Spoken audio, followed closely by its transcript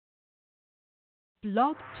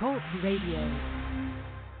Blog Talk Radio.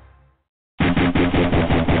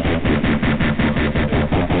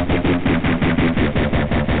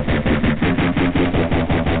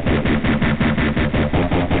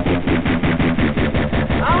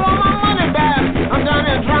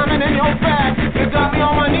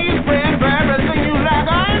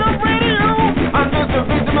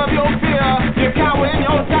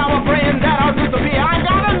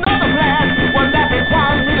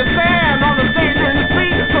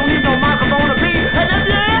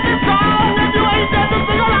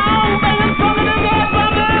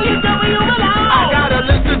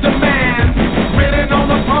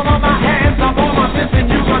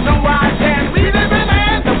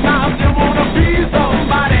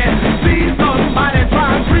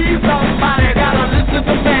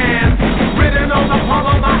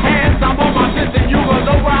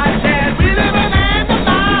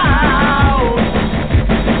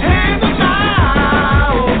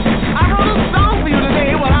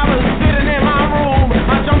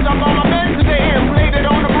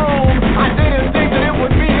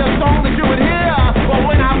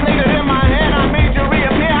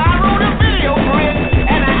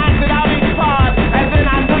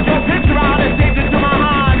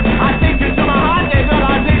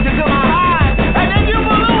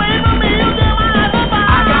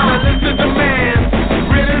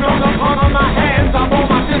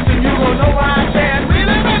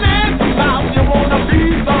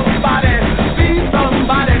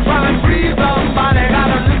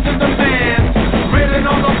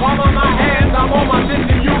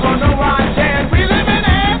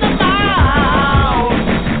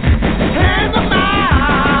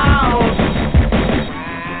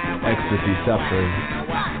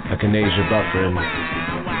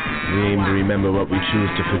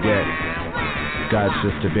 God's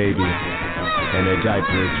sister baby, and her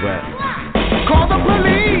diaper is wet. Call the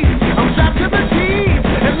police, I'm strapped to the teeth,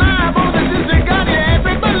 and liable this isn't got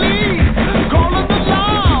every belief. Calling the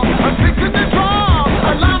law, I'm fixing the draw.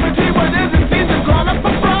 Alarm G, what isn't seen to call up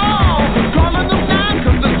a brawl. Calling them now,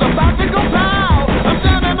 cause it's about to go down. I'm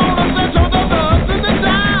standing on the threshold of the ups and the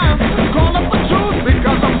downs. Call up for truth,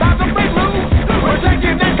 because I'm about to break loose. We're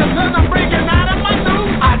taking that, cause then I'm breaking out of my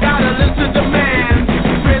noose. I gotta listen to demands,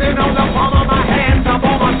 written on the palm of my hand. I'm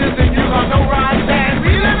on my distance, you gon' know where I stand.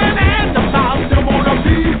 We living in the house, you wanna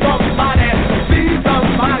be somebody, see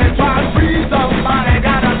somebody, try and free somebody.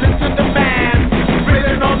 Gotta listen to man,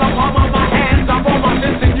 written on the palm of my hands. I'm on my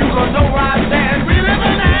distance, you gon' know where I stand. We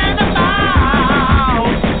living in the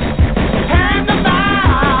house, hand the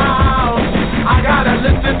mouse. I gotta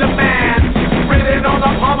listen to man, written on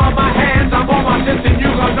the palm of my hands. I'm on my distance, you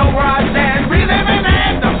gon' know where I stand. We living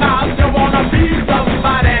in the house, you wanna be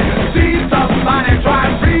somebody, see somebody, try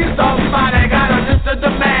and free somebody. Gotta listen to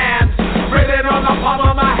man, written on the palm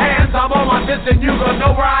of my hands. I'm on my distance, you gon'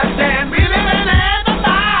 know where I stand. We living in the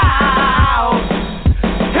house,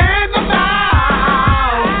 in the house.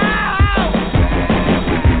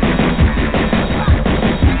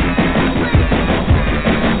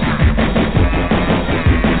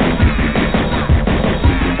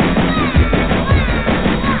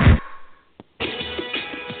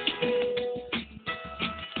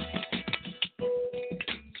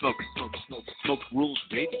 Smoke Rules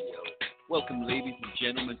Radio. Welcome, ladies and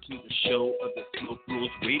gentlemen, to the show of the Smoke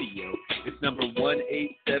Rules Radio. It's number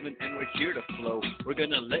 187, and we're here to flow. We're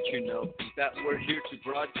going to let you know that we're here to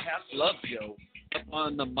broadcast love, yo. Up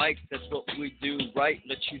on the mic, that's what we do, right?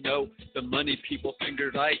 Let you know the money people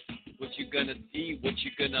finger light. What you gonna see, what you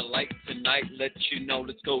gonna like tonight. Let you know,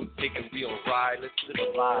 let's go take a real ride. Let's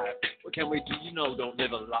live alive. What can we do? You know, don't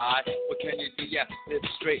live a lie. What can you do? Yeah, live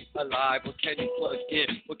straight alive. What can you plug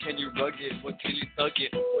in? What can you rug in? What can you thug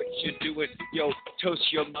in? What you doing? Yo, toast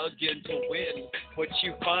your mug in to win. What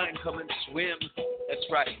you find, come and swim. That's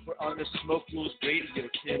right, we're on the Smoke Rules Radio.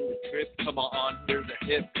 Tim the Trip, come on, here's a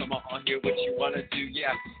hip. Come on, here what you wanna do.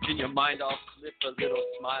 Yeah, in your mind I'll slip a little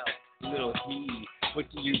smile, a little heave. What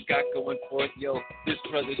do you got going for it, yo? This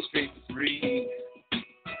brother's straight to breathe.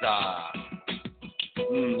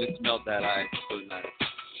 Let's melt that ice. So nice.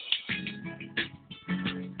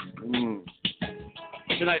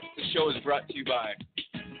 Tonight the show is brought to you by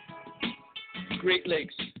Great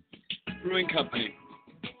Lakes Brewing Company.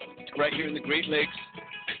 Right here in the Great Lakes,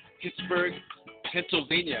 Pittsburgh,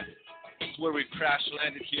 Pennsylvania. It's where we crash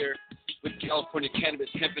landed here with California Cannabis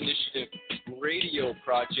Hemp Initiative Radio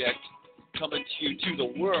Project, coming to you to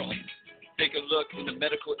the world. Take a look in the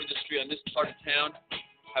medical industry on this part of town.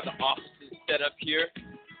 Have the offices set up here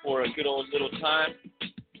for a good old little time.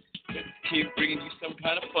 Keep bringing you some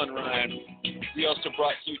kind of fun rhyme. We also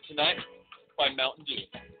brought to you tonight by Mountain Dew.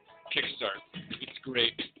 Kickstart. It's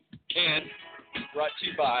great. And brought to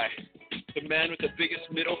you by the man with the biggest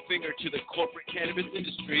middle finger to the corporate cannabis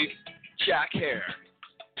industry, Jack Hare.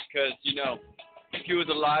 Because, you know, if he was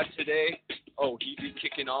alive today, oh, he'd be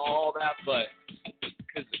kicking all that butt.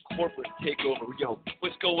 Because the corporate takeover, yo,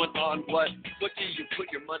 what's going on? What do you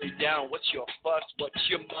put your money down? What's your fuss? What's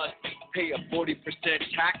your must? Pay a 40%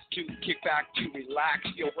 tax to kick back to relax.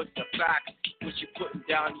 Yo, what's the fact? What you putting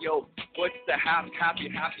down? Yo, what's the happy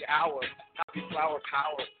hour? Happy flower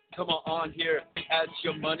power. Come on here, as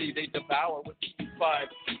your money they devour. What do you find?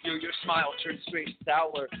 Yo, your smile turns straight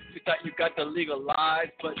sour. You thought you got the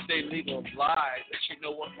legalized, but they legalize. Let you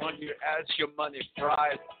know what on here as your money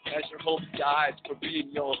fries, as your hope dies for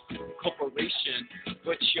being your corporation.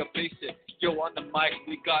 But you face it. Yo, on the mic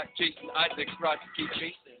we got Jason Isaac, Brodsky,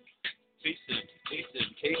 Jason.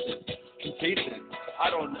 I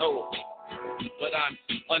don't know, but I'm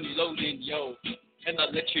unloading, yo. And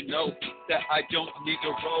I'll let you know that I don't need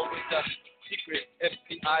to roll with the secret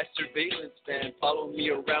FBI surveillance van. Follow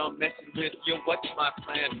me around messing with you, what's my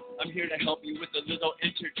plan? I'm here to help you with a little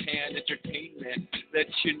entertainment. Let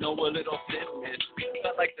you know a little thin mint.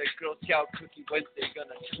 Not like the Girl Scout Cookie Wednesday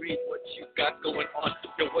gonna treat what you got going on.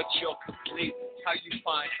 Yo, what's your complete? How you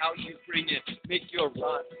find, how you bring it, make your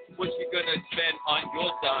run. What you gonna spend on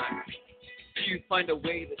your dime? Do you find a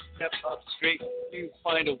way to step up straight? Do you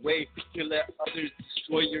find a way to let others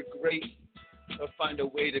destroy your grace? Or find a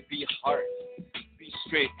way to be hard, be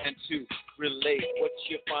straight, and to relate? What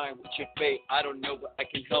you find, what's your fate? I don't know, but I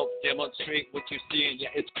can help demonstrate what you're seeing. Yeah,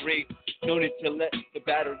 it's great. No need to let the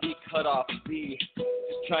battery cut off be.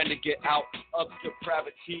 Just trying to get out of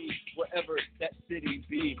depravity, wherever that city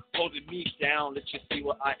be. Holding me down, let you see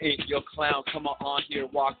what I ain't, your clown. Come on here,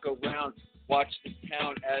 walk around. Watch the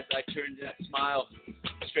town as I turn that smile,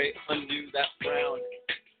 straight undo that frown.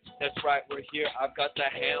 That's right, we're here, I've got the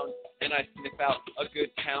hound, and I sniff out a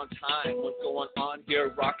good town time. What's going on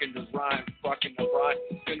here, rocking the rhyme,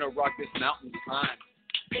 gonna rock this mountain climb.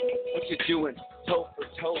 What you doing, toe for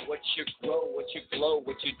toe, what you grow, what you glow,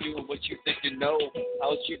 what you doing, what you think you know.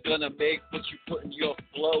 How's you gonna make what you put in your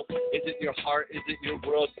flow? Is it your heart, is it your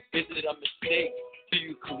world, is it a mistake? Do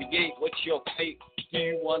you create, what's your fate? Do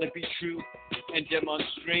you want to be true and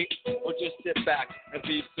demonstrate, or just sit back and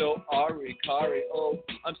be so Kari? Oh,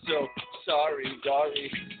 I'm so sorry.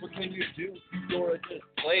 What can you do? You're a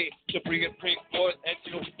display to bring forth, and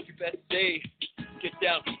you best say, get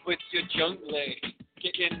down with your jungle.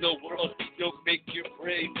 Get in the world, you'll make your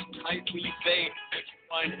brave. I we say, what you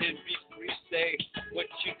find and be free. Say what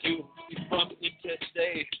you do, be from it to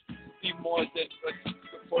say. Be more than what's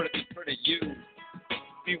reported in front of you.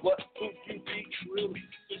 Be what who you be true.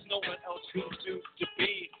 There's no one else who to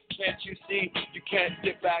be. Can't you see? You can't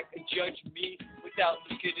sit back and judge me without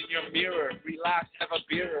looking in your mirror. Relax, have a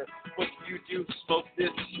beer. What do you do? Smoke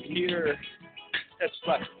this here. That's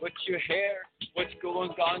right. What's your hair? What's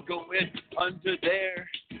going on? Go in under there.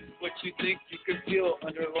 What you think you can feel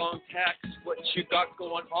under wrong tax? What you got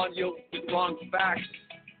going on? Yo, the wrong facts.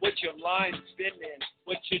 What's your line spinning?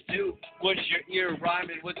 What you do? Was your ear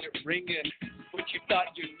rhyming? Was it ringing? What you thought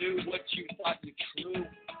you knew? What you thought you true?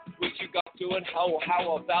 What you got doing?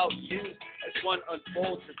 How about you? As one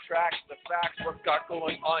unfolds the tracks, the facts, what got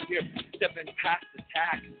going on here? Stepping past the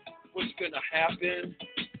tax. What's gonna happen?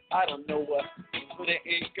 I don't know what, but it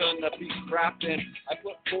ain't gonna be scrapping. I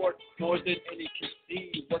put forth more than any can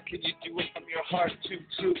see. What can you do from your heart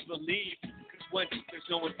to believe? Because when there's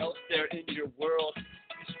no one else there in your world,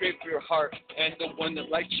 you scrape your heart, and the one that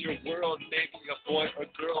likes your world, maybe a boy or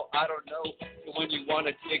girl, I don't know, the one you want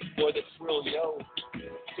to take for the thrill, yo.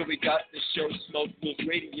 So we got the show Smoke Rules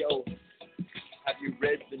Radio. Have you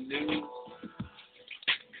read the news?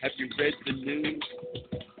 Have you read the news?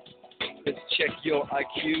 Let's check your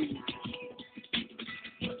IQ.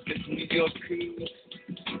 It's New York crew.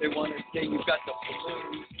 They want to say you got the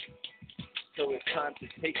flu. So it's time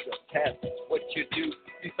to take the test. What you do,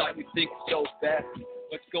 you thought you think so best.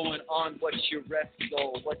 What's going on? What's your rest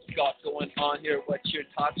goal? What you got going on here? What's your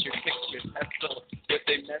thoughts, your pictures, pestle? What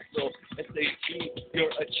they mestle, SAT, you're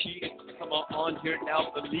a cheat. Come on here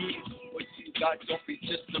now, believe what you got. Don't be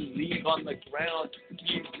just some leave on the ground.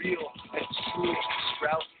 Be real and true.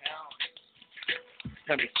 Sprout town.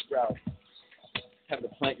 Time to sprout. Time to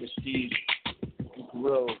plant your seeds and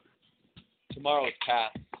grow. Tomorrow's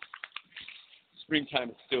past. Springtime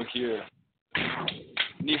is still here.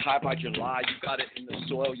 Knee high by July, you got it in the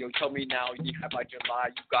soil. Yo, tell me now, you have my July,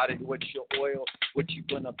 you got it. What's your oil? What you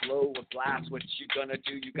gonna blow or blast? What you gonna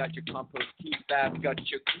do? You got your compost tea fast, got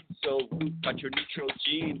your keto root, got your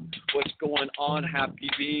Neutrogene. What's going on? Happy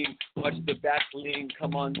being. Watch the Vaseline,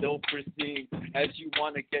 come on, don't proceed. As you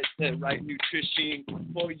wanna get the right nutrition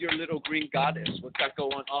for your little green goddess. What's got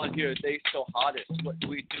going on here? They so hottest. What do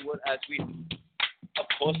we do as we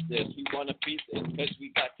oppose this? We want to beat this because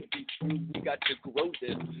we got to be true. We got to grow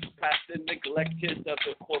this. Past the neglected of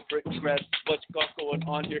the corporate dress. What's got going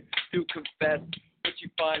on here? Do confess what you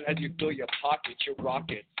find as you fill your pockets, your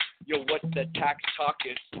rockets. Yo, what's the tax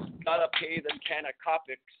talkers? Gotta pay them can of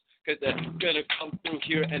copics. Because they're going to come through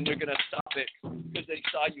here and they're going to stop it. Because they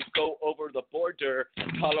saw you go over the border.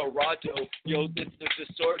 Colorado, yo, this is a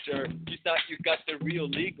disorder. You thought you got the real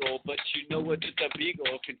legal, but you know what? Just a beagle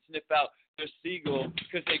can sniff out the seagull.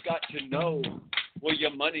 Because they got to know where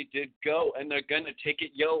your money did go. And they're going to take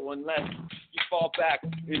it, yo, unless you fall back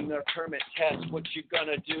in their permit test. What you going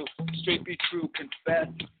to do? Straight be true,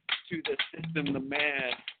 confess to the system, the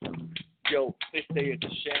man. Yo, they say it's a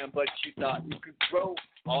sham, but you thought you could grow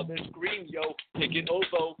all this green, yo. Take it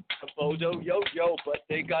ovo, a photo, yo, but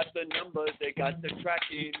they got the numbers, they got the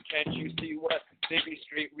tracking. Can't you see what they be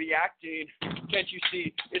straight reacting? Can't you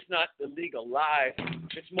see it's not the legal lie?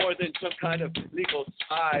 It's more than some kind of legal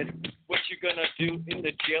side. What you gonna do in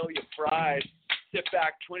the jail? You fried. Sit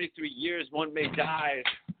back 23 years, one may die.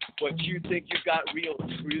 What you think you got real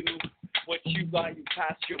true? What you got, you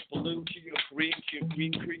pass your blue to your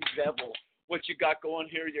green devil. What you got going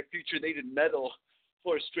here, your future native metal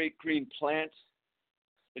for a straight green plant.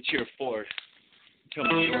 It's your Ford. Tell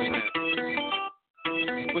me your rent.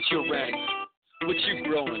 What's your rent? What you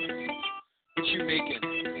growing? What you making?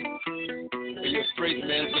 Are you afraid the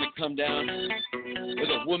man's gonna come down? Or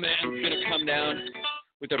the woman's gonna come down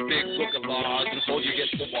with their big book of laws and hold you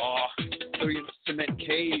against the wall? Throw you in a cement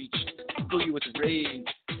cage, fill you with rage.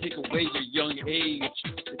 Take away your young age,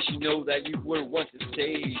 that you know that you were once a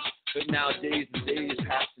sage. But nowadays the days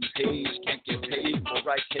pass and page, can't get paid for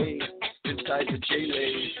right case inside the jail.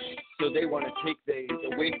 So they want to take days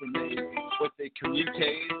away from me. What they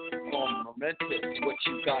commutate on momentous. What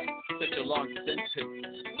you got, such a long sentence.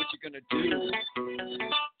 What you gonna do?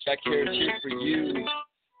 Jack Harris here for you.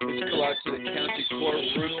 Let's go out to the county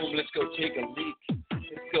courtroom. Let's go take a leak.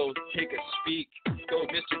 Let's go take a speak. Go,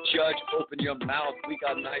 Mr. Judge, open your mouth. We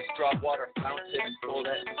got a nice drop water fountain. Pull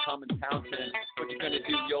that common fountain. What you gonna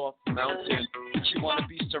do, yo, mountain? What you wanna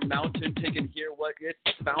be surmountain? Take and hear what it's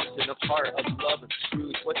a fountain of heart, of love, of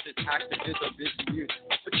truth. What's this activism, this youth?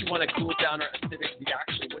 What you wanna cool down or acidic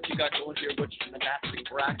reaction? What you got going here? What's your monastic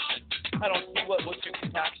fraction? I don't see what's your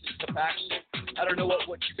compaction to faction. I don't know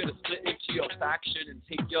what you're gonna split into your faction and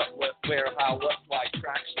take your what, where, how, what, why,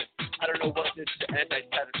 traction. I don't know what this to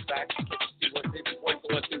anti-satisfaction. Can you see what they be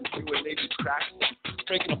going through and maybe cracks them,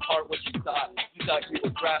 breaking apart what you thought. You thought you were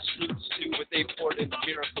grassroots too, but they poured in the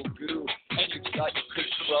miracle goo, and you thought you could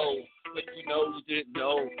grow. But you know you didn't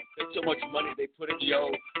know that so much money they put in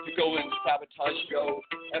yo to go and sabotage yo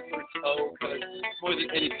efforts, cause more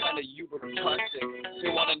than any kind of Uber content, they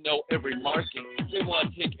want to know every market. They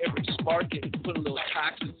want to take every spark and put a little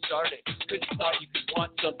tax and start it. Cause you thought you could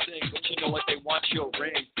want something, but you know what, they want your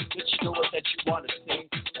ring. But you know what, that you want to sing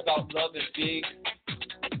about love and being.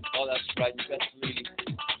 Oh, that's right, you best leave,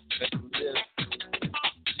 best live.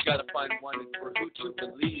 You gotta find one for who to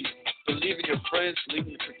believe. Believe in your friends, believe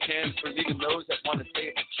in your pretend, believe in those that want to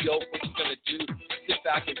say it's a joke. What you gonna do? Sit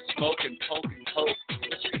back and smoke and poke and poke.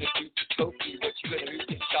 What you gonna do to Toki? What you gonna do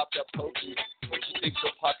to chopped up pokey? What you think so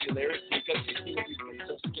popularity? Because you think you think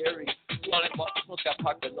so scary. You wanna smoke that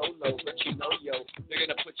pocket Lolo, but you know, yo, they're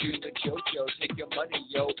gonna put you in the JoJo, take your money,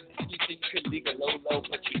 yo. You think you could leave a low,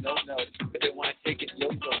 but you know, no. But they wanna take it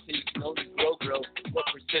yo-yo, so you can only grow. What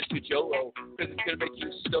percentage yo-yo? Because it's gonna make you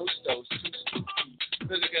too stupid.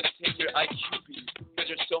 Because they're gonna take your IQ beat. Because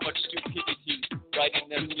there's so much stupidity writing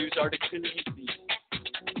them news articles.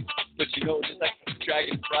 But you know, just like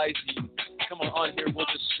Dragon Fries, come on here, we'll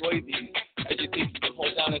destroy these. As you think you can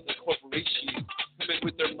hold down as a corporation, come in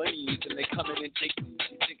with their monies and they come in and take these.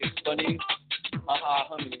 You think it's funny?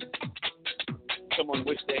 Haha, honey. Someone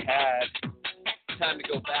wish they had time to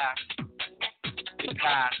go back and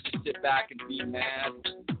pass, to sit back and be mad.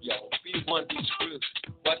 Yo, be one, be truth.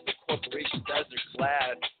 Watch the corporations as they're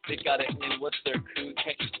glad. They got it in, what's their coup?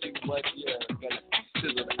 Can't you see what? Yeah, gonna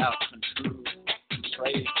sizzle out, control,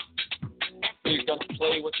 trade. You're gonna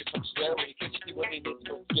play what you contrary. Can't you see what ain't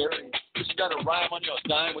so scary? But you gotta rhyme on your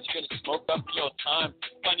dime. What you gonna smoke up in your time?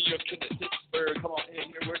 Finding your kid in Pittsburgh. Come on in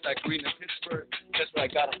here, where's that green in Pittsburgh? That's what I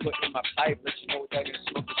gotta put in my pipe. Let you know what I'm gonna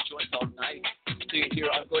smoke this joint all night. See here,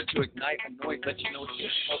 I'm going Sure to ignite, annoy, let you know it's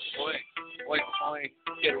just oink, oink, oink.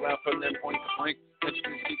 Get around from them, oink, oink. Let you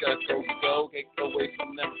gotta go, get away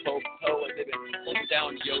from them, po, and they've been holding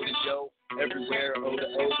down yo to yo. Everywhere, O to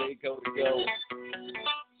O, they go to go.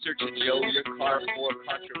 Searching yo, your car for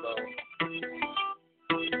contraband.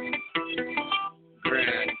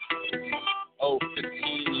 Grand. Oh,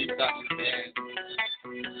 15, you got your man.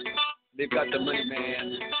 They've got the money,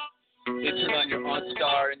 man. They turn on your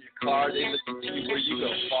OnStar in your car. They listen to you where you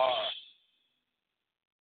go far.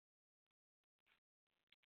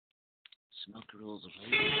 Smoke Rules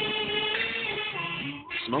Radio.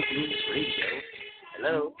 Smoke Rules Radio.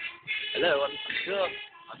 Hello. Hello,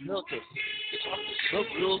 I'm Milton. It's on the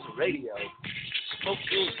Smoke Rules Radio. Smoke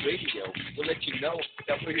Rules Radio will let you know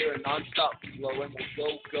that we're here in non-stop flow and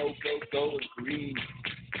we'll go and green.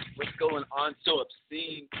 What's going on so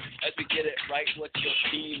obscene? As we get it right, what's your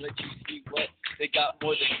team? Let you see what they got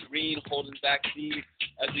more than green, holding back these.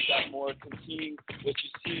 As we got more contain, what you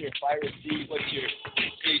see, your piracy, what's your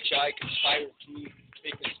CHI conspiracy?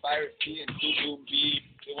 They conspiracy and boom boom B.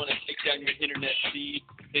 They want to take down your internet feed.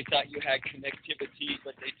 They thought you had connectivity,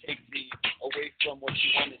 but they take thee away from what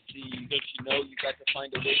you want to see. Don't you know you got to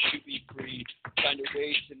find a way to be free? Find a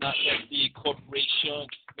way to not let the corporation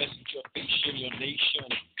mess with your fiction, your nation.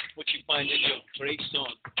 What you find in your grace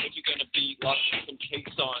on, what you gonna be locked in some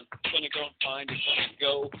case on. Gonna go and find, it's gonna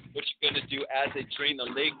go. What you gonna do as they drain the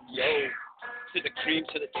lake, yo? To the cream,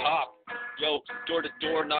 to the top, yo. Door to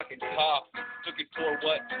door, knocking cops. Looking for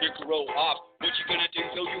what? Your grow up. What you gonna do?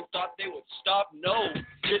 Yo, you thought they would stop? No,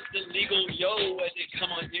 it's illegal, yo. As they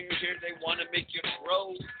come on here, they wanna make you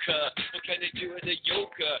broke. What can they do with a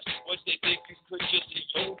yoga? Once they think you could just a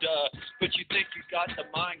Yoda, but you think you got the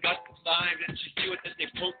mind, got the sign. Did you see what that they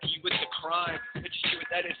poke you with the crime? Did you see what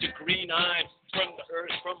that is? The green eye from the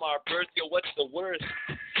earth, from our birth. Yo, what's the worst?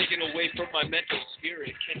 Taken away from my mental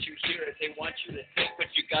spirit. Can't you hear it? They want you to think,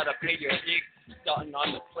 but you gotta pay your ink. Starting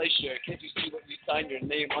on the pleasure. Can't you see what you sign your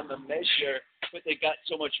name on the measure? But they got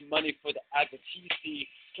so much money for the advocacy.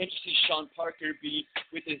 Can't you see Sean Parker be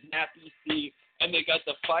with his nappy C? And they got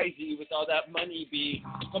the Pfizer with all that money be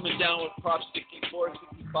coming down with Prop 64,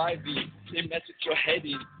 65 B. They mess with your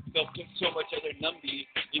heady. They'll put so much other numby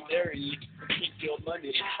in there. You keep your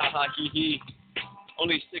money. Ha ha hee hee.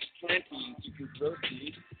 Only 6 planties you can grow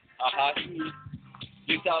these. Ha ha hee.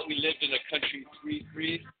 You thought we lived in a country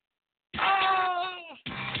free? Ah!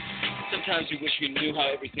 Sometimes we wish we knew how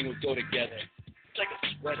everything would go together. It's like a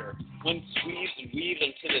sweater. One squeeze and weave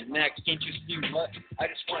into the next. Don't you see what? I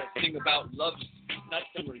just want to sing about love, not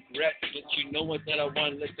some regret. Let you know what that I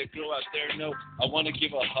want to let the girl out there know. I want to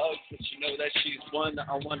give a hug, but you know that she's one.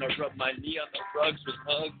 I want to rub my knee on the rugs with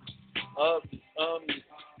hugs.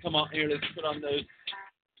 Come on here, let's put on those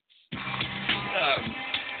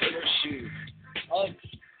little shoes. Hugs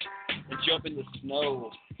and jump in the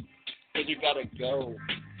snow. Cause you gotta go.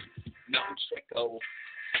 Mountain tricko.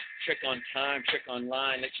 Trick on time, trick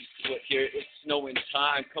online. Let you see what here. It's snowing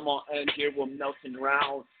time. Come on in here, we're melting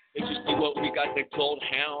round. Let you see what we got, the gold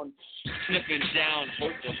hound. Sniffing down,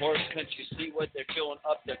 horse to horse. Can't you see what they're filling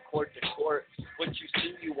up the court to court? What you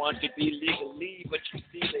see, you want to be legally, but you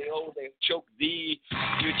see they choke thee.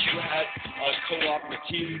 But you had a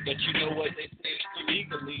cooperative, but you know what they say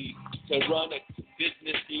illegally. To run a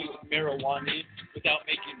business with marijuana without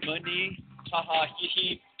making money. Ha ha hee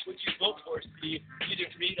hee. What you vote for, see? You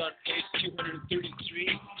didn't read on page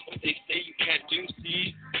 233 what they say you can't do,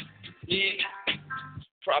 see? See?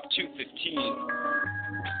 Prop 215.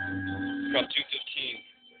 Prop 215.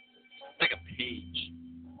 It's like a page.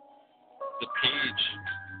 The page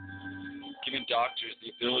giving doctors the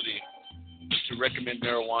ability to recommend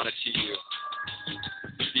marijuana to you.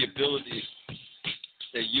 The ability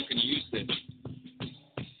that you can use it.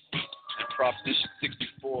 And Proposition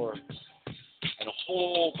 64 and a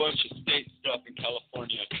whole bunch of state stuff in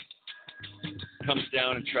California comes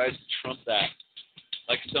down and tries to trump that.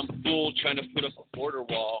 Like some fool trying to put up a border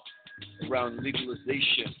wall around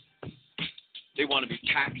legalization. They want to be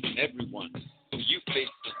taxing everyone. Who you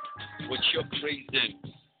facing, what you're praising,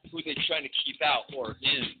 who they trying to keep out or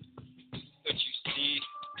in. But you see,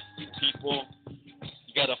 people,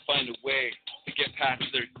 you got to find a way to get past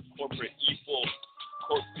their corporate evil,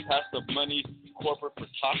 past the money, corporate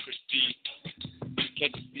plutocracy.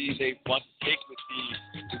 Can't you see they want to take with thee?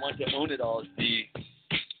 They want to own it all, see?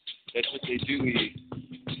 That's what they do. Dewey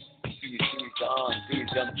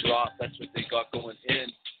dumb drop. That's what they got going in.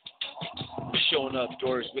 Showing up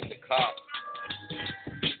doors with the cop.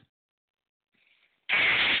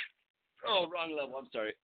 Oh, wrong level. I'm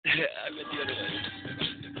sorry. I meant the other way.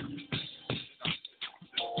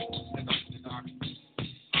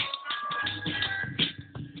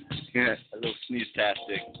 Yeah, a little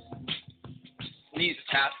sneeze-tastic.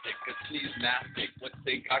 Sneeze-tastic, a sneeze-nastic. What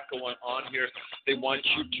they got going on here, they want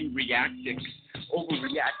you to reactix,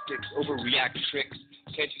 overreact tricks.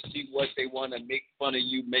 Can't you see what they want to make fun of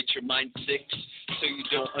you, make your mind sick, so you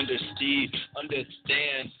don't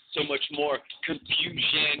understand so much more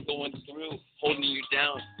confusion going through, holding you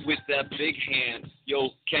down with that big hand. Yo,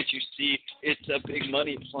 can't you see it's a big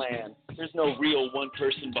money plan? There's no real one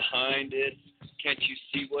person behind it. Can't you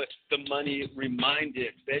see what the money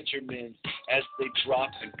reminded Benjamins as they drop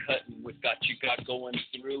and cutting what you got going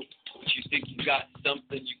through? What you think you got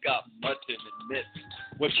something, you got mutton and myth.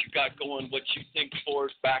 What you got going, what you think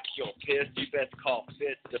forward back, you'll piss. You best call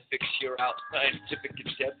Fitz to fix your out scientific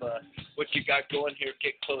endeavor. What you got going here,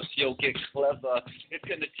 get close, yo, get clever. It's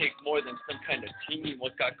gonna take more than some kind of team.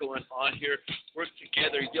 What got going on here, work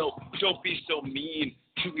together, yo. Don't be so mean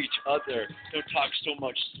to each other. Don't talk so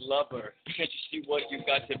much slubber. Can't you see what you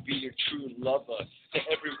got to be your true lover? To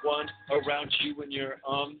everyone around you and your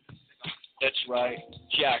that's right,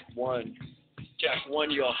 Jack 1. Jack 1,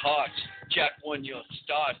 you're hot. Jack 1, you're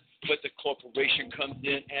start. But the corporation comes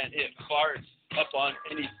in and it farts up on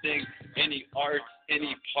anything, any art,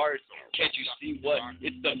 any part. Can't you see what?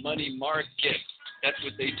 It's the money market. That's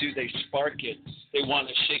what they do. They spark it. They want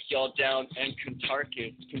to shake y'all down and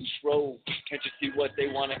control. Can't you see what they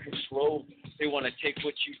want to control? They want to take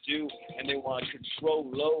what you do and they want to control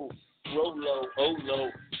low. Rolo, Olo,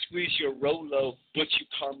 squeeze your Rolo, what you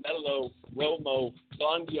Carmelo, Romo,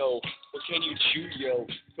 Bonyo, what can you chew, yo,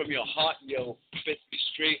 from your hot, yo, best be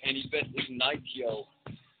straight and you best ignite, yo.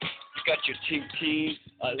 You got your ting,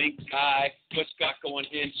 link eye, what's got going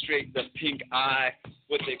in straight, the pink eye,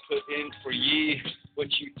 what they put in for ye, what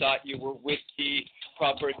you thought you were with ye,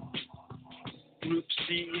 proper group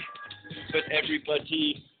C, but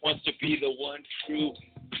everybody wants to be the one true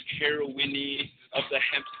heroine of the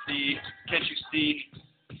hemp seed. Can't you see?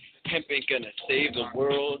 Hemp ain't gonna save the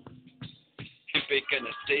world. Hemp ain't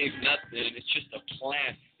gonna save nothing. It's just a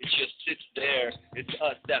plant. It just sits there. It's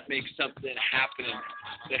us that make something happen.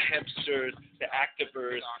 The hempsters, the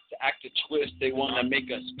activers, the active twist, they want to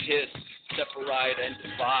make us piss, separate and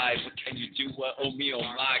divide. What can you do? What? Oh me, oh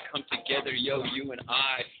my. Come together, yo, you and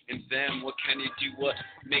I and them. What can you do? What?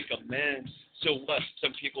 Make amends. So what?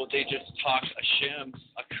 Some people, they just talk a shim,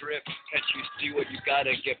 a crip. Can't you see what you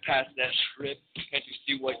gotta get past that strip? Can't you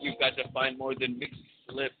see what you got to find more than mix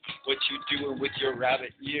slip? What you doing with your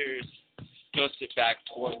rabbit ears? Don't sit back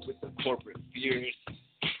forth with the corporate fears.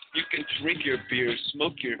 You can drink your beer,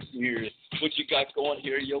 smoke your ears. What you got going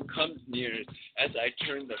here, yo, come near. As I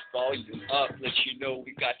turn the volume up, let you know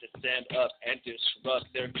we got to stand up and disrupt.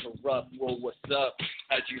 They're corrupt. Well, what's up?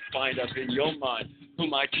 As you find up in your mind, who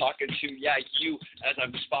am I talking to? Yeah, you, as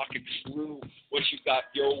I'm speaking through what you got,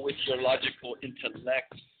 yo, with your logical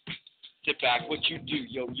intellect. Sit back, what you do,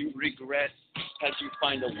 yo, you regret. As you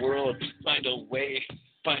find a world, find a way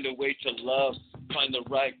to love, find the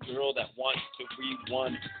right girl that wants to be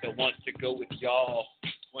one, that wants to go with y'all,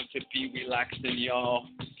 want to be relaxing y'all,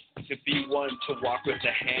 to be one to walk with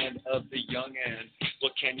the hand of the young and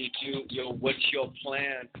what can you do, yo, what's your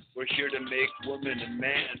plan? We're here to make woman and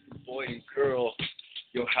man, boy and girl.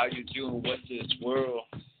 Yo, how you doing? What's this world?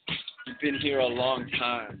 You've been here a long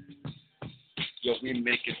time. Yo, we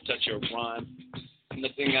make it such a rhyme.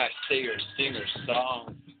 Nothing I say or sing or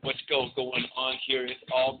song. What's going on here? It's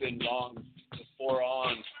all been long before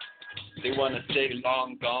on. They want to say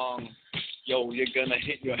long gong. Yo, you're going to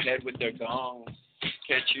hit your head with their gong.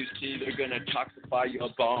 Can't you see they're going to toxify your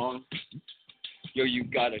bong? Yo, you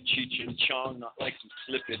got a Cheech and Chong, not like some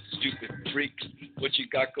flippin' stupid freaks. What you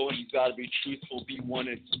got going, you got to be truthful, be one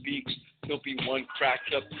and speak. Don't be one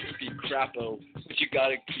cracked up, be crappo. But you got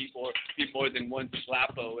to be more than one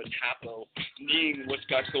slappo and hapo. Ning, what's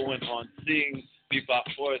got going on, sing. Be brought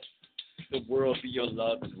forth, the world be your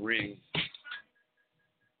love and ring.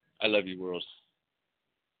 I love you, world.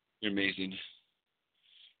 You're amazing.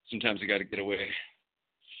 Sometimes I got to get away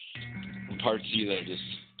from parts of you that are just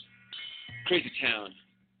crazy town.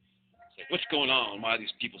 It's like, what's going on? Why are these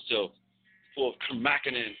people so full of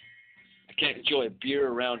Kermakanen? I can't enjoy a beer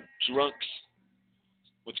around drunks.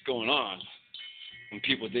 What's going on? When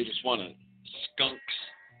people, they just want to skunk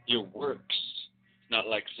your works. Not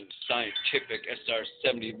like some scientific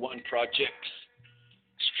SR-71 projects.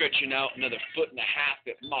 Stretching out another 1.5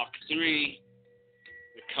 feet at Mach 3.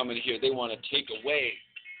 They're coming here. They want to take away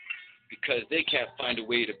because they can't find a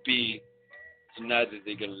way to be. So neither are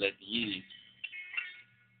they going to let ye.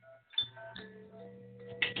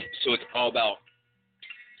 So it's all about,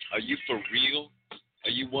 are you for real?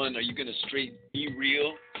 Are you one? Are you going to straight be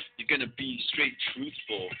real? You're going to be straight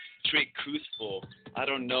truthful. straight truthful. I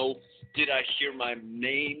don't know, did I hear my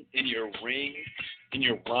name in your ring, in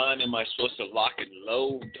your run? Am I supposed to lock it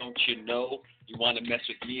low? Don't you know you want to mess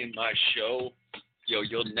with me in my show? Yo,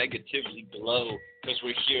 you'll negatively glow, because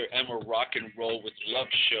we're here and we're rock and roll with Love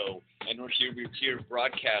Show. And we're here to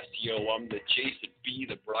broadcast, yo. I'm the Jason B,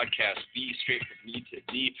 the broadcast B, straight from me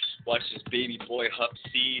to D. Watch this baby boy Hup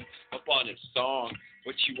C up on his song.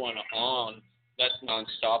 What you want to on? That's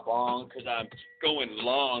non-stop on, because I'm going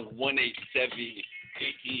long. 187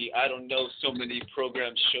 80. I don't know, so many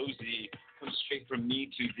programs shows thee. Come straight from me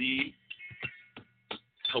to thee.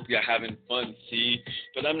 Hope you're having fun, see?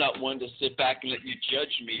 But I'm not one to sit back and let you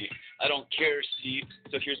judge me. I don't care, see?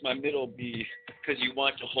 So here's my middle B, because you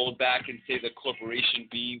want to hold back and say the corporation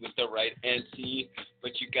B with the right NC.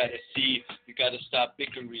 But you gotta see, you gotta stop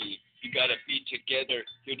bickery. You gotta be together.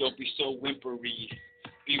 You don't be so whimpery.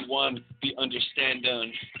 Be one, be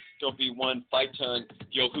understanding. Don't be one fightin'.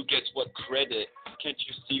 Yo, who gets what credit? Can't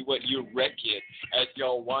you see what you wreck it? As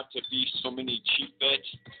y'all want to be so many cheap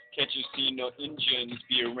bets. Can't you see no engines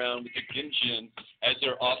be around with the engine? As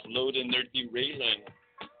they're offloading, they're derailing.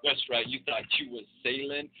 That's right, you thought you was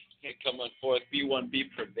sailing. Can't come on forth, be one, be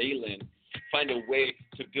prevailing. Find a way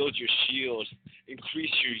to build your shield.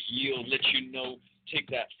 Increase your yield, let you know, take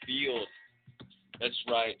that field. That's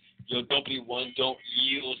right, yo, don't be one, don't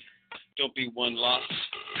yield. Don't be one lost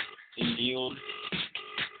and yield.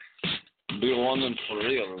 Be one and for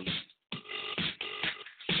real.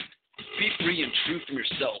 Be free and true from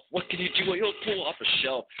yourself. What can you do? Well, you'll pull off a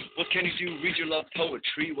shelf. What can you do? Read your love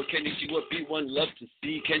poetry. What can you do? What B1 love to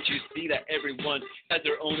see? Can't you see that everyone has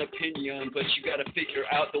their own opinion, but you got to figure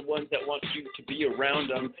out the ones that want you to be around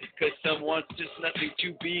them, because some want just nothing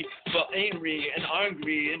to be but angry and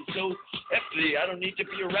angry and so empty. I don't need to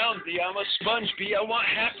be around thee. I'm a sponge bee. I want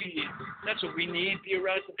happy. That's what we need. Be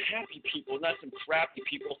around some happy people, not some crappy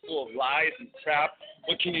people full of lies and crap.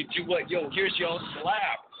 What can you do? What? Yo, here's your own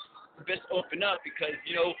slap. Best open up, because,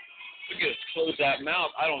 you know, we gotta close that mouth.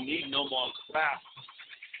 I don't need no more crap.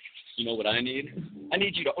 You know what I need? I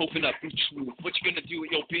need you to open up, be true. What you gonna do with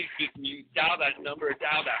your business? You dial that number,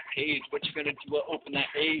 dial that page. What you gonna do? Open that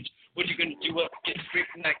age. What are you gonna do? Get straight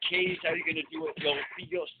from that cage. How are you gonna do it? Yo, be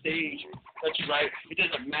your stage. That's right. It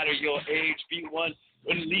doesn't matter your age. Be one.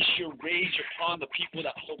 Unleash your rage upon the people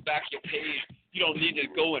that hold back your page. You don't need to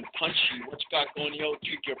go and punch you. What you got going, yo,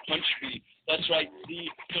 drink your punch me. That's right, thee.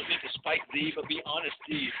 Don't need to spite thee, but be honest,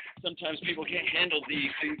 thee. Sometimes people can't handle thee,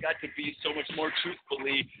 so you got to be so much more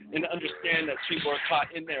truthfully and understand that people are caught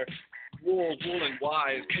in their wool and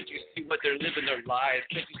wise. Can't you see what they're living their lives?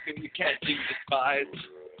 Can't you see what you can't do despise?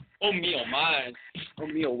 Oh, meal mine. Oh,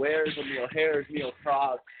 meal wares. Oh, meal hairs. Meal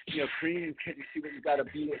frogs. Meal creams. Can't you see what you got to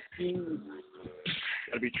be? A scheme.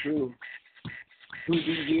 Got to be true. Who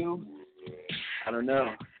be you? I don't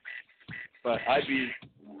know. But I be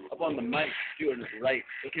up on the mic doing it right.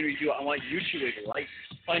 What can we do? I want you to ignite.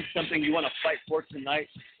 Find something you want to fight for tonight.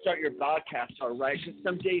 Start your broadcast all right. Because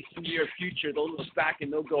someday, some near future, they'll look back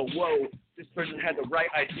and they'll go, whoa, this person had the right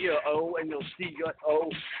idea, oh, and you'll see,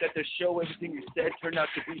 that the show, everything you said turned out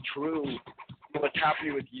to be true. You know what's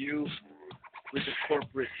happening with you, with the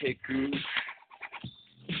corporate tycoon.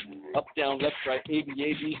 Up, down, left, right, A, B,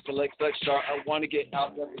 A, B, select, star. I want to get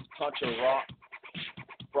out of this contra rock.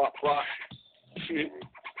 Rock.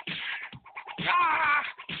 Ah!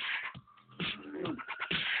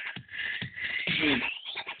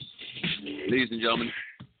 Ladies and gentlemen,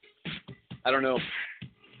 I don't know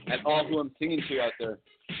at all who I'm singing to out there.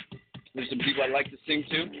 There's some people I like to sing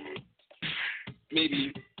to.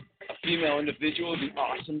 Maybe a female individual would be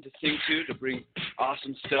awesome to sing to bring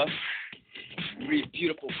awesome stuff. Read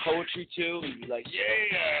beautiful poetry to, and be like,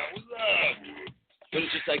 yeah, what's up? But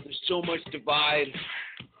it's just like there's so much divide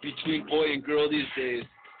between boy and girl these days.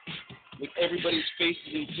 With everybody's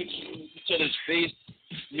faces and pictures in each other's face,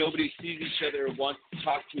 nobody sees each other or wants to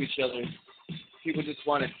talk to each other. People just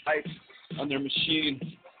want to type on their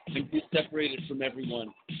machine and be separated from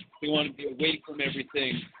everyone. They want to be away from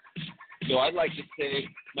everything. So I'd like to say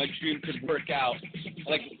my dream could work out. I'd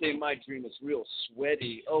like to say my dream is real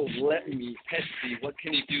sweaty. Oh, let me pet thee. What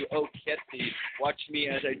can you do? Oh, get thee. Watch me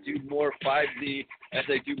as I do more 5Z, as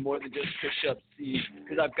I do more than just push-ups, see.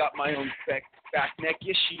 Because I've got my own back neck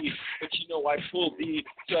issue. But you know I pull thee,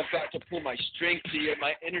 so I've got to pull my strength, see, and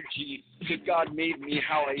my energy. Because God made me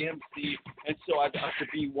how I am, see. And so I've got to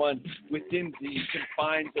be one within thee,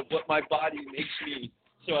 confines of what my body makes me.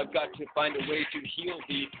 So I've got to find a way to heal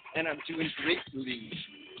thee, and I'm doing gratefully.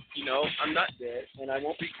 You know, I'm not dead, and I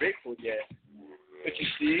won't be grateful yet. But you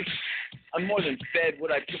see, I'm more than fed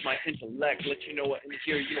what I put my intellect. Let you know what in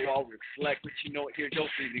here you'll all reflect. Let you know what here don't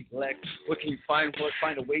be neglect. What can you find? What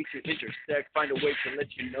find a way to intersect. Find a way to let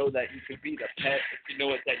you know that you could be the pet. If you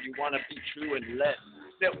know it that you want to be true and let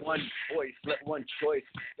one voice, let one choice,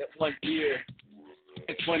 let one ear.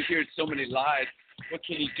 It's one hears so many lies. What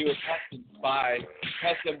can you do? Pass them by.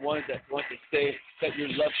 Pass them ones that want to say that your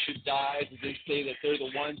love should die. Do they say that they're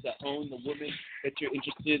the ones that own the woman that you're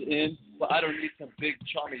interested in? Well, I don't need some big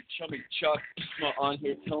chummy chuck. Come on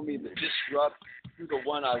here, tell me to disrupt. You're the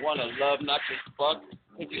one I want to love, not just fuck.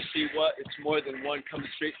 And you see what? It's more than one coming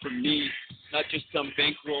straight from me, not just some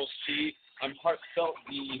bankroll. See, I'm heartfelt,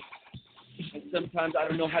 D. And sometimes I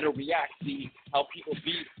don't know how to react, see, how people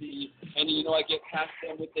be, see. And you know I get past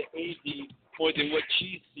them with the AD more than what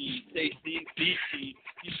she sees. Say CBT.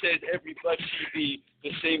 He says everybody be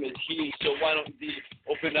the same as he. So why don't you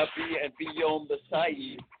open up and be your own Messiah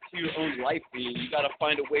to your own life, be. You got to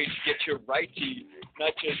find a way to get your righty.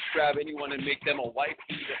 Not just grab anyone and make them a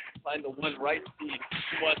wifey. Find the one right see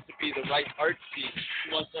who wants to be the right artsy.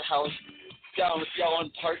 Who wants to house down with y'all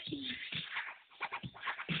on party.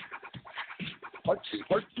 Party.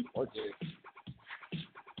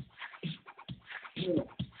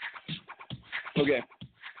 Okay.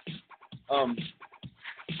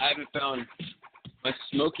 I haven't found my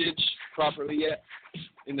smokage properly yet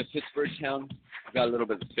in the Pittsburgh town. I've got a little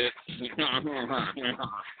bit of fit.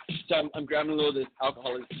 So I'm grabbing a little of this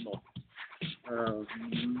alcoholic smoke.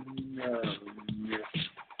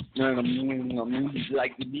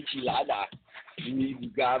 Like the michelada. You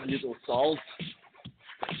grab a little salt.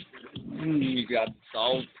 You grab the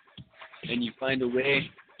salt, and you find a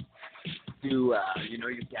way to, you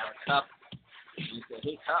get a cup. You say,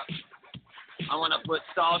 hey, cup, I want to put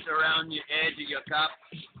salt around the edge of your cup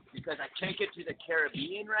because I can't get to the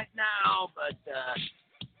Caribbean right now, but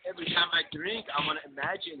every time I drink, I want to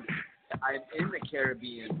imagine that I'm in the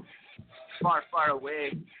Caribbean, far, far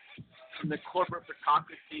away from the corporate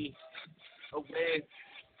plutocracy, away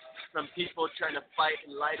from people trying to fight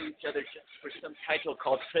and lie to each other just for some title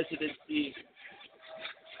called presidency.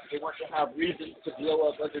 They want to have reasons to blow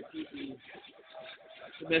up other people,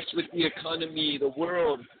 to mess with the economy, the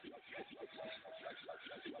world.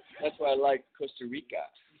 That's why I like Costa Rica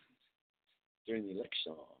during the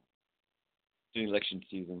election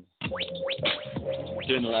season.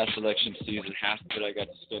 During the last election season, half of it I got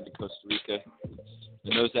to spend in Costa Rica.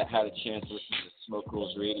 And those that had a chance to listen to Smoke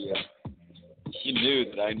Rules Radio, he knew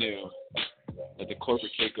that I knew that the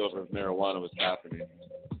corporate takeover of marijuana was happening.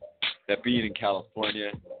 That being in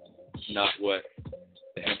California is not what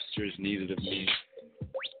the hempsters needed of me.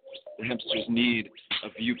 The hempsters need a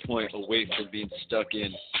viewpoint away from being stuck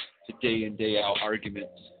in day in, day out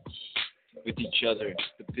arguments with each other,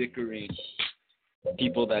 the bickering,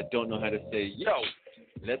 people that don't know how to say, yo,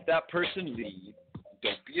 let that person lead,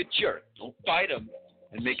 don't be a jerk, don't fight them,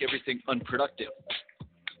 and make everything unproductive.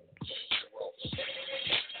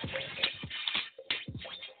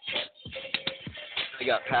 I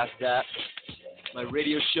got past that. My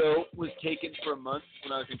radio show was taken for a month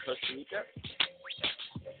when I was in Costa Rica,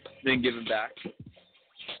 then given back.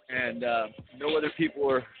 And no other people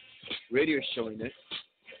were radio showing it.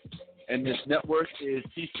 And this network is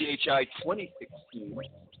CCHI 2016.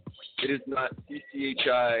 It is not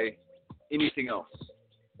CCHI anything else.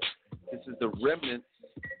 This is the remnants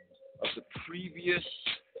of the previous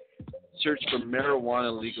search for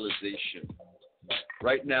marijuana legalization.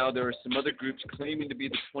 Right now, there are some other groups claiming to be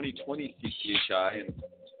the 2020 CCHI, and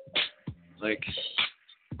like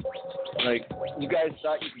you guys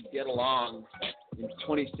thought you could get along in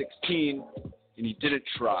 2016, and you didn't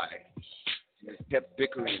try. You guys kept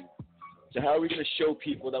bickering. So how are we going to show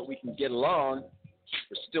people that we can get along?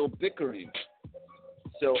 We're still bickering.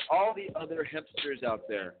 So all the other hempsters out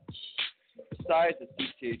there, besides the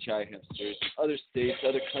CCHI hempsters, other states,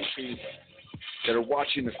 other countries that are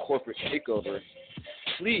watching the corporate takeover,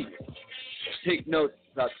 please take note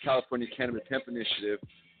about the California Cannabis Hemp Initiative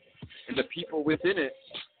and the people within it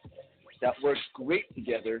that worked great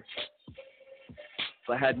together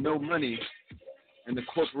but had no money, and the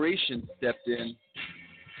corporation stepped in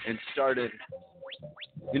and started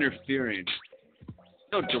interfering.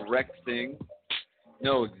 No direct thing,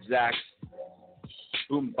 no exact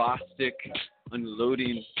bombastic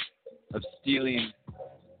unloading of stealing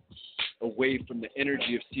away from the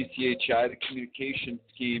energy of CCHI, the communication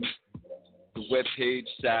scheme. The web page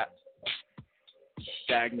sat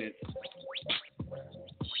stagnant.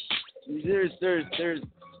 There's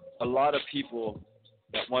a lot of people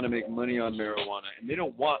that want to make money on marijuana, and they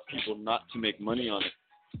don't want people not to make money on it.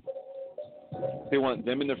 They want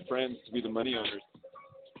them and their friends to be the money owners,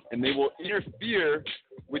 and they will interfere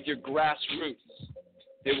with your grassroots.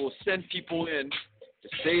 They will send people in to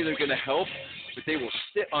say they're going to help, but they will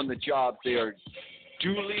sit on the job they are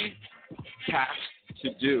duly tasked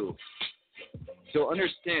to do. So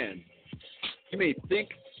understand, you may think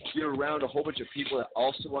you're around a whole bunch of people that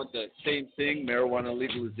also want the same thing, marijuana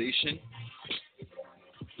legalization.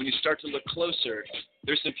 When you start to look closer,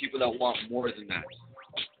 there's some people that want more than that.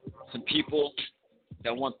 Some people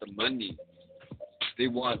that want the money. They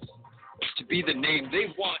want to be the name. They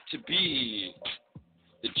want to be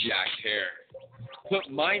the jacked hair. Put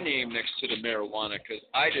my name next to the marijuana because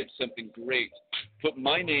I did something great. Put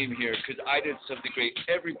my name here because I did something great.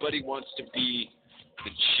 Everybody wants to be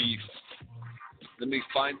the chief. Let me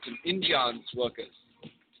find some Indians workers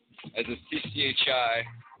as a CCHI,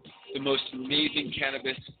 the most amazing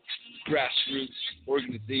cannabis grassroots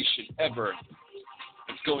organization ever.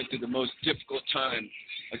 It's going through the most difficult time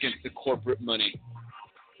against the corporate money.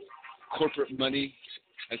 Corporate money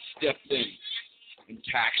has stepped in and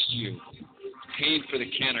taxed you, paying for the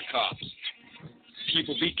can of cops.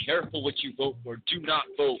 People, be careful what you vote for. Do not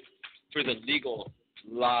vote for the legal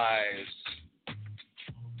lies.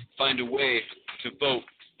 Find a way to vote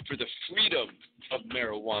for the freedom of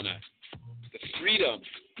marijuana. The freedom,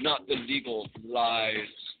 not the legal lies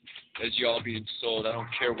as y'all being sold. I don't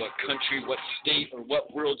care what country, what state, or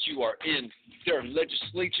what world you are in. There are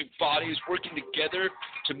legislative bodies working together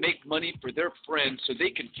to make money for their friends so they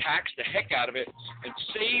can tax the heck out of it and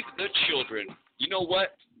save the children. You know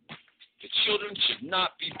what? The children should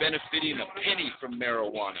not be benefiting a penny from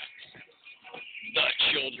marijuana. The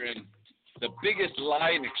children. The biggest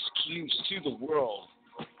lie and excuse to the world,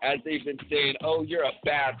 as they've been saying, oh, you're a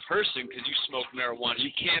bad person because you smoke marijuana. You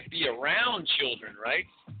can't be around children, right?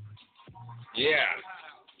 Yeah.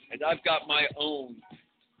 And I've got my own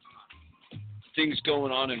things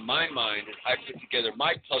going on in my mind as I put together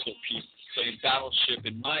my puzzle pieces, playing Battleship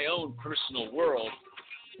in my own personal world.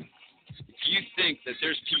 If you think that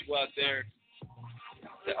there's people out there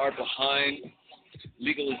that are behind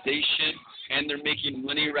legalization and they're making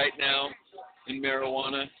money right now in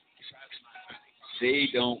marijuana, they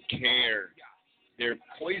don't care. They're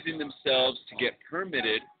poisoning themselves to get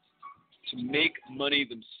permitted to make money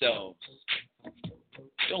themselves.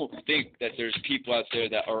 Don't think that there's people out there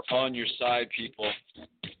that are on your side, people.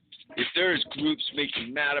 If there's groups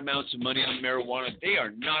making mad amounts of money on marijuana, they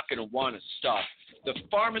are not going to want to stop. The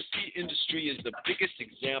pharmacy industry is the biggest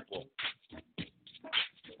example.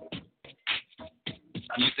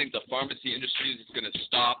 Do you think the pharmacy industry is going to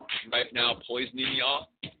stop right now poisoning y'all?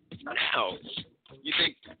 No. You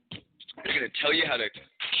think they're going to tell you how to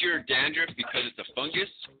cure dandruff because it's a fungus?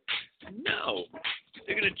 No.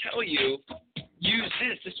 They're going to tell you, use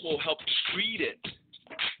this. This will help treat it.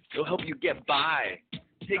 It'll help you get by.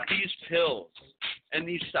 Take these pills and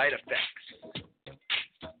these side effects.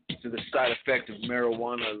 So the side effect of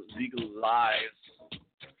marijuana legalized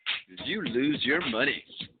is you lose your money.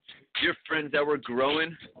 Your friends that were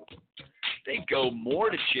growing, they go more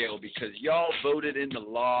to jail because y'all voted in the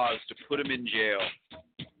laws to put them in jail.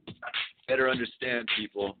 Better understand,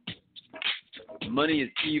 people. Money is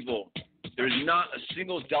evil. There's not a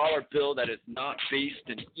single dollar bill that is not based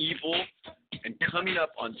in evil and coming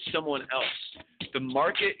up on someone else. The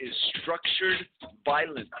market is structured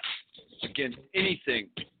violence against anything.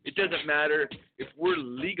 It doesn't matter if we're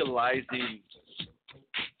legalizing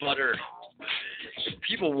butter. If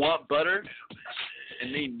people want butter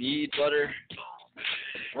and they need butter,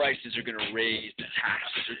 the prices are going to raise, the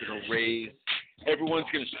taxes are going to raise. Everyone's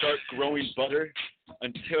going to start growing butter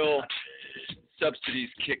until subsidies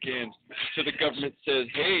kick in. So the government says,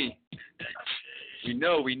 hey, we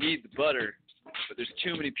know we need the butter, but there's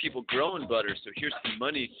too many people growing butter, so here's some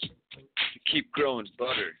money to keep growing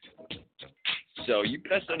butter. So you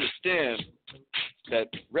best understand that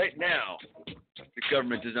right now, the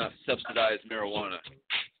government does not subsidize marijuana.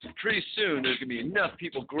 Pretty soon, there's going to be enough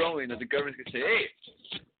people growing that the government's going to say,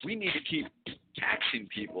 hey, we need to keep taxing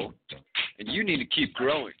people, and you need to keep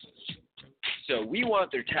growing. So we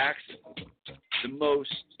want their taxes. The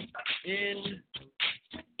most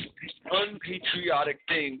unpatriotic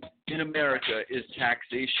thing in America is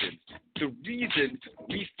taxation. The reason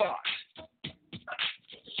we fought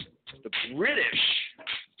the British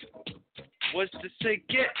was to say,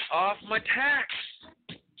 get off my tax,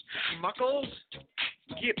 muckles.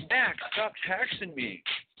 Get back. Stop taxing me.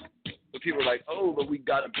 But people are like, oh, but we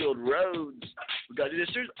got to build roads. We got to do this.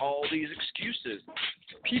 There's all these excuses.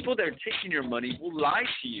 People that are taking your money will lie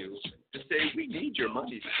to you to say, we need your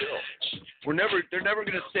money still. They're never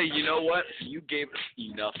going to say, you know what? You gave us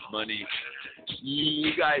enough money.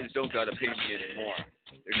 You guys don't got to pay me anymore.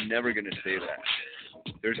 They're never going to say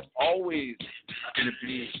that. There's always going to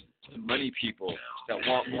be the money people that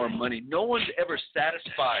want more money. No one's ever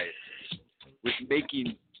satisfied with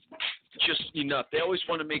making just enough. They always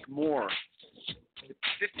want to make more.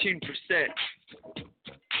 15%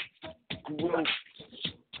 growth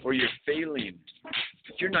or you're failing.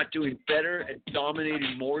 If you're not doing better and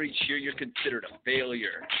dominating more each year, you're considered a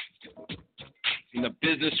failure. In the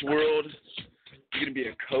business world, you're going to be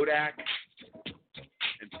a Kodak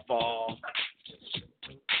and fall.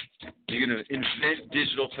 You're going to invent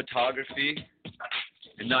digital photography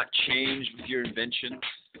and not change with your inventions.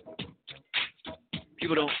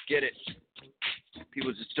 People don't get it.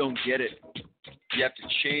 People just don't get it. You have to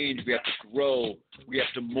change. We have to grow. We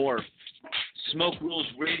have to morph. Smoke Rules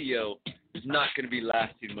Radio is not going to be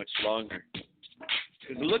lasting much longer.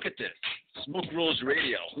 Because look at this. Smoke Rules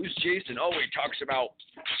Radio. Who's Jason? Oh, he talks about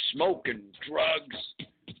smoke and drugs.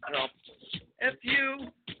 You know, F you.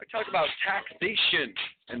 I talk about taxation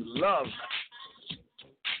and love.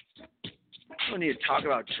 You don't need to talk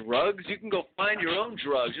about drugs. You can go find your own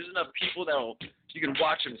drugs. There's enough people you can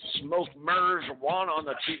watch them smoke marijuana on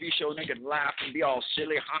the TV show and they can laugh and be all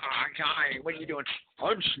silly. Ha, hi, what are you doing?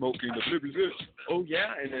 I'm smoking the blah, blah, blah. Oh,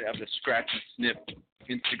 yeah? And then have the scratch and snip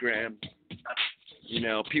Instagram. You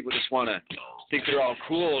know, people just want to think they're all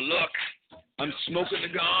cool. Look, I'm smoking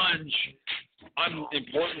the ganj. I'm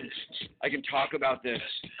important. I can talk about this.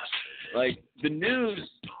 Like, the news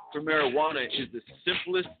for marijuana is the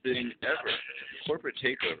simplest thing ever. Corporate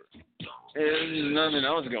takeover. And nothing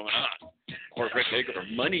else going on. Corporate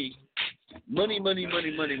takeover. Money. Money, money,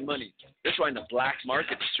 money, money, money. That's why in the black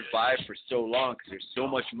market it survived for so long, because there's so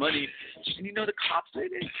much money. And you know, the cops, they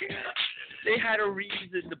didn't care. They had a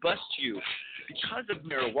reason to bust you. Because of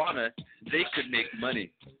marijuana, they could make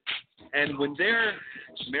money. And when their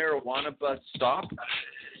marijuana busts stop,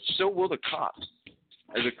 so will the cops.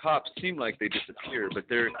 As the cops seem like they disappear, but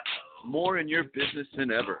they're more in your business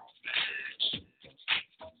than ever.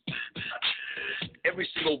 Every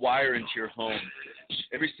single wire into your home,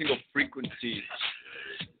 every single frequency,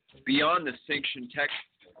 beyond the sanctioned tech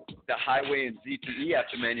that Highway and ZTE have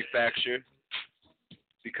to manufacture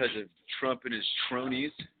because of Trump and his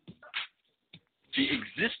cronies, the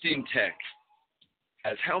existing tech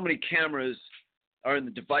has how many cameras are in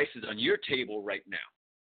the devices on your table right now?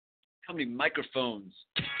 How many microphones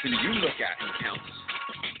can you look at and count?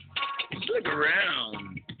 Look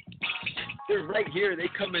around. They're right here. They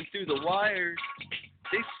come in through the wires.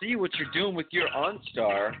 They see what you're doing with your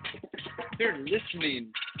OnStar. They're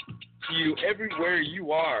listening to you everywhere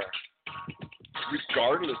you are,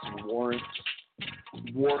 regardless of warrants.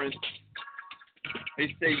 They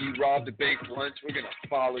say you robbed a bank once, we're going to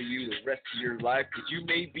follow you the rest of your life because you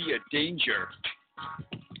may be a danger.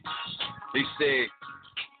 They say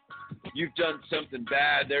you've done something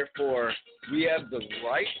bad, therefore we have the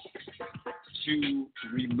right to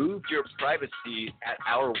remove your privacy at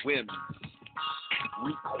our whim,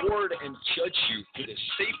 record and judge you for the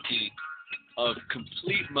safety of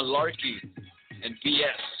complete malarkey and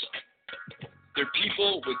BS. They're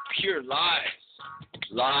people with pure lies.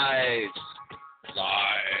 Lies.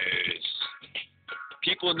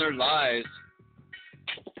 People in their lies,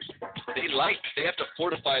 they have to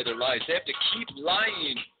fortify their lies. They have to keep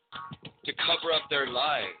lying to cover up their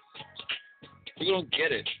lies. You don't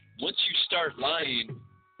get it. Once you start lying,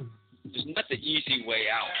 there's not the easy way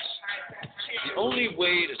out. The only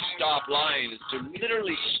way to stop lying is to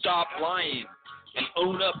literally stop lying and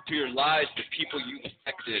own up to your lies to people you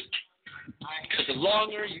affected. Because the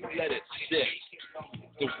longer you let it sit,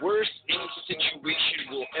 the worse any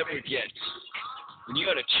situation will ever get. When you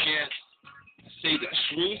had a chance to say the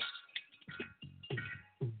truth,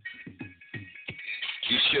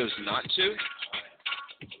 you chose not to.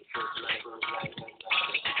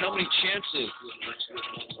 How many chances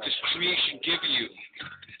does creation give you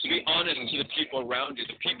to be honest to the people around you,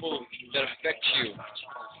 the people that affect you,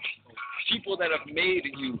 people that have made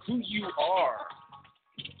you who you are,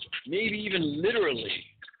 maybe even literally?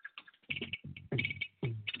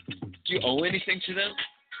 Do you owe anything to them?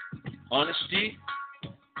 Honesty?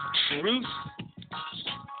 Truth?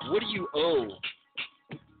 What do you owe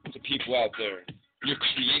to people out there? Your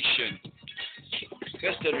creation. You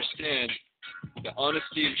have to understand that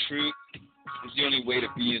honesty and truth is the only way to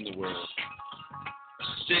be in the world. To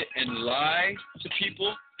sit and lie to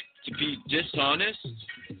people, to be dishonest,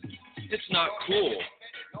 it's not cool.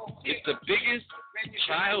 It's the biggest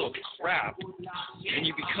pile of crap, and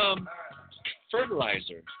you become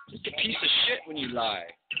fertilizer. It's a piece of shit when you lie.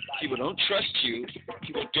 People don't trust you.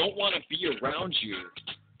 People don't want to be around you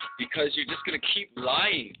because you're just going to keep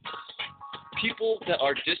lying. People that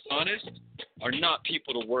are dishonest are not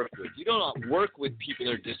people to work with. You do not work with people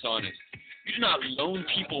that are dishonest. You do not loan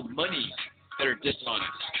people money that are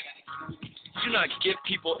dishonest. You do not give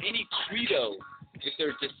people any credo if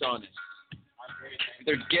they're dishonest.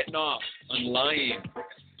 They're getting off on lying.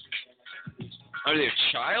 Are they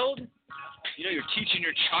a child? You know, you're teaching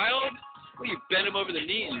your child? Well, you bend them over the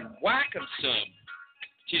knee and whack them some.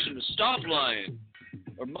 Teach them to stop lying.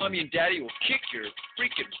 Or mommy and daddy will kick your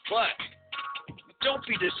freaking butt. Don't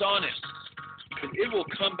be dishonest, because it will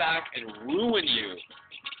come back and ruin you.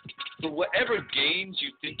 For whatever gains you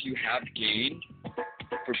think you have gained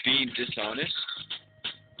for being dishonest,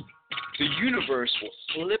 the universe will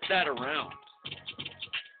flip that around.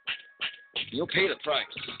 You'll pay the price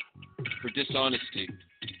for dishonesty.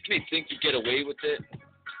 You may think you get away with it.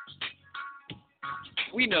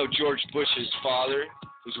 We know George Bush's father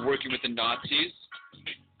was working with the Nazis.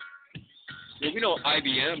 We know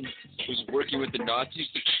IBM was working with the Nazis.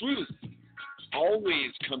 The truth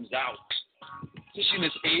always comes out, especially in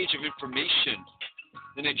this age of information.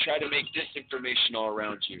 Then they try to make disinformation all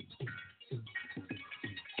around you.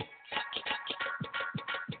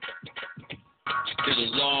 There's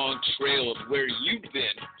a long trail of where you've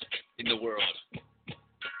been in the world.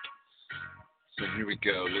 So here we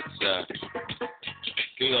go. Let's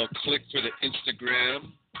give a little click for the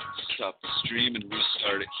Instagram. Stop the stream and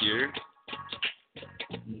restart it here.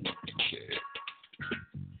 Okay.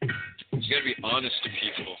 You gotta be honest to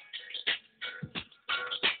people.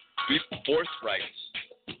 Be forthright.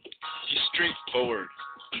 Be straightforward.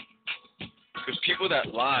 Because people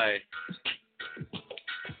that lie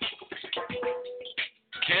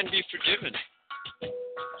can be forgiven.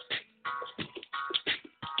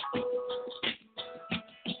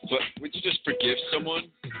 But would you just forgive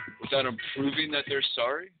someone without them proving that they're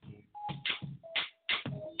sorry?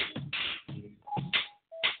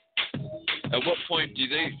 At what point do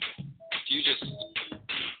you just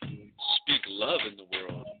speak love in the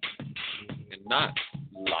world and not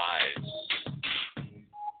lies?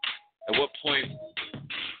 At what point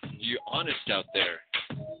are you honest out there?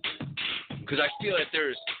 Because I feel that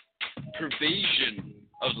there's pervasion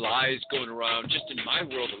of lies going around just in my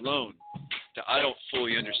world alone that I don't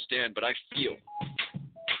fully understand, but I feel.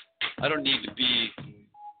 I don't need to be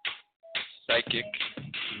psychic.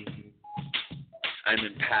 I'm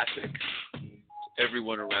empathic to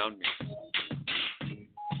everyone around me.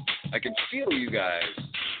 I can feel you guys.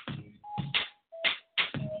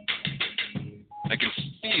 I can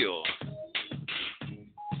feel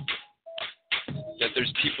that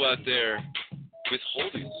there's people out there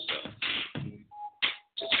withholding stuff.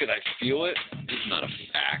 Just because I feel it is not a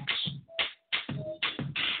fact.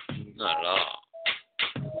 Not at all.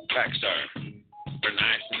 Facts are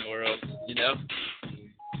nice in the world, you know?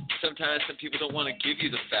 Sometimes some people don't want to give you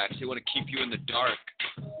the facts. They want to keep you in the dark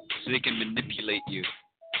so they can manipulate you.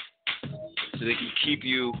 So they can keep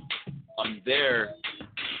you on their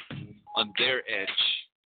edge.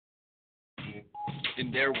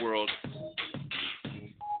 In their world.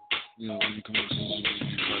 You know, when you come into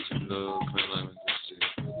love,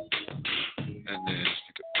 and then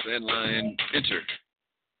pick up the line, enter.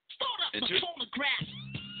 Enter?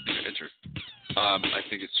 Enter. I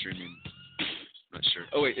think it's streaming. I'm not sure.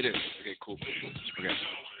 Oh, wait, it is. Okay, cool. Okay.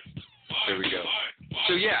 There we go.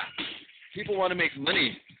 So, yeah, people want to make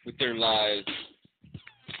money with their lies.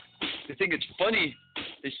 They think it's funny.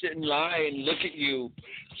 They sit and lie and look at you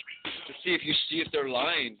to see if they're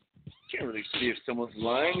lying. You can't really see if someone's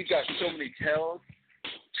lying. We've got so many tells.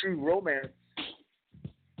 True romance.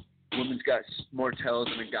 Woman's got more tells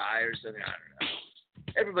than a guy or something. I don't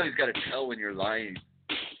know. Everybody's got a tell when you're lying.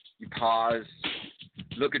 You pause,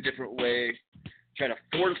 look a different way, try to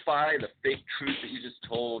fortify the fake truth that you just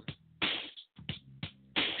told.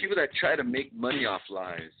 People that try to make money off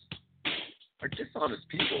lies are dishonest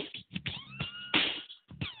people.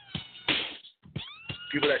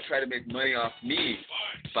 People that try to make money off me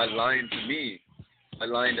by lying to me, by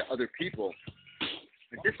lying to other people,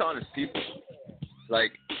 are dishonest people.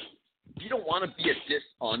 Like, you don't want to be a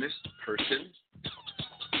dishonest person.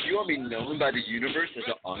 If you want to be known by the universe as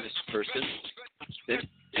an honest person, then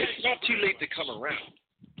it's not too late to come around.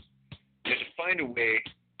 You have to find a way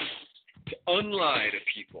to unlie to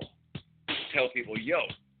people. Tell people, yo,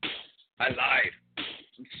 I lied.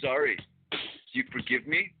 I'm sorry. Do you forgive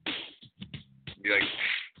me? Be like,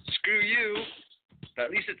 screw you. But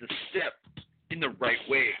at least it's a step in the right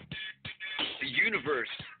way. The universe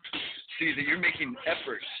sees that you're making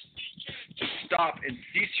efforts to stop and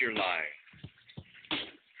cease your lie.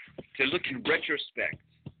 To look in retrospect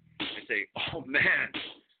and say, oh man,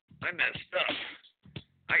 I messed up.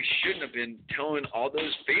 I shouldn't have been telling all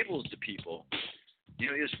those fables to people. You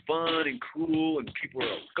know, it was fun and cool and people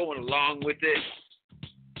were going along with it.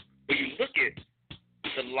 But you look at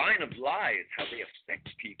line of lies, how they affect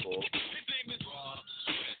people.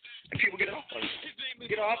 And people get off on it.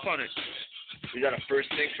 Get off on it. Is that a first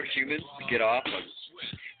thing for humans? To get off on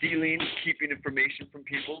stealing, keeping information from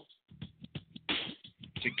people?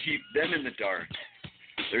 To keep them in the dark.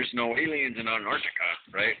 There's no aliens in Antarctica,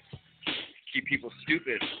 right? Keep people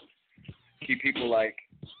stupid. Keep people like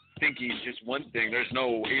thinking just one thing. There's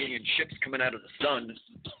no alien ships coming out of the sun.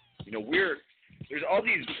 You know, there's all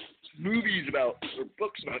these movies about or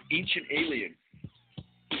books about ancient aliens.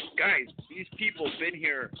 Guys, these people have been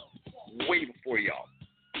here way before y'all.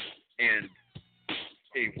 And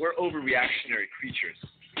hey, we're overreactionary creatures.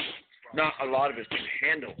 Not a lot of us can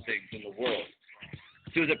handle things in the world.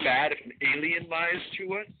 So is it bad if an alien lies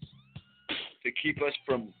to us to keep us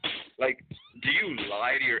from, like, do you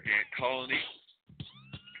lie to your ant colony?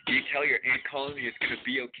 Do you tell your ant colony it's going to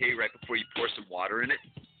be okay right before you pour some water in it?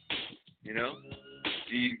 You know?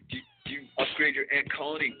 Do you upgrade your ant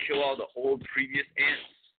colony and kill all the old previous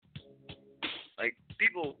ants? Like,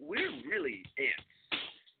 people, we're really ants.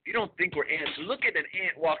 If you don't think we're ants, look at an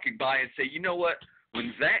ant walking by and say, you know what?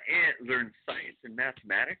 When that ant learns science and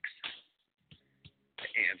mathematics, the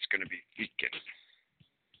ant's going to be vegan.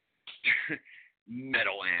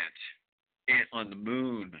 Metal ant on the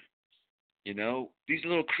moon. You know, these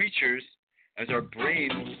little creatures, as our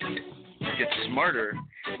brains get smarter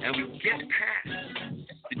and we get past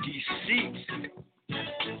the deceit,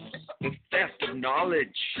 the theft of knowledge,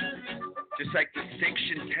 just like the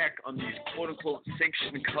sanctioned tech on these quote-unquote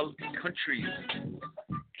sanctioned countries.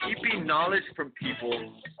 Keeping knowledge from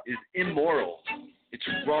people is immoral. It's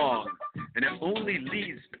wrong, and it only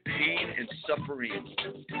leads to pain and suffering.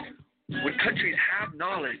 When countries have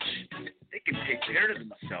knowledge, they can take care of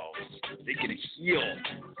themselves. They can heal.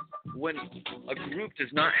 When a group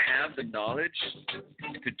does not have the knowledge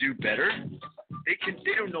to do better,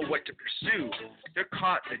 they don't know what to pursue. They're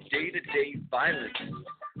caught in the day-to-day violence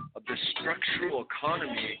of the structural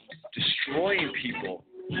economy, destroying people,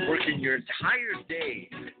 working your entire day,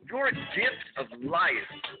 your gift of life,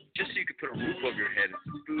 just so you could put a roof over your head and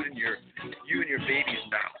some food in you and your baby's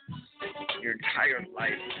mouth. Your entire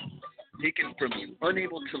life taken from you,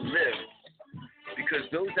 unable to live, because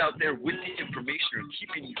those out there with the information are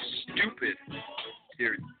keeping you stupid.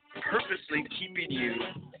 They're purposely keeping you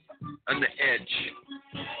on the edge,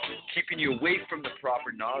 keeping you away from the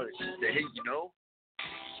proper knowledge. Say, hey, you know,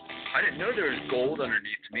 I didn't know there was gold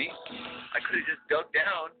underneath me. I could have just dug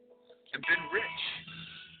down and been rich.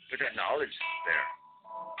 But that knowledge is there.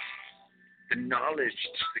 The knowledge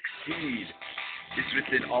to succeed is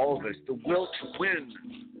within all of us. The will to win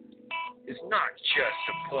is not just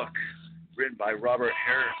a book written by Robert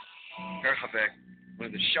Herjavec, one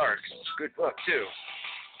of the Sharks. It's a good book, too.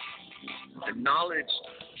 The knowledge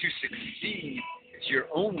to succeed is your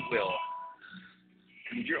own will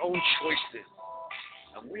and your own choices.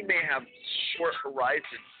 And we may have short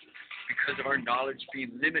horizons because of our knowledge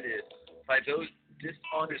being limited by those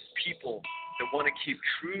dishonest people that want to keep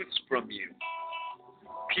truths from you.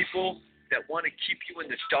 People that want to keep you in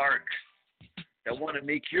the dark, that want to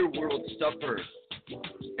make your world suffer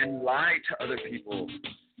and lie to other people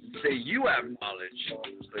and say you have knowledge,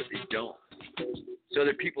 but they don't. So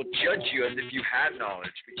that people judge you as if you had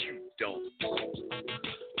knowledge, but you don't.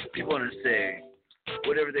 People want to say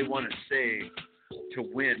whatever they want to say to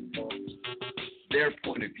win their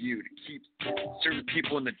point of view, to keep certain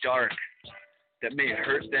people in the dark that may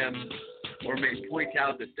hurt them or may point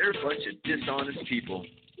out that they're a bunch of dishonest people.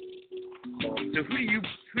 So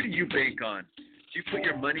who do you bank on? Do you put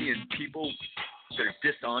your money in people that are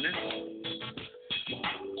dishonest?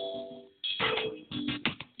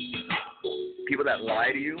 People that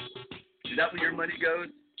lie to you? Is that where your money goes?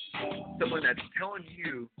 Someone that's telling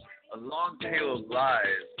you a long tail of lies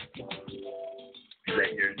is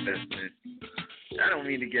that your investment. I don't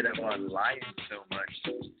mean to get up on lying so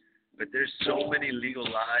much, but there's so many legal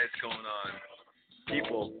lies going on.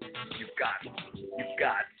 People, you've got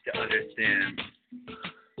to understand.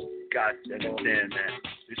 Got to understand that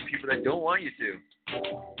there's people that don't want you to.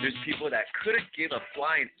 There's people that couldn't give a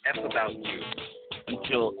flying F about you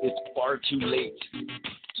until it's far too late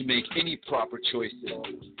to make any proper choices.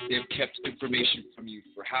 They have kept information from you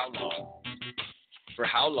for how long? For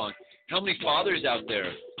how long? How many fathers out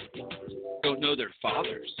there don't know their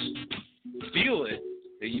fathers? Feel it.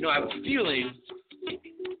 You know, I have a feeling.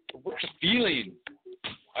 What's a feeling?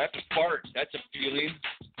 I have to fart. That's a feeling.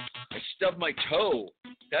 I stub my toe.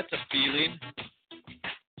 That's a feeling.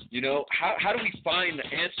 You know, how do we find the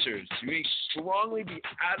answers? You strongly be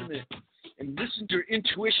adamant and listen to your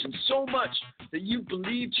intuition so much that you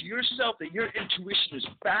believe to yourself that your intuition is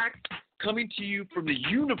fact coming to you from the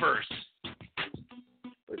universe.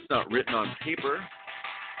 not written on paper.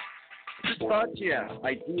 Just thoughts you have,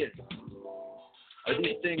 ideas. Are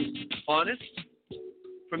these things honest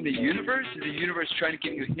from the universe? Is the universe trying to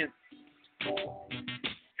give you hints?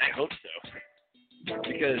 I hope so.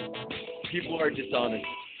 Because people are dishonest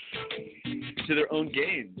to their own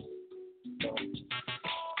gain.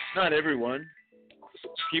 Not everyone.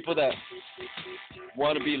 People that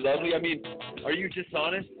want to be lovely. I mean, are you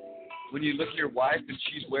dishonest when you look at your wife and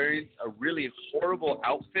she's wearing a really horrible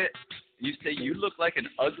outfit and you say you look like an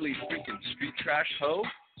ugly freaking street trash hoe?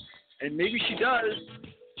 And maybe she does,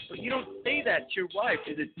 but you don't say that to your wife.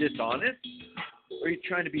 Is it dishonest? Or are you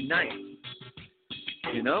trying to be nice?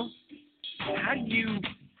 You know? How do you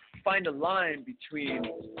find a line between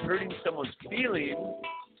hurting someone's feelings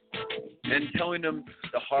and telling them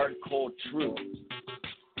the hard, cold truth?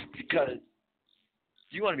 Because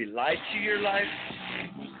do you want to be lied to your life?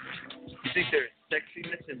 You think there's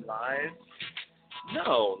sexiness in lies?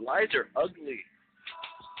 No, lies are ugly.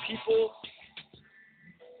 People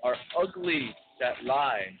are ugly that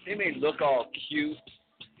lie. They may look all cute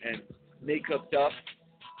and make-upped up,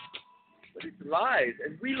 but it's lies.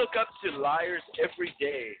 And we look up to liars every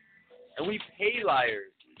day, and we pay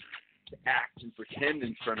liars to act and pretend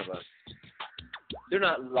in front of us. They're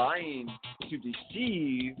not lying to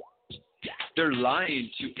deceive. They're lying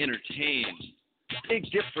to entertain. Big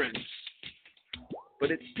difference. But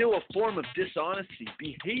it's still a form of dishonesty,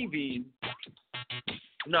 behaving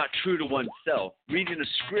not true to oneself, reading a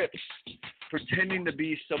script, pretending to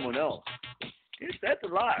be someone else. Yes, that's a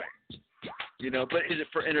lie. You know, but is it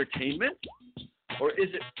for entertainment? Or is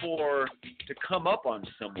it to come up on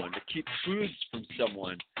someone, to keep truths from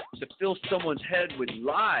someone, to fill someone's head with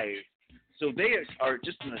lies so they are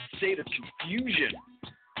just in a state of confusion?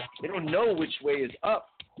 They don't know which way is up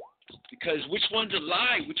because which one's a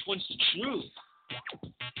lie, which one's the truth?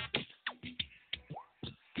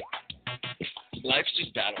 Life's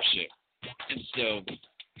just battleship. And so,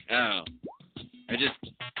 I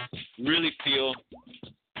just really feel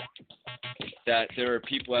that there are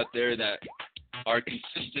people out there that are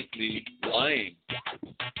consistently lying.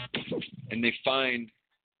 And they find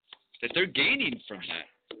that they're gaining from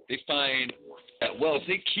that. They find that, well, if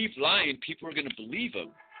they keep lying, people are going to believe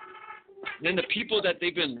them. And then the people that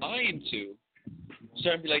they've been lying to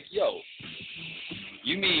start to be like, yo,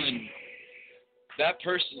 you mean that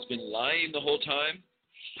person's been lying the whole time?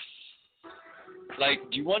 Like,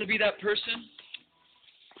 do you want to be that person?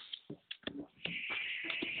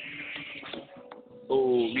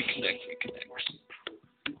 Oh, reconnect.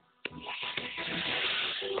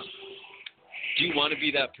 Do you want to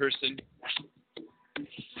be that person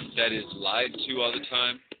that is lied to all the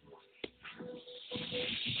time?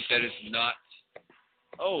 That is not,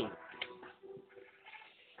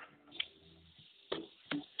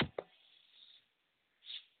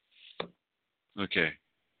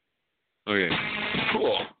 Okay,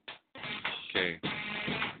 cool. Okay.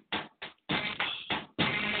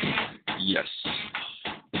 Yes.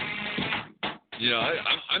 You know,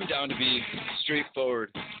 I'm down to be straightforward.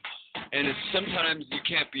 And it's sometimes you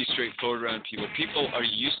can't be straightforward around people. People are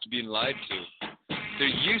used to being lied to. They're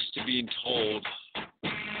used to being told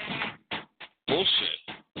bullshit.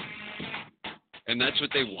 And that's what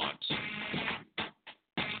they want.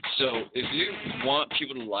 So if you want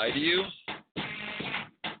people to lie to you,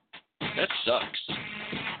 that sucks.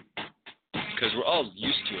 Because we're all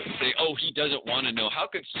used to it. Say, oh, he doesn't want to know. How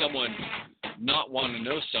could someone not want to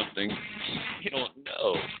know something they don't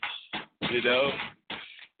know? You know?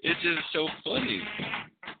 It's just so funny.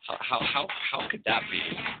 How could that be?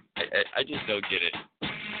 I just don't get it.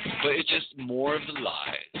 But it's just more of the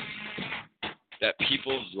lies that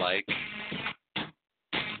people like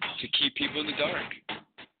to keep people in the dark.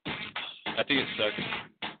 I think it sucks.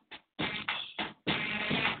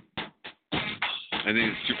 I think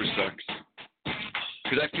it super sucks.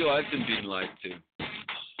 Because I feel I've been being lied to.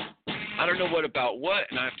 I don't know what about what,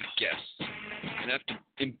 and I have to guess. And I have to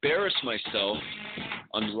embarrass myself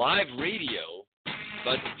on live radio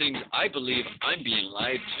about the things I believe I'm being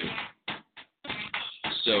lied to.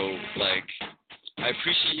 So, like, I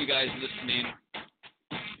appreciate you guys listening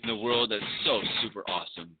in the world that's so super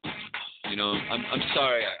awesome. You know, I'm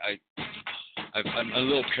sorry, I'm a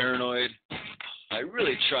little paranoid. I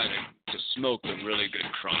really try to smoke a really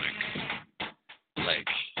good chronic. Like,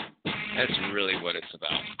 that's really what it's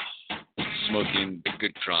about. Smoking a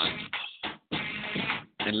good chronic.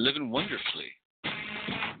 And living wonderfully.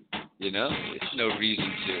 You know, it's no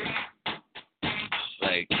reason to,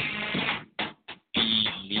 like, be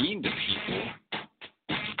mean to people.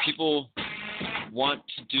 People want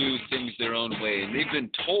to do things their own way, and they've been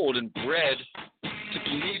told and bred to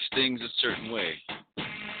believe things a certain way.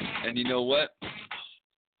 And you know what?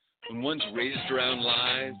 When one's raised around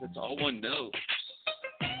lies, that's all one knows.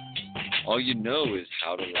 All you know is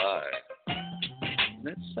how to lie. And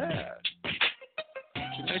that's sad.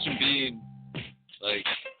 Can you imagine being, like,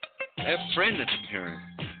 I have a friend that's a parent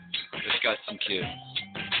that's got some kids.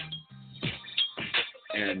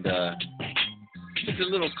 And he's a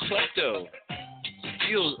little klepto.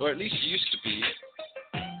 Steals, or at least used to be,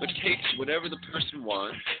 but takes whatever the person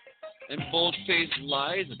wants and bold-faced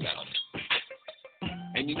lies about it.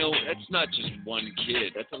 And you know, that's not just one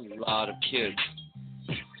kid. That's a lot of kids.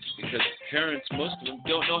 Because parents, most of them,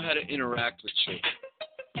 don't know how to interact with children.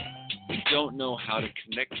 They don't know how to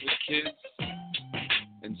connect with kids.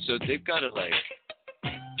 And so they've got to, like,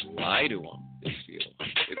 lie to them, they feel.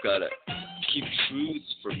 They've got to keep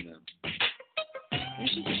truths from them.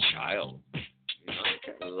 This is a child. You know, you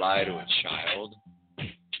can't lie to a child.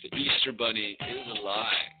 The Easter Bunny is a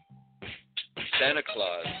lie. Santa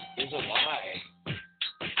Claus is a lie.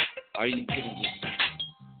 Are you going to just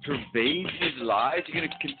pervade these lies? You're going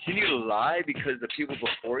to continue to lie because the people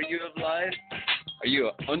before you have lied? Are you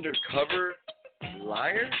an undercover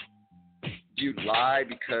liar? Do you lie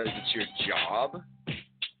because it's your job?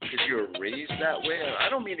 Because you were raised that way? I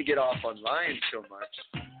don't mean to get off on lying so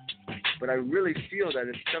much, but I really feel that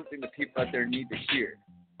it's something that people out there need to hear.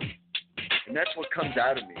 And that's what comes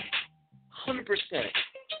out of me. 100%.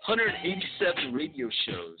 187 radio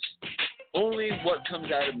shows. Only what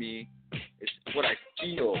comes out of me is what I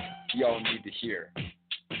feel y'all need to hear.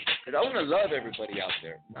 Because I want to love everybody out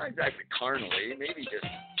there. Not exactly carnally, maybe just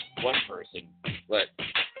one person. But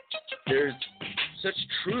there's such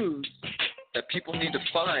truths that people need to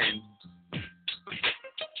find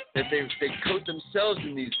that they coat themselves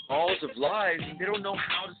in these balls of lies, and they don't know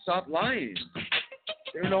how to stop lying.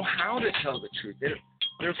 They don't know how to tell the truth.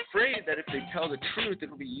 They're afraid that if they tell the truth, it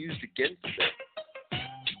will be used against them.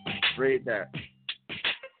 Afraid that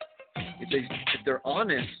if they're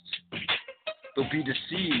honest, they'll be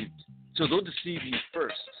deceived. So they'll deceive you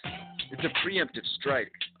first. It's a preemptive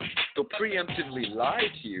strike. They'll preemptively lie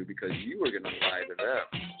to you because you were going to lie to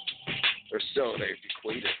them. Or so they've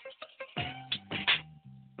equated.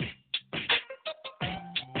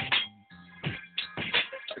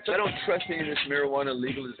 So I don't trust any of this marijuana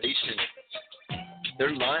legalization.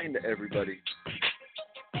 They're lying to everybody.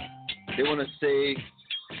 They want to say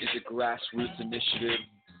it's a grassroots initiative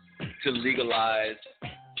to legalize.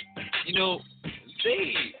 You know,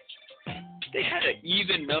 they had an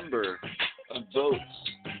even number of votes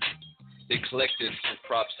they collected for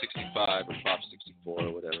Prop 65 or Prop 64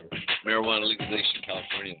 or whatever, marijuana legalization in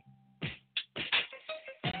California.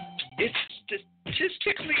 It's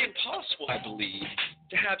statistically impossible, I believe,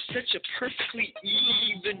 to have such a perfectly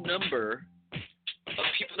even number of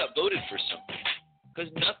people that voted for something.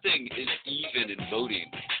 Because nothing is even in voting.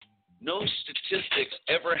 No statistics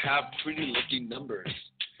ever have pretty-looking numbers.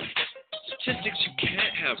 Statistics, you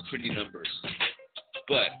can't have pretty numbers.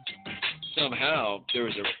 But somehow there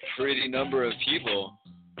was a pretty number of people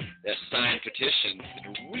that signed petitions in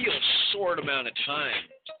a real short amount of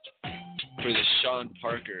time for the Sean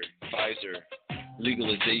Parker Pfizer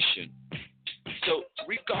legalization. So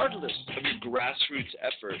regardless of your grassroots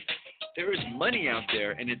effort, there is money out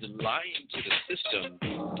there, and it's lying to the system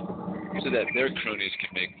so that their cronies can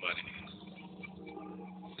make money.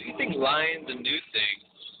 So you think lying's a new thing?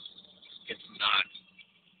 It's not.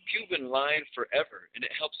 People have been lying forever, and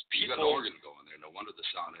it helps people. You got an organ going there. No wonder the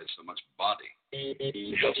sound has so much body.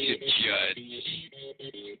 It helps you judge.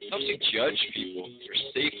 It helps you judge people for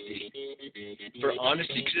safety, for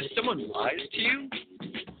honesty. Because if someone lies to you,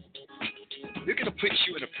 they're going to put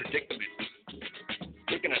you in a predicament.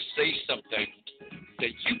 They're going to say something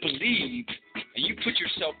that you believe, and you put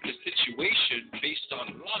yourself in a situation based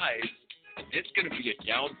on lies, and it's going to be a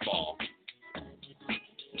downfall.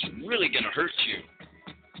 It's really going to hurt you.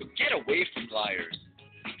 So get away from liars.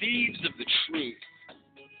 Thieves of the truth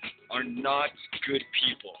are not good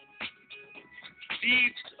people.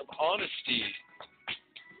 Thieves of honesty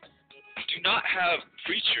do not have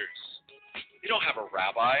preachers. They don't have a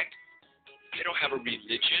rabbi. They don't have a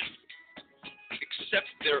religion except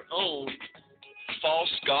their own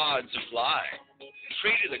false gods of lie. They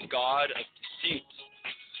pray to the god of deceit.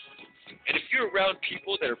 And if you're around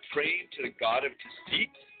people that are praying to the god of deceit,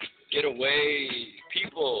 get away.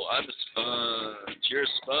 People, I'm a sponge. You're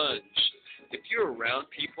a sponge. If you're around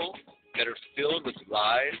people that are filled with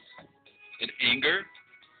lies and anger,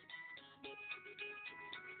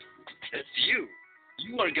 that's you.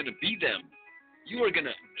 You are going to be them. You are going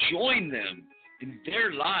to join them in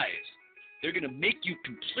their lies. They're going to make you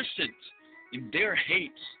complicit in their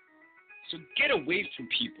hate. So get away from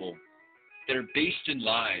people that are based in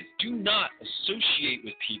lies. Do not associate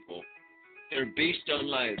with people that are based on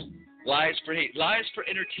lies. Lies for hate. Lies for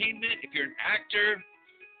entertainment. If you're an actor,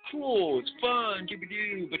 cool, it's fun,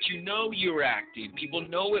 doo-ba-doo, but you know you're acting. People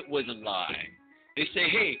know it was a lie. They say,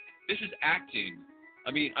 hey, this is acting.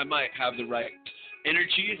 I mean, I might have the right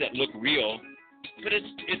energies that look real, but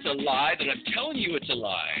it's a lie that I'm telling you it's a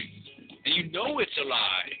lie. And you know it's a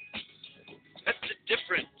lie. That's the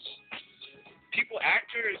difference. People,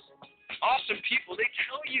 actors, awesome people, they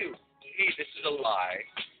tell you, hey, this is a lie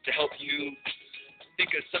to help you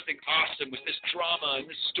think of something awesome with this drama and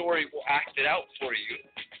this story will act it out for you.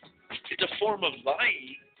 It's a form of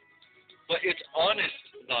lying, but it's honest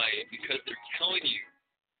lying because they're telling you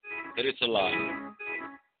that it's a lie.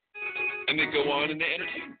 And they go on and they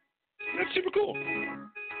entertain. That's super cool.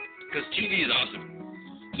 Because TV is awesome.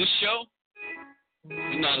 This show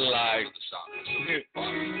is not a lie.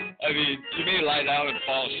 I mean, you may lie down and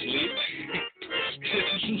fall asleep.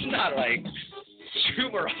 It's not like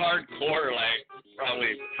super hardcore, like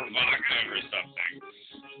probably provocative or something.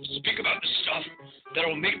 Speak about the stuff that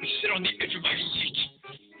will make me sit on the edge of my seat.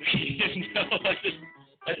 You know,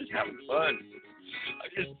 I just having fun.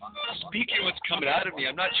 I'm just speaking what's coming out of me.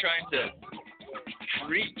 I'm not trying to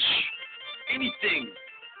preach anything.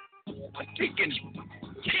 I'm thinking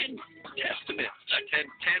 10 testaments, 10,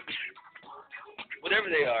 whatever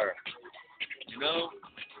they are. You know,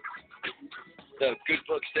 the good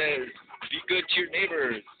book says, be good to your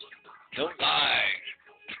neighbors. Don't lie.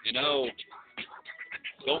 You know,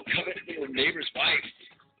 don't covet your neighbor's wife.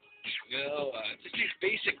 You know, just these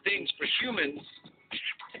basic things for humans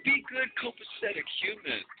to be good, copacetic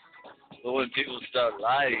humans. But when people start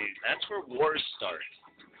lying, that's where wars start.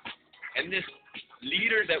 And this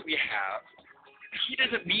leader that we have, he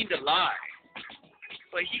doesn't mean to lie,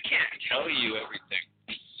 but he can't tell you everything.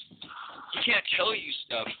 He can't tell you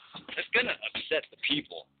stuff that's going to upset the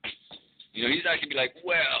people. You know, he's not going to be like,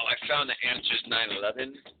 well, I found the answers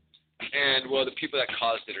 9/11, and, well, the people that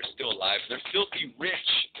caused it are still alive. They're filthy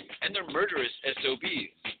rich, and they're murderous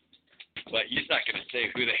SOBs. But he's not going to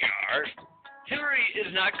say who they are. Hillary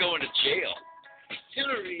is not going to jail.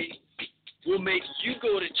 Hillary will make you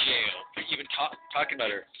go to jail for even talking about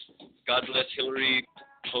her. God bless Hillary,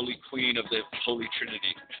 Holy Queen of the Holy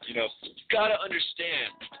Trinity. You know, you got to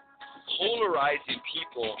understand, polarizing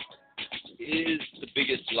people is the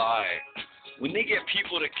biggest lie. When they get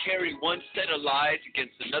people to carry one set of lies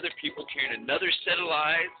against another people carrying another set of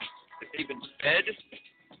lies that they've been fed,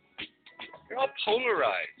 they're all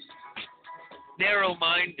polarized,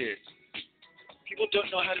 narrow-minded. People don't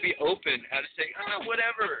know how to be open, how to say,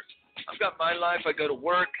 whatever. I've got my life. I go to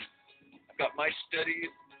work. I've got my studies.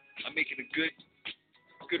 I'm making a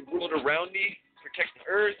good world around me. Protect the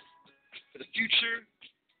earth for the future.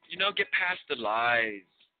 You know, get past the lies.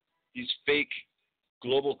 These fake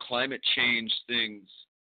global climate change things.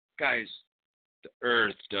 Guys, the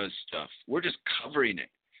earth does stuff. We're just covering it.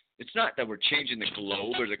 It's not that we're changing the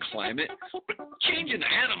globe or the climate. We're changing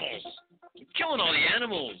the animals. We're killing all the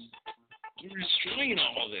animals. We're destroying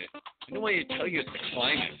all of it. I don't want to tell you it's the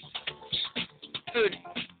climate. Dude,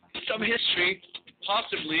 some history,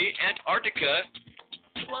 possibly Antarctica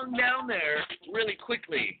flung down there really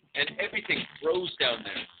quickly, and everything froze down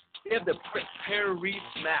there. They have the Barrier Reef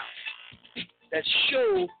maps that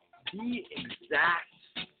show the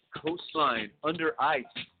exact coastline under ice.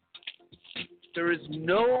 There is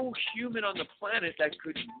no human on the planet that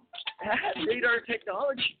could have radar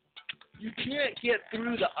technology. You can't get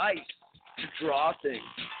through the ice to draw things.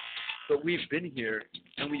 But we've been here,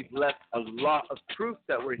 and we've left a lot of proof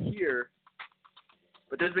that we're here.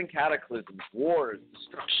 But there's been cataclysms, wars,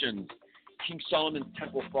 destructions, King Solomon's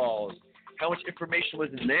temple falls. How much information was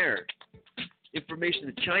in there?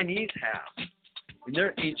 Information the Chinese have in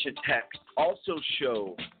their ancient texts also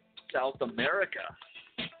show South America.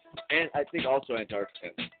 And I think also Antarctica.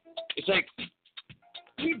 It's like,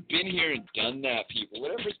 we've been here and done that, people.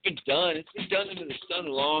 Whatever's been done, it's been done into the sun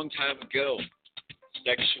a long time ago.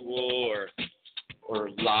 Sexual or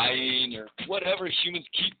lying or whatever humans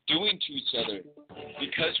keep doing to each other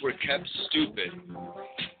because we're kept stupid.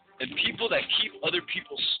 And people that keep other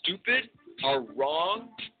people stupid are wrong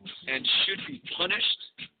and should be punished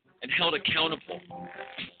and held accountable.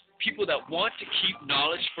 People that want to keep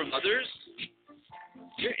knowledge from others,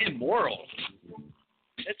 you're immoral.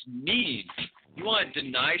 That's mean. You want to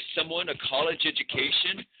deny someone a college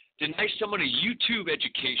education? Deny someone a YouTube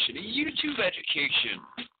education. A YouTube education.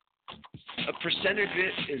 A percentage of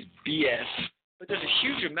it is BS, but there's a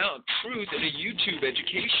huge amount of truth in a YouTube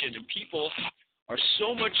education, and people are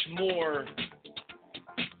so much more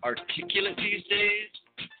articulate these days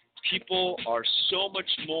people are so much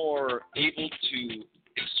more able to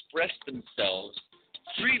express themselves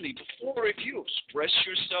freely. Before, if you express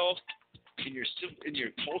yourself in your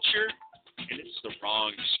culture, and it's the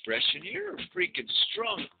wrong expression, you're freaking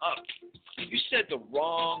strung up. You said the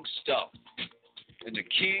wrong stuff, and the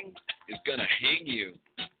king is going to hang you,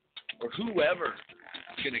 or whoever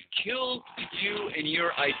is going to kill you and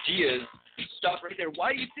your ideas. Stop right there.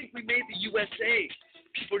 Why do you think we made the USA?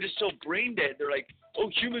 People are just so brain dead. They're like, oh,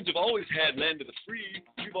 humans have always had land of the free.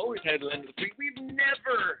 We've always had land of the free. We've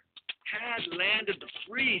never had land of the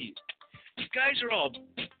free. You guys are all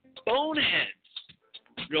boneheads.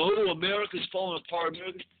 You know, oh, America's falling apart.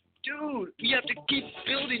 Dude, we have to keep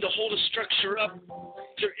building to hold a structure up.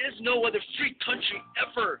 There is no other free country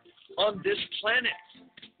ever on this planet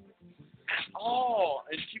at all.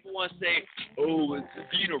 And people want to say, oh, it's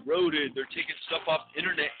being eroded. They're taking stuff off the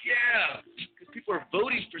internet. Yeah, because people are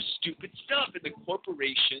voting for stupid stuff, and the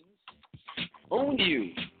corporations own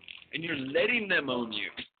you, and you're letting them own you.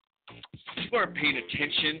 People aren't paying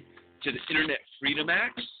attention to the Internet Freedom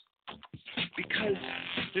Act because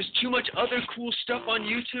there's too much other cool stuff on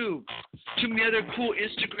YouTube, too many other cool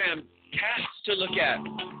Instagram cats to look at.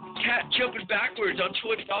 Cat jumping backwards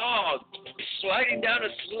onto a dog, sliding down a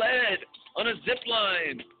sled on a zip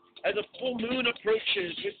line as a full moon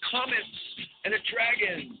approaches with comets and a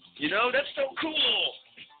dragon. You know, that's so cool.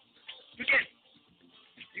 Forget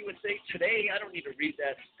USA Today. I don't need to read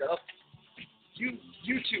that stuff.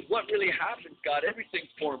 YouTube, what really happened, got everything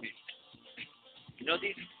for me. You know,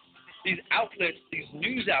 these outlets, these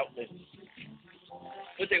news outlets,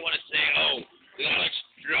 what they want to say, oh, Alex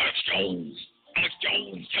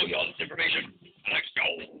Jones tell you all this information. Alex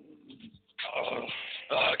Jones.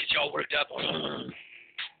 Get you all worked up.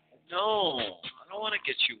 No, I don't want to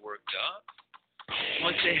get you worked up. I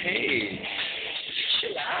want to say, hey,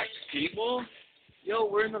 chillax, people. Yo,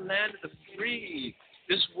 we're in the land of the free.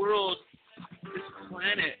 This world, this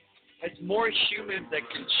planet has more humans that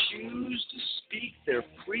can choose to speak their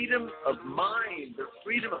freedom of mind, their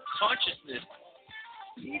freedom of consciousness,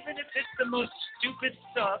 even if it's the most stupid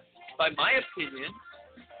stuff, by my opinion.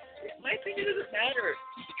 My opinion doesn't matter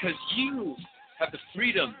because you have the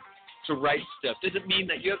freedom to write stuff. Doesn't mean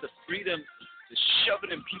that you have the freedom to shove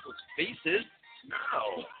it in people's faces.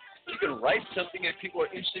 No. You can write something and people are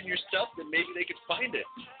interested in your stuff, then maybe they can find it.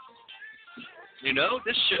 You know,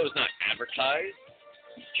 this show's not advertised.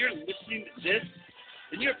 If you're listening to this,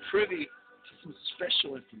 then you're privy to some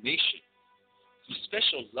special information, some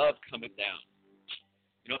special love coming down.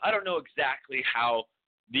 You know, I don't know exactly how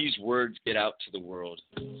these words get out to the world.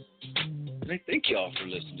 And I thank y'all for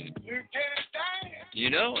listening. You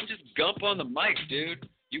know, I'm just Gump on the mic, dude.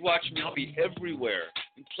 You watch me, I'll be everywhere,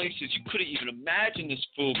 in places you couldn't even imagine this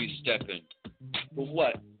fool be stepping. But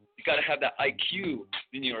what? You got to have that IQ,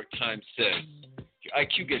 the New York Times says. Your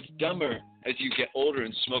IQ gets dumber as you get older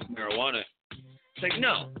and smoke marijuana. It's like,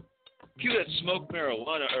 no. People that smoke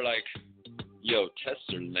marijuana are like, yo, tests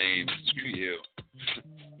are lame. Screw you.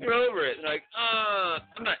 They're over it. They're like,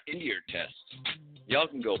 I'm not into your tests. Y'all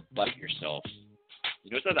can go bite yourself.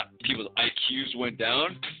 You know, it's not that people's IQs went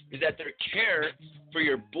down. It's that their care for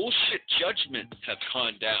your bullshit judgments have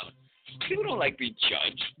gone down. People don't like being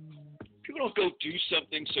judged. People don't go do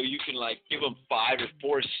something so you can, like, give them 5 or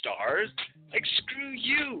 4 stars. Like, screw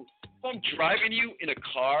you. If I'm driving you in a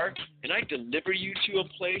car and I deliver you to a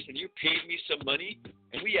place and you paid me some money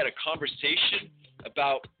and we had a conversation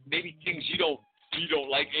about maybe things you don't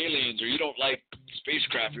like aliens or you don't like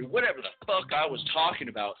spacecraft or whatever the fuck I was talking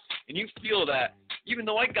about, and you feel that even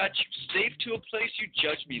though I got you safe to a place, you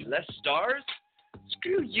judge me less stars?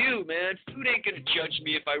 Screw you, man. Food ain't going to judge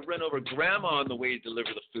me if I run over grandma on the way to deliver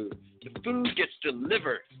the food. The food gets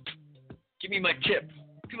delivered. Give me my tip.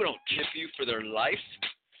 People don't tip you for their life.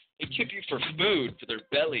 They tip you for food, for their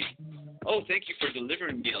belly. Oh, thank you for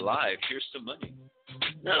delivering me alive. Here's some money.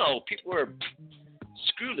 No, people are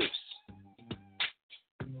screw loose.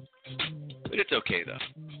 But it's okay, though.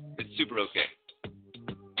 It's super okay.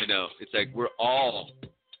 You know, it's like we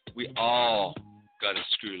all got to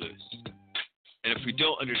screw loose. And if we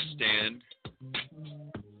don't understand,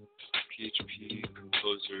 PHP,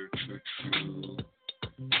 composer, true.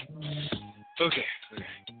 Okay.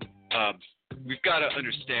 We've got to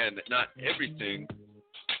understand that not everything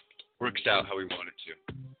works out how we want it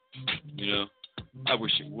to. You know, I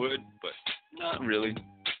wish it would, but not really.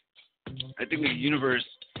 I think the universe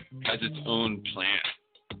has its own plan.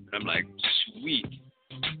 And I'm like, sweet.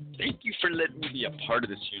 Thank you for letting me be a part of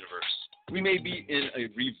this universe. We may be in a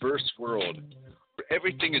reverse world where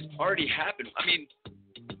everything has already happened. I mean,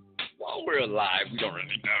 while we're alive, we don't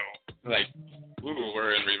really know. Like, ooh,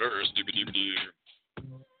 we're in reverse.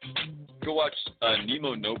 Go watch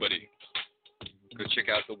Nemo Nobody. Go check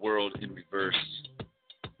out the world in reverse.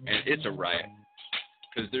 And it's a riot.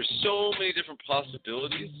 Because there's so many different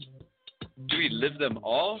possibilities. Do we live them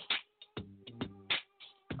all?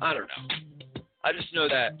 I don't know. I just know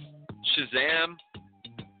that Shazam,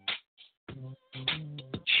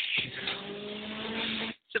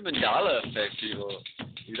 it's a Mandela effect, people.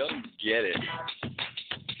 You don't get it.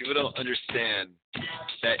 People don't understand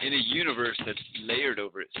that in a universe that's layered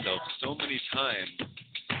over itself so many times,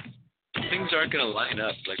 things aren't going to line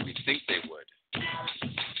up like we think they would.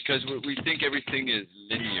 Because we think everything is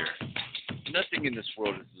linear. Nothing in this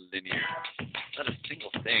world is linear. Not a single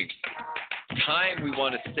thing. Time we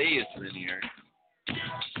want to say is linear.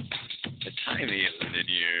 But time ain't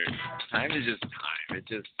linear. Time is just time. It's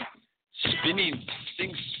just spinning,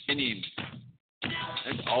 things spinning.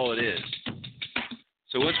 That's all it is.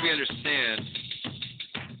 So once we understand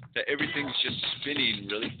that everything's just spinning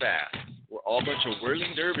really fast, we're all a bunch of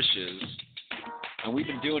whirling dervishes, and we've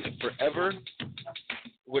been doing it forever,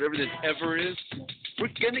 whatever this ever is, we're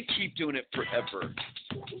going to keep doing it forever.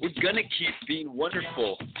 We're going to keep being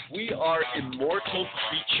wonderful. We are immortal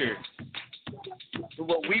creatures. So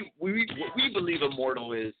what we believe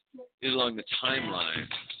immortal is along the timeline.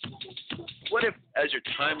 What if, as your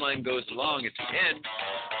timeline goes along, at the end,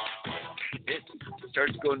 it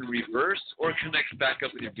starts going in reverse or connects back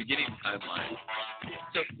up with your beginning timeline?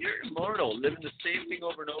 So if you're immortal, living the same thing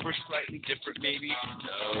over and over, slightly different maybe, who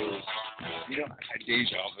knows? You know, I had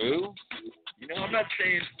deja vu. You know, I'm not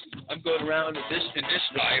saying I'm going around in this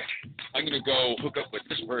life, I'm going to go hook up with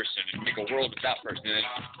this person and make a world with that person. And then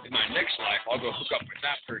in my next life, I'll go hook up with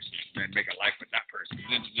that person and then make a life with that person. And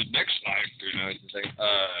then the next life, you know, it's just like,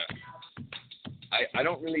 I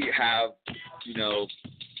don't really have, you know,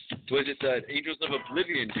 was it the Angels of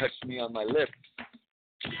Oblivion touched me on my lip?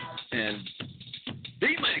 And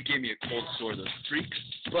they might have gave me a cold sore, those freaks,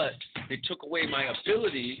 but they took away my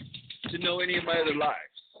ability to know any of my other lives.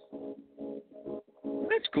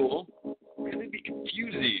 That's cool. It'd be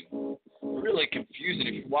confusing. Really confusing.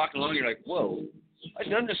 If you're walking along, you're like, whoa,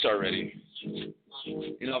 I've done this already. You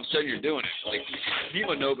know, all of a sudden you're doing it. Like,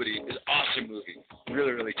 Nemo Nobody is an awesome movie.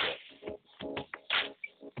 Really, really cool.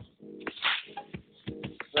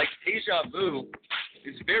 Like, deja vu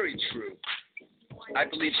is very true. I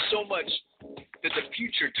believe so much that the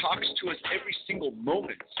future talks to us every single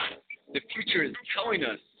moment. The future is telling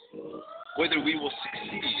us whether we will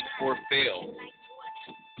succeed or fail.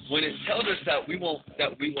 When it tells us that we will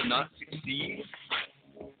not succeed,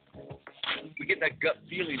 we get that gut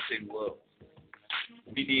feeling saying, whoa,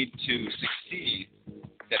 we need to succeed,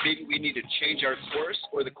 that maybe we need to change our course,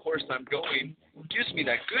 or the course I'm going gives me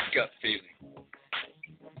that good gut feeling.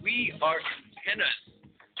 We are antennas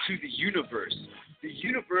to the universe. The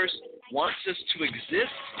universe wants us to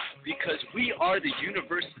exist because we are the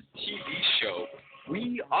universe's TV show.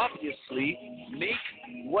 We obviously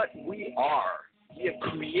make what we are. We have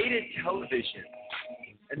created television,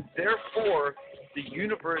 and therefore the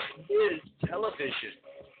universe is television.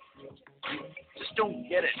 You just don't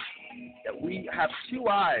get it, that we have two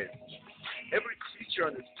eyes. Every creature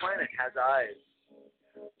on this planet has eyes.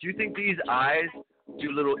 Do you think these eyes do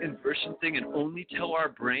a little inversion thing and only tell our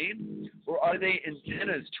brain? Or are they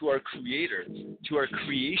antennas to our creator, to our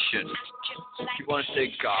creation? If you want to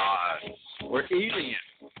say God, or alien,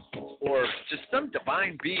 or just some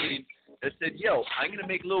divine being that said, yo, I'm going to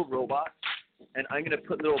make little robots, and I'm going to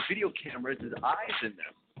put little video cameras as eyes in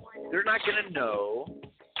them. They're not going to know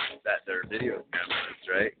that they're video cameras,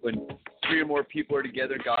 right? When three or more people are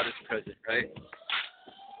together, God is present, right?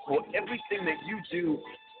 Well, everything that you do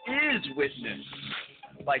is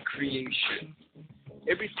witnessed by creation.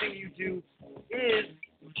 Everything you do is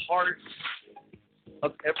part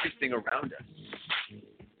of everything around us.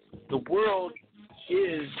 The world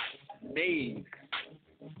is made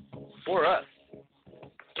for us,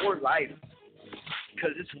 for life,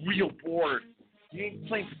 because it's real bored. You ain't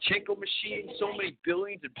playing pachinko machines, so many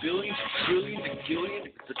billions and billions and trillions and gillions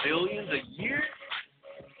and billions a year.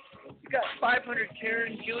 You got 500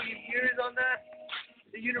 Karen gillion years on that.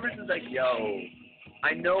 The universe is like, yo,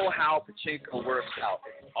 I know how pachinko works out.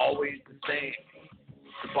 It's always the same.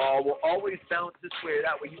 The ball will always bounce this way or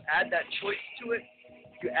that way. You add that choice to it.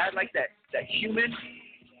 You add like that human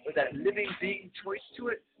or that living being choice to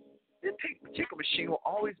it. The pachinko machine will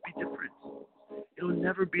always be different. It'll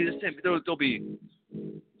never be the same. There'll be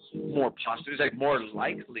more possibilities, like more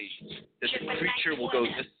likely that the creature will go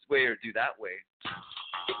this way or do that way.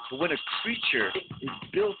 But when a creature is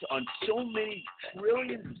built on so many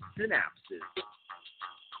trillions of synapses,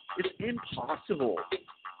 it's impossible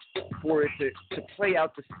for it to play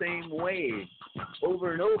out the same way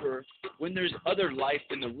over and over when there's other life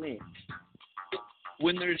in the room.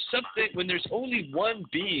 When there's only one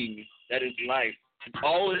being that is life, and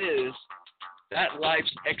all it is, that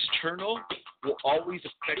life's external will always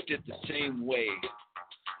affect it the same way.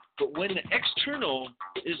 But when the external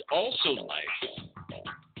is also life,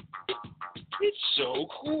 it's so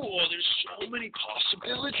cool. There's so many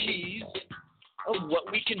possibilities of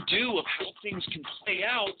what we can do, of how things can play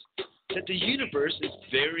out, that the universe is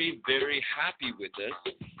very, very happy with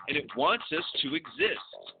us, and it wants us to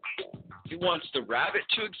exist. It wants the rabbit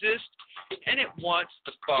to exist, and it wants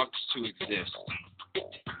the fox to exist.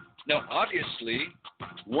 Now, obviously,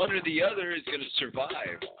 one or the other is going to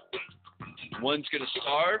survive. One's going to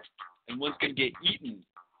starve, and one's going to get eaten.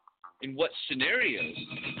 In what scenarios?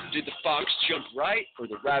 Did the fox jump right or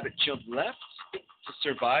the rabbit jump left to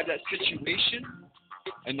survive that situation?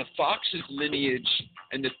 And the fox's lineage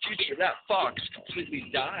and the future of that fox completely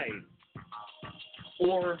died.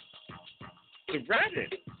 Or the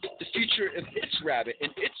rabbit, the future of its rabbit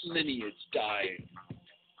and its lineage died.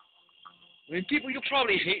 I mean, people, you'll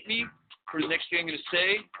probably hate me for the next thing I'm going to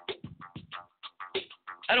say.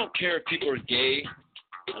 I don't care if people are gay.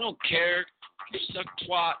 I don't care if you suck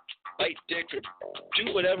twat, bite dick, or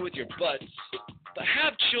do whatever with your butts. But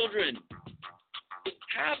have children.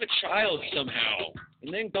 Have a child somehow.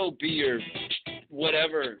 And then go be your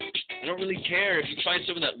whatever. I don't really care if you find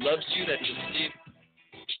someone that loves you, that's the same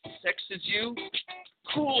sex as you.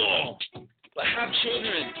 Cool. But have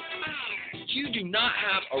children. You do not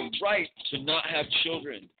have a right to not have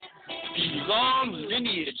children. The long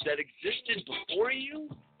lineage that existed before you,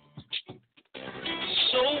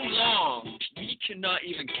 so long, we cannot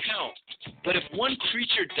even count. But if one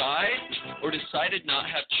creature died or decided not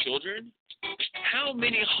have children, how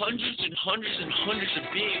many hundreds and hundreds and hundreds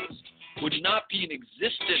of beings would not be in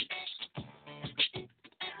existence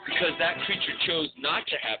because that creature chose not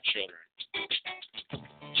to have children?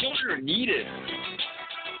 Children are needed.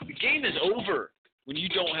 The game is over when you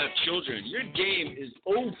don't have children. Your game is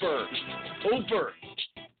over. Over.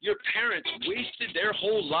 Your parents wasted their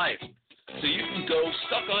whole life so you can go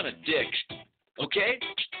suck on a dick, okay?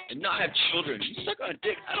 And not have children. You suck on a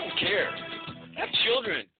dick, I don't care. Have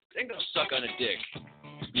children, then go suck on a dick.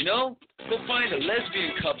 You know? Go find a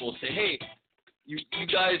lesbian couple. Say, hey, you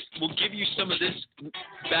guys, we'll give you some of this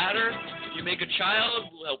batter. You make a child,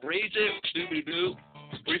 we'll help raise it, boo-boo-boo.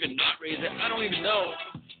 Or even not raise it. I don't even know.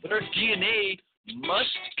 But our DNA must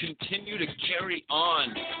continue to carry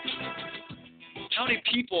on. How many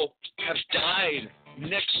people have died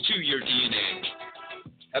next to your DNA?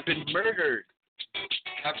 Have been murdered?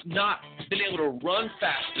 Have not been able to run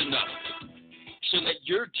fast enough so that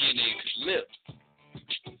your DNA could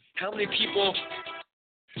live? How many people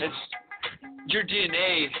has your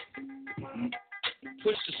DNA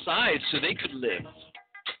pushed aside so they could live?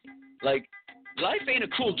 Like, life ain't a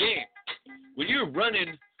cool game. When you're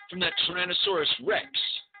running from that Tyrannosaurus Rex,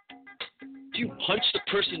 do you punch the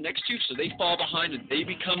person next to you so they fall behind and they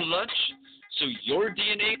become lunch so your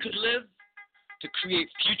DNA could live? To create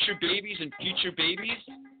future babies and future babies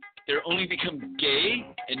that only become gay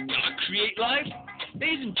and not create life?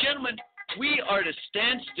 Ladies and gentlemen, we are at a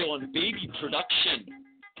standstill on baby production.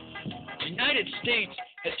 The United States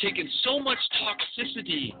has taken so much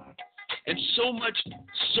toxicity and so much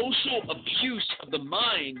social abuse of the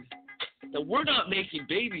mind that we're not making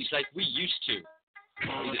babies like we used to.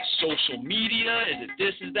 Is it social media? Is it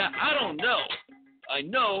this? Is that? I don't know. I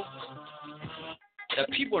know that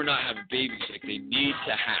people are not having babies like they need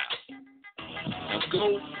to have. Now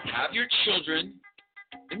go have your children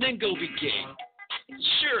and then go be gay.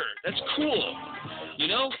 Sure, that's cool. You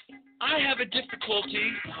know, I have a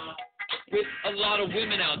difficulty with a lot of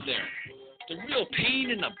women out there. The real pain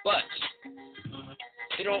in the butt.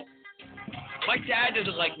 You know, my dad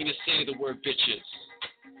doesn't like me to say the word bitches.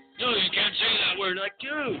 No, you can't say that word. Like,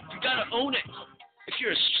 dude, you gotta own it. If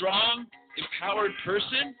you're a strong, empowered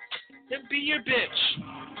person, then be your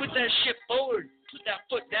bitch. Put that shit forward. Put that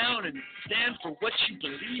foot down and stand for what you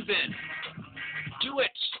believe in. Do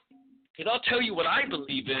it. Because I'll tell you what I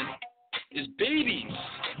believe in is babies.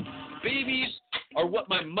 Babies are what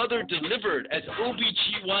my mother delivered as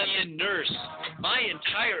OBGYN nurse my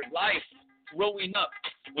entire life growing up.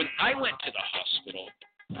 When I went to the hospital,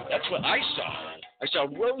 that's what I saw. I saw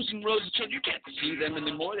rows and rows of children. You can't see them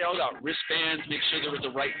anymore. They all got wristbands, make sure they were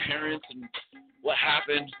the right parents and what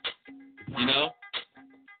happened, you know?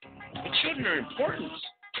 But children are important.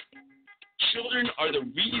 Children are the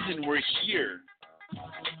reason we're here.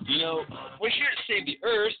 You know, we're here to save the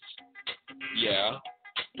earth, yeah.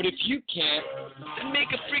 But if you can't, then make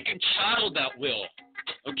a freaking child that will.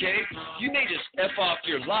 Okay? You may just F off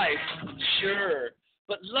your life, sure,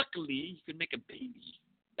 but luckily you can make a baby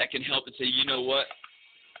that can help and say, you know what?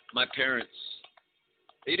 My parents,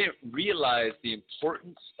 they didn't realize the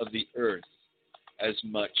importance of the earth as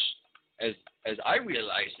much as I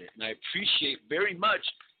realize it. And I appreciate very much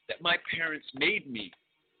that my parents made me.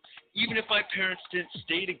 Even if my parents didn't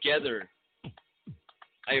stay together,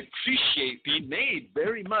 I appreciate being made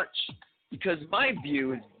very much because my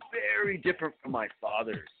view is very different from my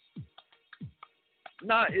father's.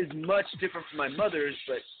 Not as much different from my mother's,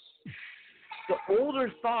 but the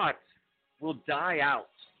older thoughts will die out.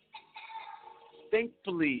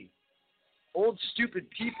 Thankfully, old stupid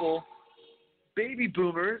people, baby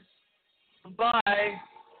boomers, bye-bye,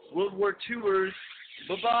 World War IIers,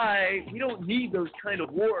 bye-bye. We don't need those kind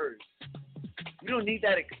of wars. We don't need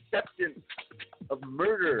that acceptance of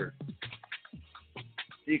murder.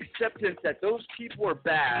 The acceptance that those people are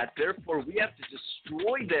bad, therefore we have to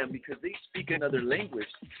destroy them because they speak another language.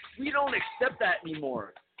 We don't accept that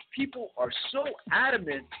anymore. People are so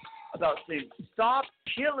adamant about saying, stop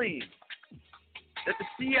killing. That the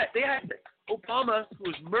CIA, they had Obama, who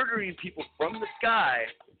was murdering people from the sky,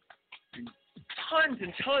 and tons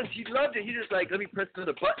and tons. He loved it. He just like, let me press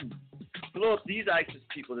another button, blow up these ISIS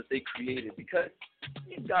people that they created because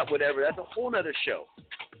he's got whatever. That's a whole other show,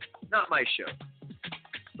 not my show.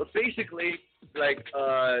 But basically, like,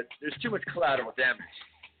 there's too much collateral damage.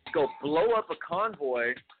 Go blow up a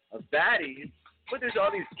convoy of baddies, but there's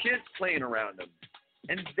all these kids playing around them,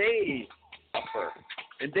 and they suffer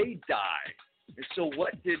and they die. And so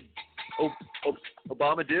what did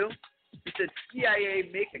Obama do? He said, CIA,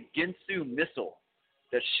 make a Ginsu missile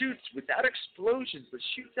that shoots without explosions, but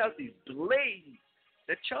shoots out these blades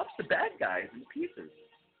that chops the bad guys in pieces.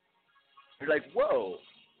 You're like, whoa.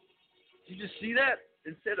 Did you just see that?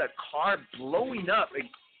 Instead of a car blowing up and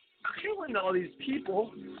killing all these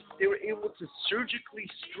people, they were able to surgically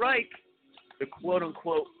strike the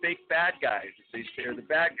quote-unquote fake bad guys if they say are the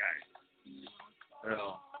bad guys.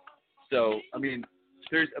 So, I mean,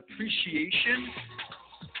 there's appreciation,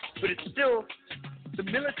 but it's still, the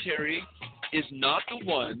military is not the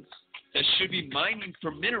ones that should be mining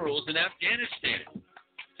for minerals in Afghanistan.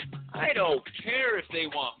 I don't care if they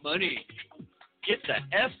want money. Get the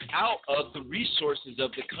F out of the resources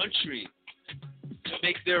of the country to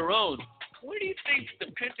make their own. Where do you think the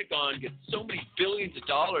Pentagon gets so many billions of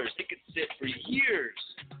dollars? They could sit for years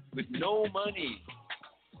with no money.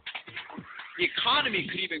 The economy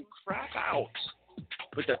could even crap out,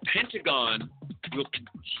 but the Pentagon will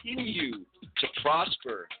continue to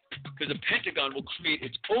prosper because the Pentagon will create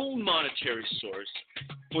its own monetary source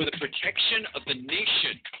for the protection of the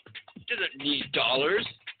nation. It doesn't need dollars.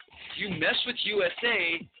 If you mess with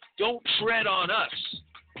USA, don't tread on us.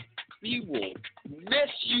 We will mess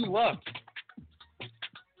you up.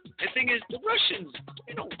 The thing is, the Russians,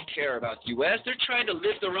 they don't care about the U.S. They're trying to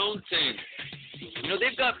live their own thing. You know,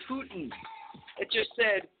 they've got Putin. It just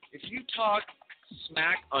said, if you talk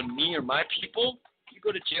smack on me or my people, you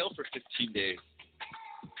go to jail for 15 days.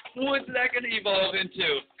 What's that going to evolve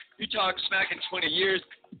into? You talk smack in 20 years,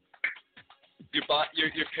 your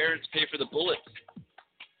parents pay for the bullets.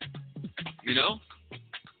 You know?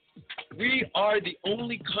 We are the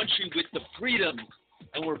only country with the freedom,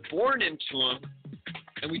 and we're born into them,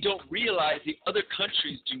 and we don't realize the other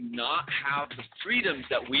countries do not have the freedoms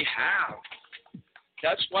that we have.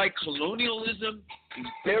 That's why colonialism is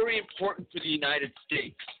very important for the United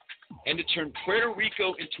States, and to turn Puerto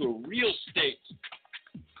Rico into a real state.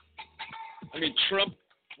 I mean, Trump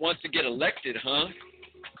wants to get elected, huh?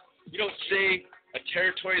 You don't say a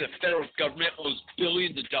territory the federal government owns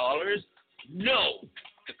billions of dollars. No,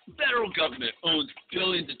 the federal government owns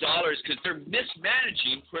billions of dollars because they're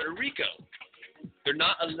mismanaging Puerto Rico. They're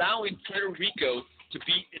not allowing Puerto Rico to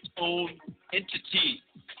be its own entity.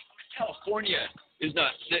 California is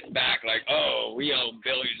not sitting back like, oh, we own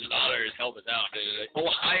billions of dollars, help us out.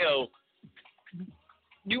 Ohio,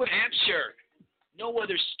 New Hampshire, no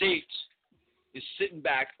other state is sitting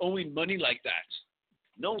back owing money like that.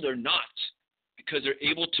 No, they're not, because they're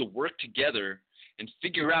able to work together and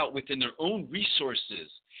figure out within their own resources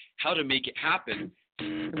how to make it happen.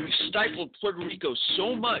 We've stifled Puerto Rico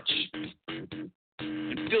so much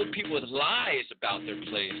and filled people with lies about their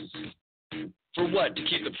place. For what? To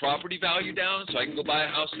keep the property value down so I can go buy a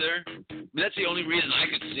house there? I mean, that's the only reason I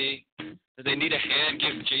could see. That they need a hand,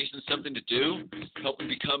 give Jason something to do, help him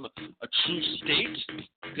become a true state.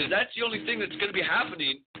 Because that's the only thing that's going to be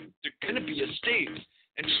happening. They're going to be a state.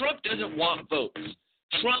 And Trump doesn't want votes.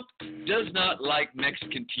 Trump does not like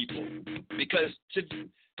Mexican people. Because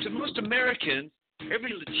to most Americans,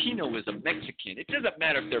 Every Latino is a Mexican. It doesn't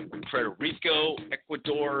matter if they're from Puerto Rico,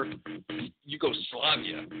 Ecuador,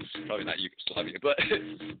 Yugoslavia. Probably not Yugoslavia, but,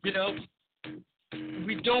 you know,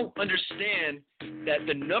 we don't understand that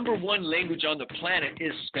the number one language on the planet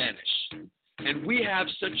is Spanish. And we have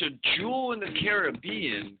such a jewel in the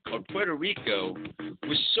Caribbean called Puerto Rico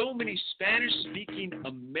with so many Spanish-speaking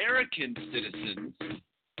American citizens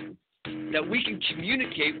that we can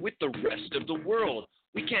communicate with the rest of the world.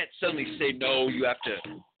 We can't suddenly say, no, you have to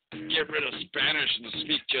get rid of Spanish and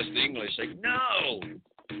speak just English. Like, no,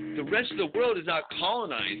 the rest of the world is not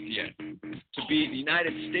colonized yet to be the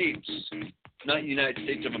United States. Not the United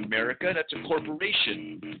States of America, that's a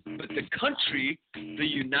corporation. But the country, the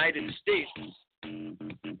United States,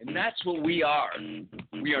 and that's what we are.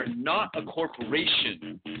 We are not a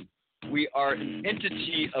corporation. We are an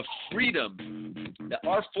entity of freedom that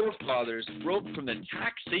our forefathers broke from the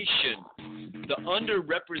taxation, the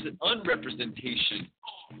unrepresentation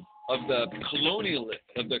of the colonial,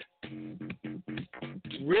 of the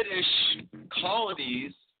British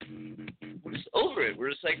colonies. We're just over it. We're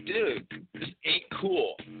just like, dude, this ain't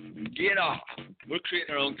cool. Get off. We're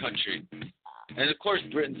creating our own country. And of course,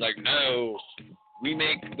 Britain's like, no, we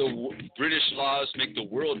make the British laws make the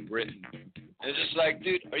world Britain. And it's just like,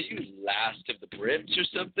 dude, are you last of the Brits or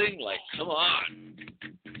something? Like, come on.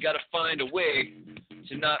 You got to find a way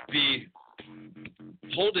to not be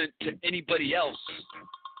beholden to anybody else.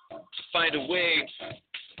 To find a way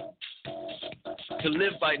to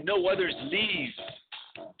live by no other's leave.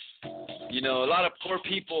 You know, a lot of poor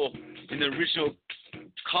people in the original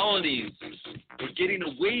colonies were getting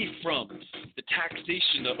away from the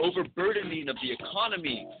taxation, the overburdening of the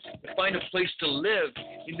economy, to find a place to live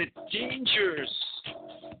in the dangers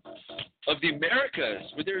of the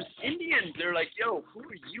Americas, where there's Indians. They're like, yo, who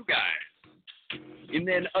are you guys? And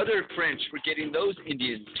then other French were getting those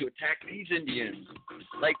Indians to attack these Indians.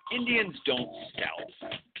 Like, Indians don't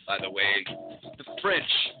scalp, by the way. The French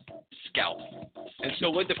scalp. And so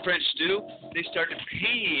what the French do, they started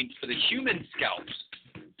paying for the human scalps.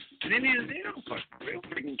 And Indians, they don't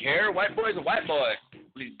freaking care. White boy's a white boy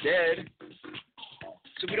when he's dead.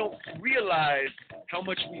 So we don't realize how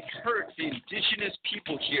much we hurt the indigenous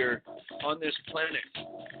people here on this planet.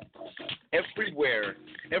 Everywhere,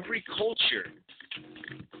 every culture.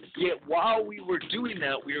 Yet while we were doing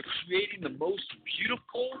that, we were creating the most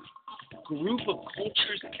beautiful group of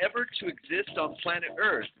cultures ever to exist on planet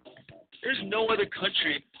Earth. There's no other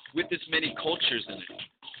country with this many cultures in it.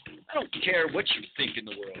 I don't care what you think in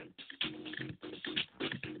the world.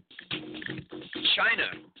 China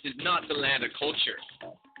is not the land of culture.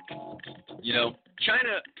 You know,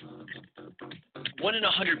 China, 1 in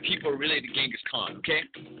 100 people are related to Genghis Khan, okay?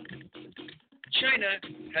 China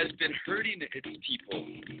has been hurting its people,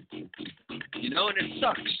 you know, and it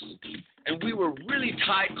sucks. And we were really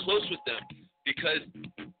tied close with them because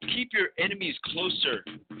keep your enemies closer,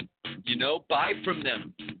 you know, buy from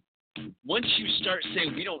them. Once you start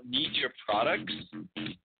saying we don't need your products,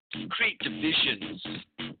 you create divisions.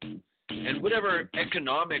 And whatever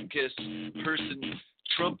economicist person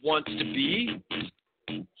Trump wants to be,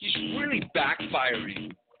 he's really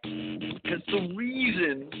backfiring. Because the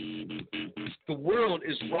reason the world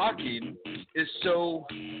is rocking is so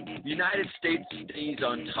the United States stays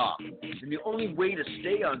on top. And the only way to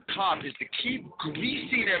stay on top is to keep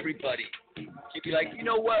greasing everybody. You'd be like, you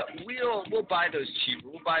know what, we'll buy those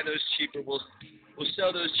cheaper. We'll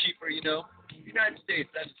sell those cheaper, you know. United States,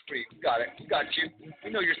 that's free. We got it. We got you.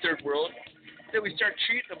 We know your third world. Then we start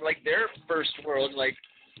treating them like their first world. Like,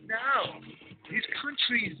 no. These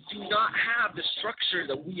countries do not have the structure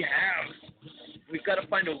that we have. We've got to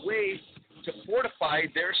find a way to fortify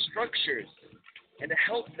their structures and to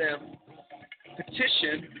help them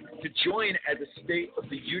petition to join as a state of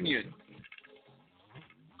the Union.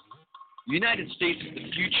 The United States is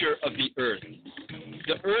the future of the earth.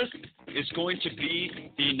 The earth is going to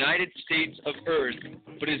be the United States of Earth,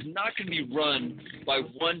 but it's not going to be run by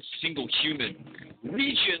one single human.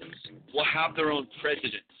 Regions will have their own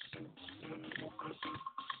presidents.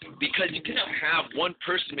 Because you cannot have one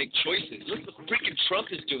person make choices. Look what freaking Trump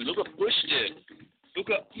is doing. Look what Bush did. Look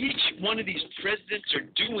what each one of these presidents are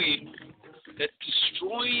doing that's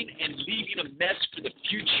destroying and leaving a mess for the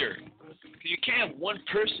future. Because you can't have one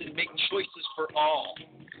person make choices for all.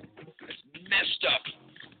 That's messed up.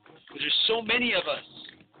 Because there's so many of us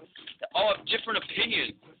that all have different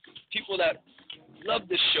opinions. People that love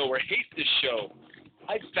this show or hate this show.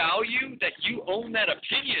 I value that you own that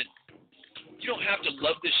opinion. You don't have to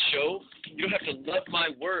love this show. You don't have to love my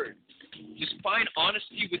word. Just find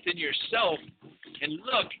honesty within yourself and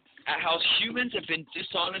look at how humans have been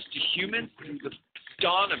dishonest to humans through the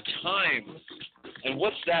dawn of time. And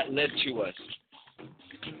what's that led to us?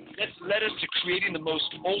 That's led us to creating the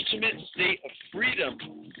most ultimate state of freedom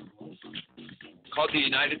called the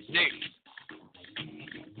United States.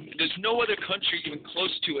 There's no other country even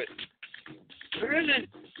close to it. There isn't.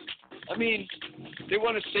 I mean, they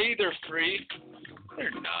want to say they're free.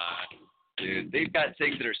 They're not. Dude, they've got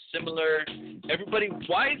things that are similar.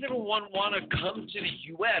 Why does everyone want to come to the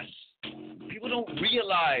U.S.? People don't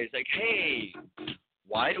realize, like, hey,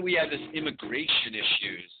 why do we have this immigration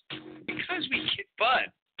issues? Because we kick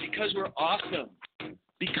butt. Because we're awesome.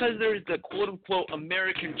 Because there's the quote-unquote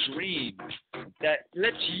American dream that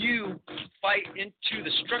lets you fight into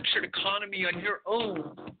the structured economy on your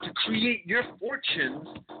own to create your fortunes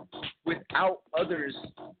without others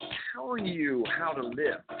telling you how to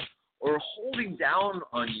live or holding down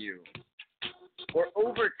on you or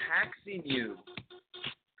overtaxing you.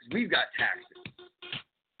 Because we've got taxes.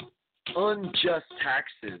 Unjust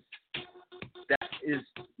taxes. That is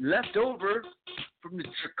left over from the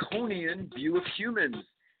draconian view of humans,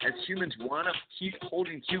 as humans want to keep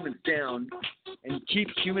holding humans down and keep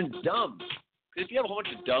humans dumb. Because if you have a whole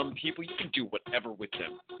bunch of dumb people, you can do whatever with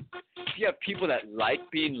them. If you have people that like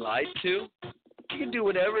being lied to, you can do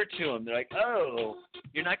whatever to them. They're like, oh,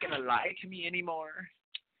 you're not going to lie to me anymore?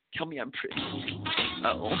 Tell me I'm pretty.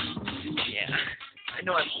 Oh, yeah. I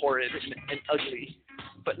know I'm horrid and ugly,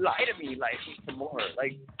 but lie to me some more.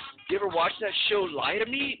 Like, you ever watch that show, Lie to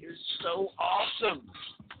Me? It was so awesome.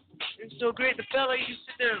 It was so great. The fella, you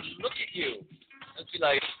sit there and look at you and be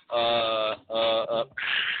like,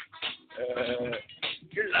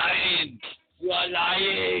 you're lying. You are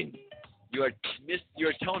lying.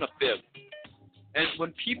 You're telling a fib. And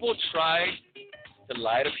when people try to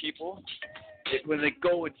lie to people, when they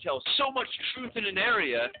go and tell so much truth in an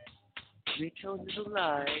area, they tell a little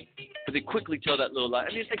lie, but they quickly tell that little lie. I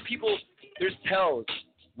mean, it's like people, there's tells.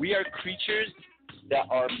 We are creatures that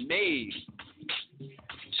are made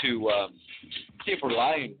to, see if we're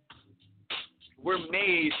lying. We're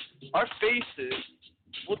made, our faces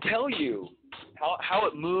will tell you how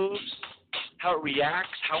it moves, how it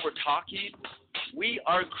reacts, how we're talking. We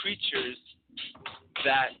are creatures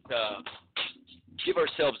that give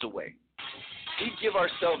ourselves away. We give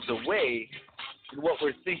ourselves away in what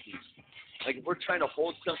we're thinking. Like if we're trying to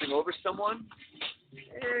hold something over someone,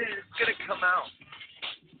 it's going to come out.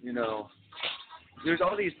 You know, there's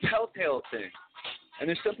all these telltale things. And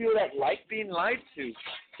there's some people that like being lied to.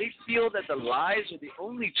 They feel that the lies are the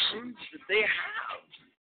only truths that they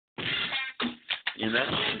have. You know,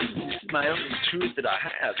 this is my only truth that I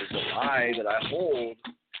have is a lie that I hold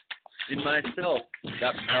in myself.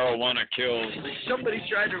 That marijuana kills. Like somebody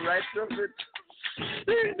tried to write something.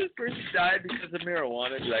 This person died because of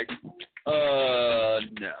marijuana. Like,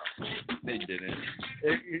 no, they didn't.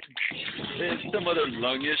 It's some other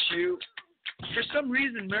lung issue. For some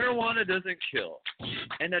reason, marijuana doesn't kill.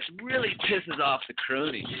 And that really pisses off the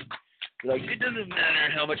cronies. Like, it doesn't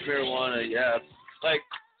matter how much marijuana you have. Like,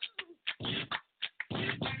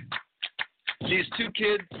 these two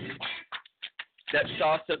kids that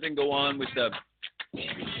saw something go on with the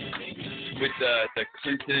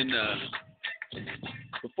Clinton,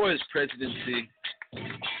 before his presidency,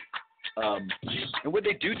 and what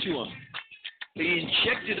they do to him. They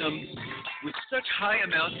injected him with such high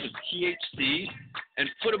amounts of THC and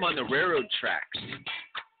put him on the railroad tracks.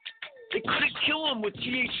 They couldn't kill him with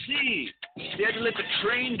THC. They had to let the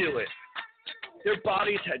train do it. Their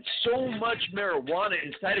bodies had so much marijuana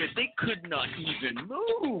inside of it, they could not even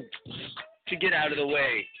move to get out of the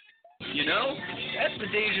way. You know? That's the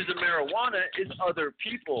dangers of marijuana is other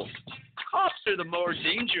people. Cops are the more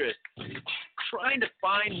dangerous. Trying to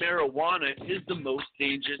find marijuana is the most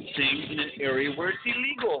dangerous thing in an area where it's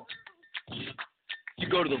illegal. You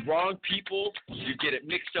go to the wrong people, you get it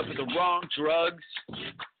mixed up with the wrong drugs,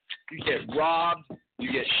 you get robbed,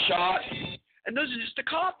 you get shot, and those are just the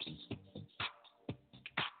cops.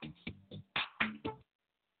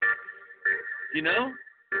 You know?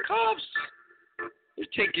 Cops.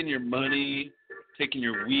 They're taking your money, taking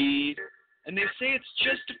your weed, and they say it's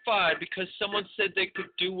justified because someone said they could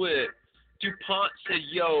do it. DuPont said,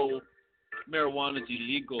 yo, marijuana's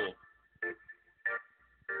illegal.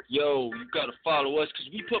 Yo, you got to follow us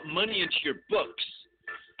because we put money into your books.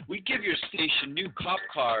 We give your station new cop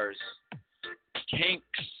cars, tanks.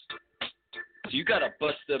 So you got to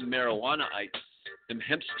bust them marijuana-ites, them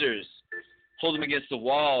hipsters. Hold them against the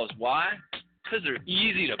walls. Why? Because they're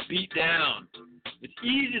easy to beat down. It's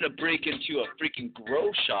easy to break into a freaking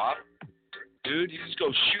grow shop. Dude, you just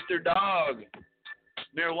go shoot their dog.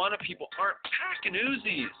 Marijuana people aren't packing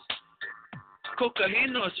Uzis.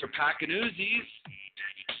 Cocainos are packing Uzis.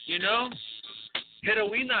 You know?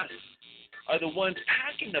 Heroinas are the ones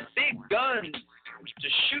packing the big guns to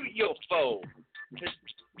shoot your foe.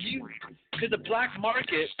 Because the black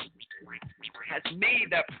market has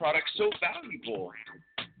made that product so valuable.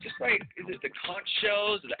 Just like, is it the conch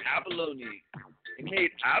shells or the abalone? It made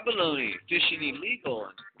abalone fishing illegal.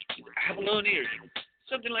 Abalone or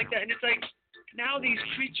something like that. And it's like, now these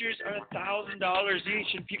creatures are $1,000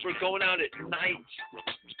 each, and people are going out at night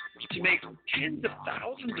to make tens of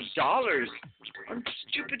thousands of dollars on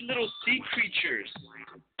stupid little sea creatures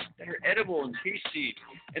that are edible and tasty.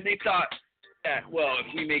 And they thought that, well,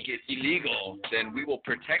 if we make it illegal, then we will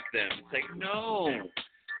protect them. It's like, no.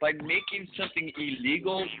 By making something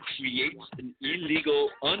illegal creates an illegal,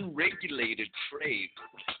 unregulated trade.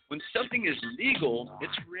 When something is legal,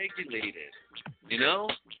 it's regulated. You know?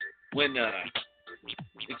 When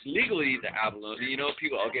it's legal to eat the abalone, you know,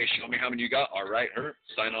 people, okay, show me how many you got. All right,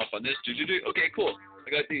 sign off on this. Okay, cool. I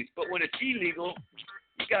got these. But when it's illegal,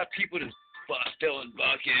 you got people just filling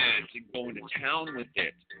buckets and going to town with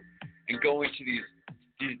it and going to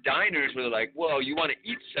these diners where they're like, well, you want to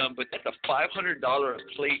eat some, but that's a $500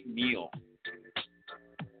 a plate meal.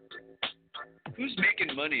 Who's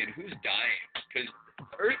making money and who's dying? Because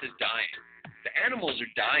Earth is dying. The animals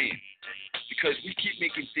are dying because we keep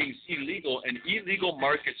making things illegal, and illegal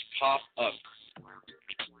markets pop up.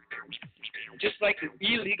 Just like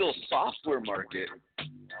the illegal software market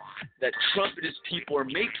that Trump and his people are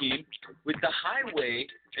making with the highway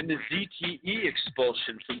and the ZTE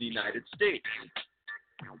expulsion from the United States.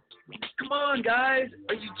 Come on, guys.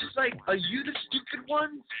 Are you the stupid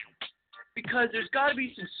ones? Because there's got to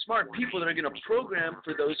be some smart people that are going to program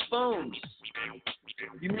for those phones.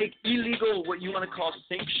 You make illegal what you want to call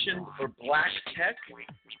sanctioned or black tech.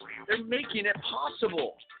 They're making it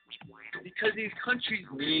possible because these countries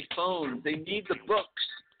need phones. They need the books.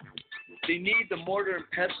 They need the mortar and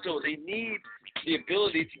pestle. They need the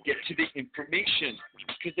ability to get to the information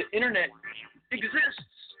because the internet exists.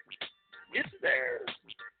 It's there.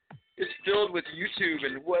 It's filled with YouTube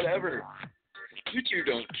and whatever. YouTube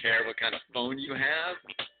don't care what kind of phone you have,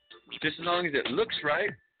 just as long as it looks right.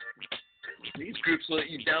 These groups will let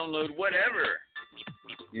you download whatever.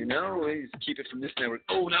 You know, they just keep it from this network.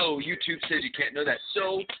 Oh no, YouTube says you can't know that.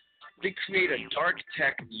 So they create a dark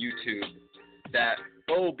tech YouTube that,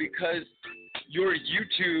 because your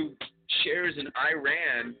YouTube shares in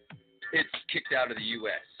Iran, it's kicked out of the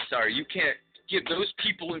U.S. Sorry, you can't give those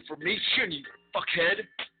people information, you fuckhead.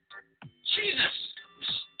 Jesus,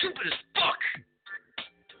 stupid as fuck.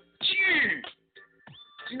 Gee,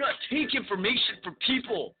 do not take information from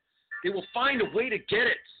people. They will find a way to get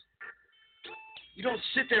it. You don't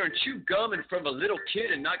sit there and chew gum in front of a little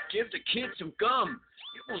kid and not give the kid some gum.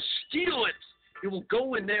 It will steal it. It will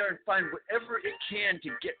go in there and find whatever it can to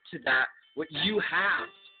get to that, what you have.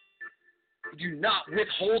 You do not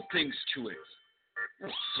withhold things to it.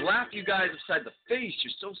 It'll slap you guys upside the face.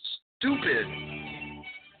 You're so stupid.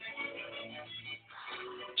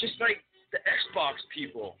 Just like the Xbox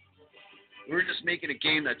people. We're just making a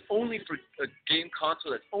game that's only for a game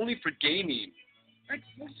console that's only for gaming. That's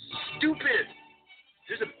stupid.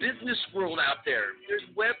 There's a business world out there. There's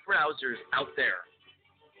web browsers out there.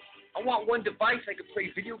 I want one device I can play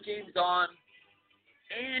video games on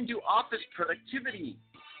and do office productivity.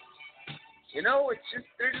 You know,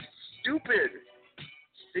 they're just stupid.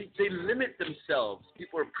 They limit themselves.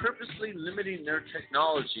 People are purposely limiting their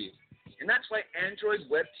technology. And that's why Android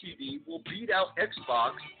Web TV will beat out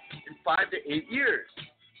Xbox in 5 to 8 years.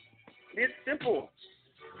 And it's simple.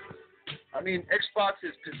 I mean, Xbox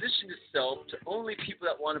has positioned itself to only people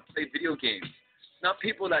that want to play video games, not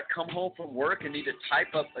people that come home from work and need to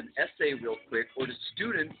type up an essay real quick, or to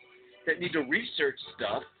students that need to research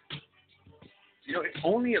stuff. You know, it's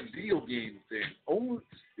only a video game thing. Only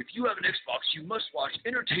if you have an Xbox, you must watch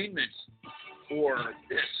entertainment or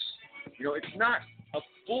this. You know, it's not a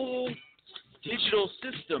full digital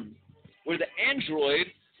system where the Android,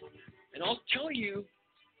 and I'll tell you,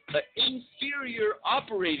 an inferior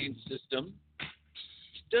operating system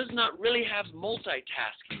does not really have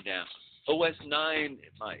multitasking down. OS 9,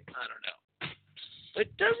 it might, I don't know. But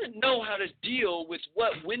it doesn't know how to deal with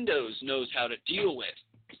what Windows knows how to deal with.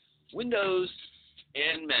 Windows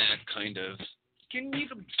and Mac, kind of, you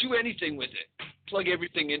can do anything with it. Plug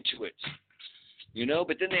everything into it. You know,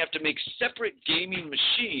 but then they have to make separate gaming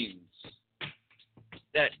machines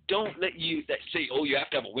that don't let you, that say, oh, you have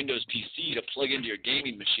to have a Windows PC to plug into your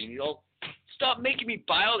gaming machine. You know, stop making me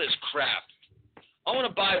buy all this crap. I want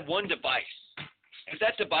to buy one device. If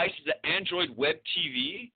that device is an Android Web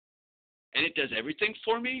TV and it does everything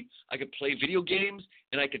for me, I can play video games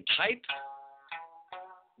and I can type,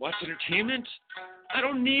 watch entertainment. I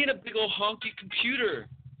don't need a big old honky computer.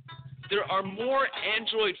 there are more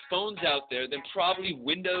Android phones out there than probably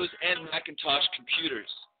Windows and Macintosh computers.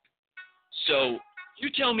 So you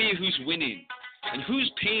tell me who's winning and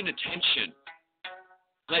who's paying attention.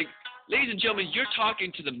 Like, ladies and gentlemen, you're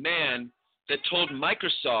talking to the man that told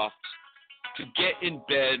Microsoft to get in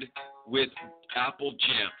bed with Apple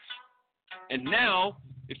Jamf. And now,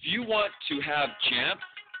 if you want to have Jamf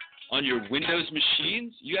on your Windows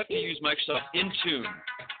machines, you have to use Microsoft Intune.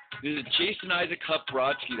 This is Jason Isaac Huff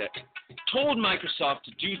Brodsky that told Microsoft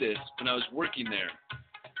to do this when I was working there.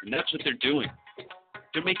 And that's what they're doing.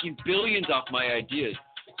 They're making billions off my ideas.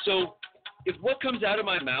 So if what comes out of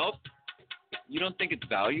my mouth, you don't think it's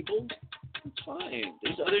valuable, it's fine.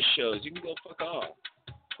 There's other shows. You can go fuck off.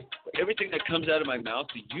 But everything that comes out of my mouth,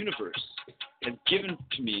 the universe has given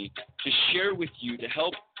to me to share with you to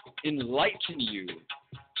help enlighten you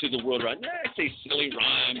to the world around. I say silly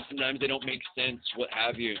rhymes. Sometimes they don't make sense, what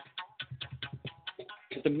have you.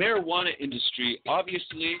 But the marijuana industry,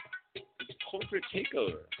 obviously, is a corporate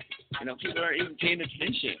takeover. You know, people aren't even paying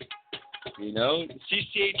attention. You know,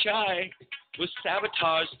 CCHI was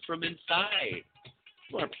sabotaged from inside.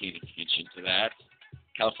 People aren't paying attention to that.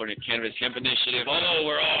 California Cannabis Hemp Initiative. Oh,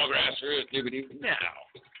 we're all grassroots.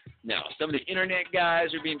 No. Some of the internet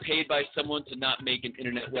guys are being paid by someone to not make an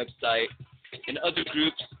internet website. And other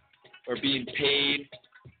groups are being paid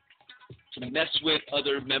to mess with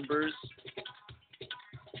other members.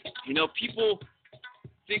 You know, people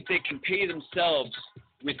think they can pay themselves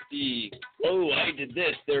with the, oh, I did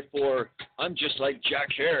this, therefore I'm just like Jack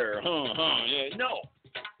Hare. Yeah. No,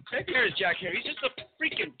 Jack Hare is Jack Hare. He's just a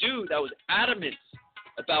freaking dude that was adamant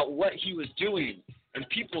about what he was doing. And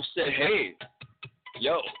people said, hey,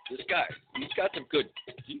 yo, this guy, he's got some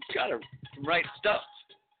right stuff.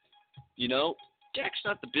 You know, Jack's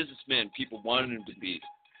not the businessman people wanted him to be.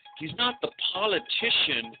 He's not the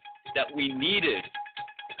politician that we needed.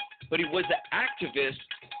 But he was the activist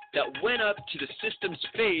that went up to the system's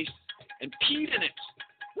face and peed in it.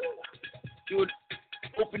 He would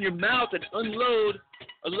open your mouth and unload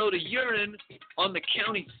a load of urine on the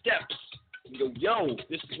county steps. And go, yo,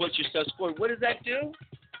 this is what your stuff's for. What does that do?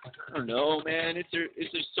 I don't know, man. It's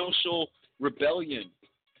a social rebellion,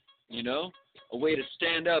 you know, a way to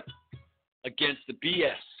stand up against the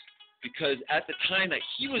BS. Because at the time that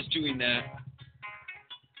he was doing that,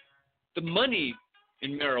 the money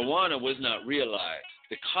in marijuana was not realized.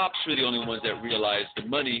 The cops were the only ones that realized the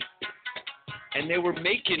money, and they were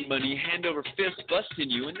making money hand over fist busting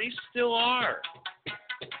you, and they still are.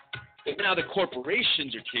 But now the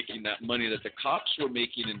corporations are taking that money that the cops were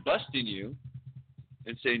making and busting you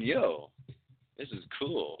and saying, yo, this is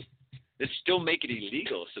cool. Let's still make it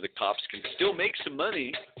illegal so the cops can still make some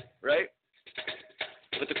money, right?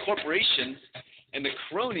 But the corporations and the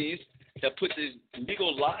cronies that put these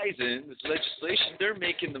legal lies in, this legislation, they're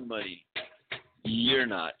making the money. You're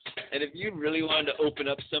not. And if you really wanted to open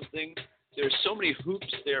up something, there are so many hoops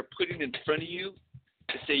they're putting in front of you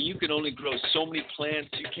to say you can only grow so many plants,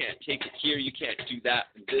 you can't take it here, you can't do that,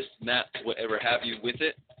 and this and that, whatever have you with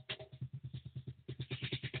it.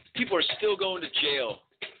 People are still going to jail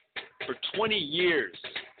for 20 years.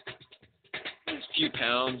 It's a few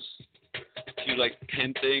pounds, a few like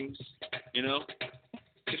 10 things, you know,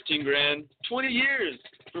 15 grand, 20 years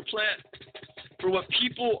for plant, for what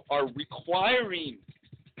people are requiring.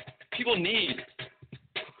 People need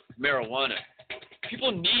marijuana.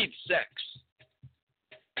 People need sex.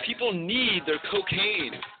 People need their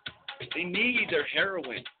cocaine. They need their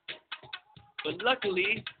heroin. But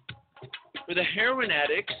luckily, for the heroin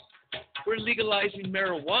addicts, we're legalizing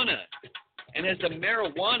marijuana. And as the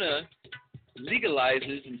marijuana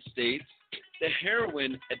legalizes in states, the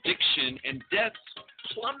heroin addiction and deaths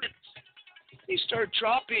plummet. They start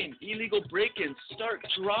dropping. Illegal break-ins start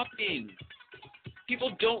dropping.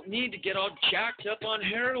 People don't need to get all jacked up on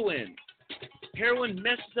heroin. Heroin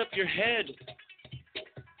messes up your head.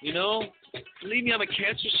 You know, believe me, I'm a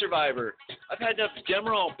cancer survivor. I've had enough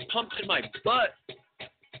Demerol pumped in my butt.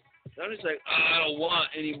 So I'm just like, I don't want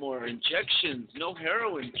any more injections. No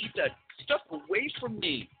heroin. Keep that stuff away from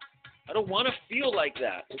me. I don't want to feel like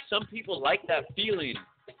that. But some people like that feeling.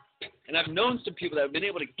 And I've known some people that have been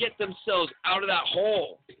able to get themselves out of that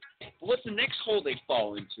hole. But what's the next hole they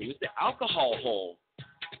fall into? It's the alcohol hole.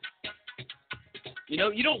 You know,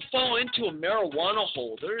 you don't fall into a marijuana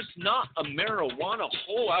hole. There's not a marijuana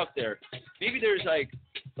hole out there. Maybe there's like,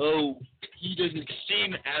 oh, he doesn't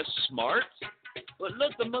seem as smart. But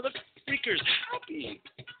look, the mother freaker's happy.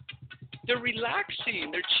 They're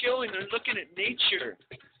relaxing. They're chilling. They're looking at nature.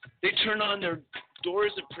 They turn on their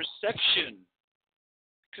doors of perception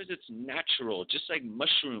because it's natural, just like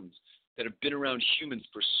mushrooms that have been around humans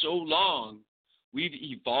for so long. We've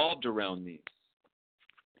evolved around these.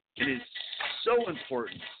 It is so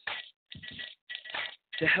important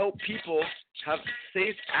to help people have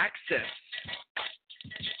safe access.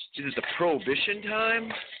 Is it the prohibition time?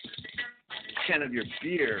 You can't have your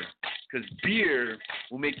beer, because beer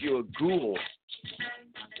will make you a ghoul.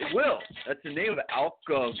 It will. That's the name of it,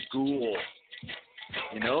 alcohol.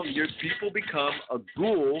 You know, your people become a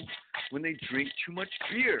ghoul when they drink too much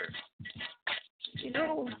beer. You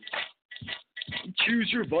know, choose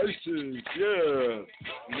your vices, yeah.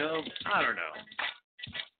 You know, I don't know.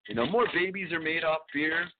 You know, more babies are made off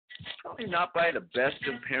beer. Probably not by the best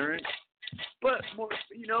of parents, but more,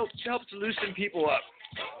 you know, it helps loosen people up.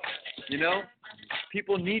 You know,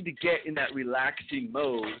 people need to get in that relaxing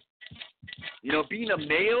mode. You know, being a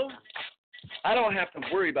male, I don't have to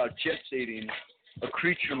worry about gestating a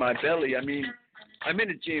creature in my belly. I mean, I'm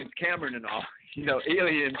into James Cameron and all, you know,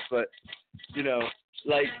 aliens, but, you know,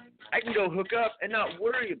 like, I can go hook up and not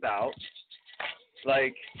worry about,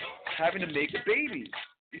 like, having to make a baby,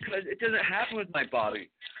 because it doesn't happen with my body.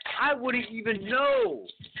 I wouldn't even know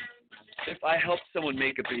if I helped someone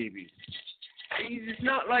make a baby. It's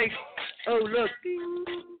not like, oh, look, ding,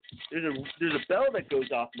 there's a bell that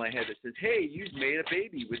goes off my head that says, hey, you've made a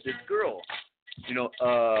baby with this girl. You know,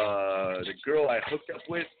 the girl I hooked up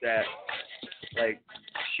with that, like,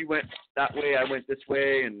 she went that way, I went this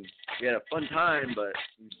way, and we had a fun time, but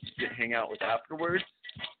we didn't hang out with afterwards.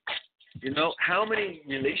 You know, how many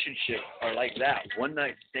relationships are like that,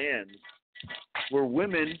 one-night stands, where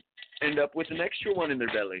women end up with an extra one in their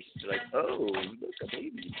belly? They're like, oh, look, a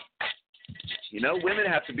baby. You know, women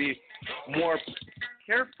have to be more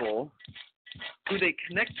careful who they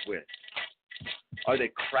connect with. Are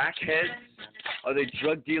they crackheads? Are they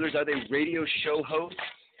drug dealers? Are they radio show hosts?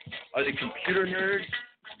 Are they computer nerds?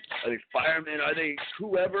 Are they firemen? Are they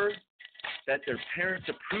whoever that their parents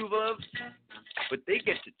approve of? But they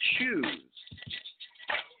get to choose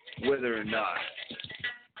whether or not.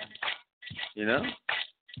 You know?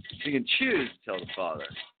 You can choose to tell the father.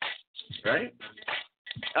 Right?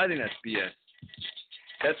 I think that's BS.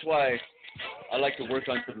 That's why I like to work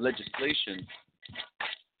on some legislation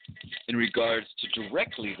in regards to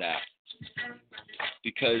directly that,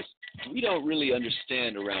 because we don't really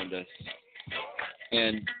understand around us,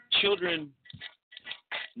 and children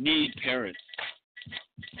need parents.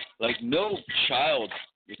 Like, no child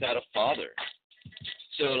without a father.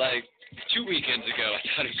 So, like, 2 weekends ago, I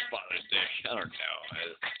thought it was Father's Day. I don't know.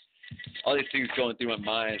 All these things going through my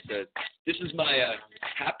mind. That this is my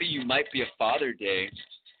Happy You Might Be a Father Day,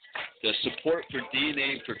 the support for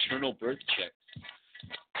DNA paternal birth checks.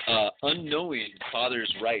 Unknowing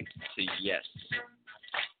father's right to yes.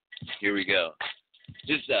 Here we go.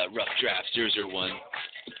 This is rough draft 001.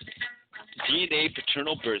 DNA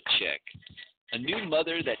paternal birth check. A new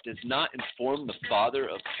mother that does not inform the father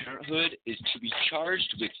of parenthood is to be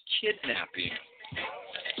charged with kidnapping.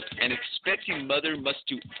 An expecting mother must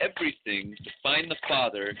do everything to find the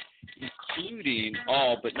father, including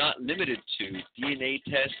all but not limited to DNA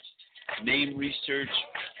tests, name research,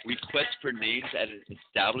 requests for names at an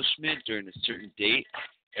establishment during a certain date,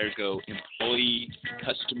 ergo employee,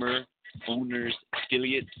 customer, owners,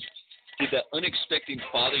 affiliates. Did the unexpecting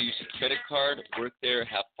father use a credit card, work there,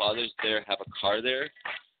 have fathers there, have a car there?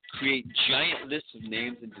 Create giant lists of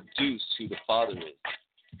names and deduce who the father is.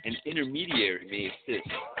 An intermediary may assist.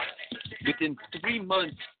 Within 3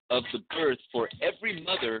 months of the birth, for every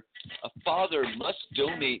mother, a father must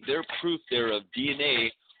donate their proof thereof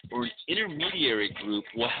DNA, or an intermediary group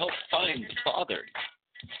will help find the father.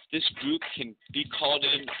 This group can be called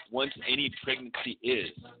in once any pregnancy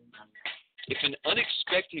is. If an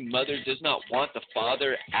unexpecting mother does not want the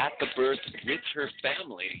father at the birth with her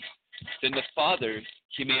family, then the father,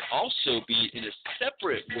 he may also be in a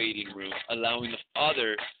separate waiting room, allowing the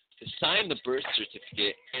father to sign the birth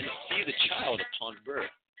certificate and see the child upon birth.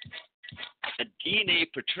 A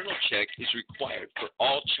DNA paternal check is required for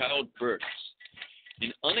all child births.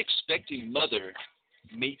 An unexpecting mother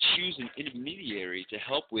may choose an intermediary to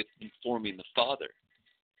help with informing the father.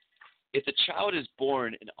 If the child is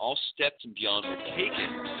born and all steps and beyond were taken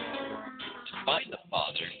to find the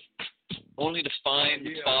father, only to find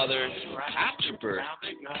the father after birth,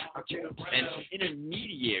 an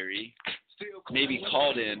intermediary may be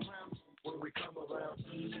called in to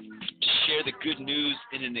share the good news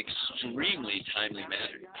in an extremely timely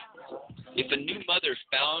manner. If a new mother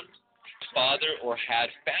found father or had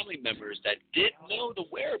family members that did know the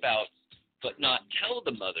whereabouts but not tell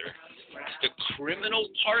the mother, the criminal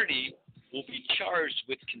party will be charged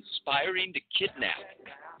with conspiring to kidnap.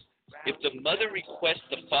 If the mother requests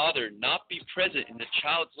the father not be present in the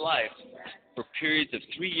child's life, for periods of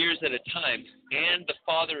 3 years at a time, and the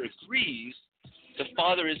father agrees, the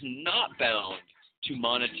father is not bound to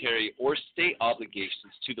monetary or state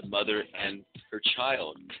obligations to the mother and her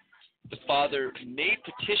child. The father may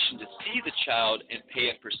petition to see the child and pay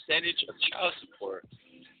a percentage of child support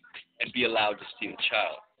and be allowed to see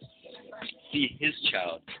his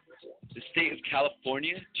child. The state of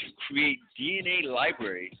California to create DNA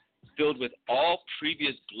library filled with all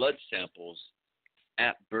previous blood samples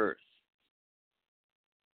at birth.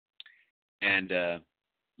 And,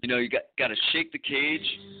 you got to shake the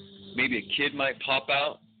cage. Maybe a kid might pop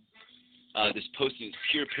out. This posting is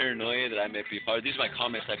pure paranoia that I might be a part of. These are my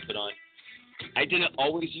comments I put on. I didn't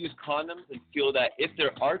always use condoms and feel that if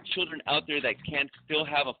there are children out there that can still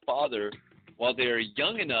have a father while they are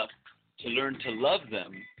young enough to learn to love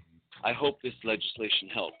them, I hope this legislation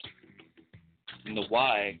helps. And the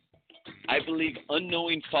why, I believe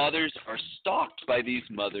unknowing fathers are stalked by these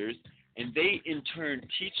mothers, and they in turn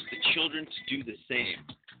teach the children to do the same.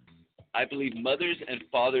 I believe mothers and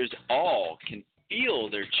fathers all can feel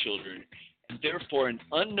their children, and therefore an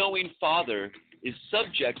unknowing father is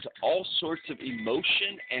subject to all sorts of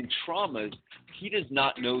emotion and traumas he does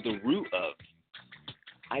not know the root of.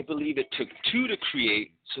 I believe it took two to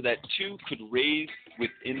create so that two could raise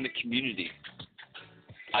within the community.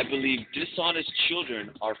 I believe dishonest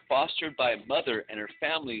children are fostered by a mother and her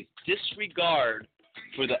family's disregard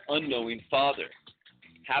for the unknowing father.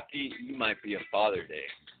 Happy You Might Be a Father Day.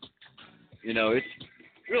 It's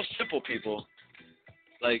real simple, people.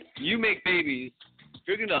 Like, you make babies, if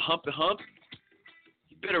you're going to hump a hump,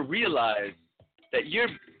 you better realize that you're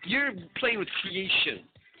playing with creation.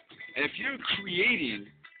 And if you're creating,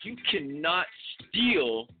 you cannot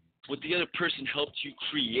steal what the other person helped you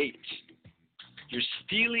create. You're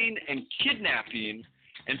stealing and kidnapping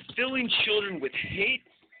and filling children with hate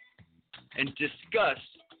and disgust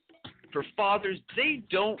for fathers they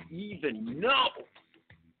don't even know.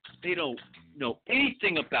 They don't know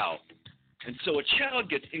anything about. And so a child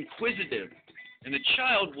gets inquisitive, and the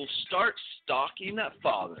child will start stalking that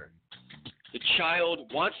father. The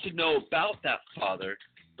child wants to know about that father,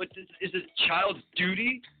 but is it a child's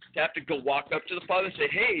duty to have to go walk up to the father and say,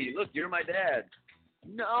 hey, look, you're my dad?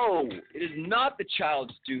 No, it is not the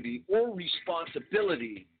child's duty or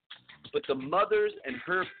responsibility, but the mother's and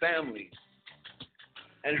her family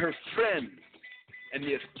and her friends and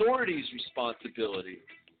the authorities' responsibility.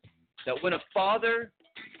 That when a father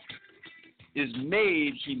is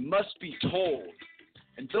made, he must be told.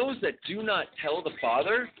 And those that do not tell the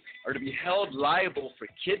father are to be held liable for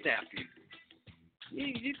kidnapping.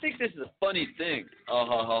 You think this is a funny thing.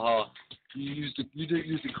 You didn't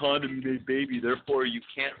use the condom, you made baby, therefore you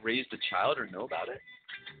can't raise the child or know about it?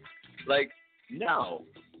 Like, no.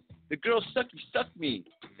 The girl sucked me,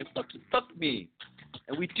 and fucked me.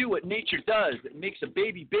 And we do what nature does. It makes a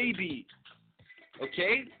baby.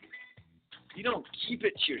 Okay? You don't keep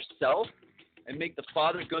it to yourself and make the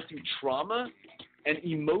father go through trauma and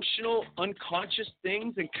emotional, unconscious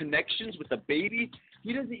things and connections with the baby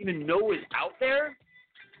he doesn't even know is out there.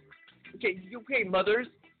 Okay, mothers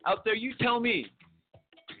out there, you tell me.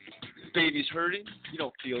 This baby's hurting. You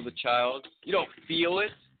don't feel the child. You don't feel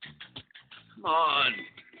it. Come on.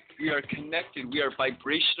 We are connected. We are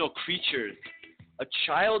vibrational creatures. A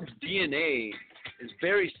child's DNA is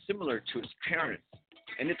very similar to its parents,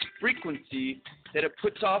 and its frequency that it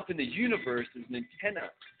puts off in the universe is an antenna,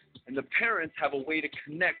 and the parents have a way to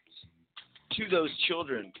connect to those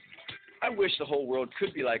children. I wish the whole world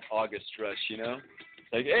could be like August Rush,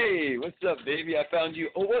 Like, hey, what's up, baby? I found you.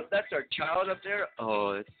 Oh, what? That's our child up there?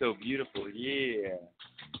 Oh, it's so beautiful. Yeah.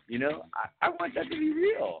 I want that to be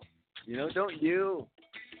real. Don't you?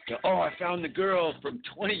 Oh, I found the girl from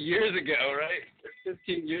 20 years ago, right?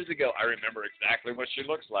 15 years ago. I remember exactly what she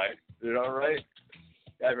looks like. Right?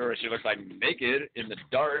 I remember what she looks like naked in the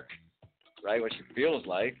dark, right? What she feels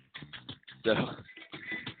like. So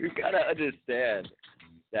we've got to understand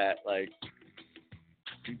that, like,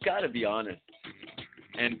 you've got to be honest.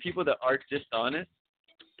 And people that are dishonest,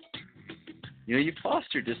 you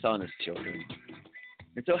foster dishonest children.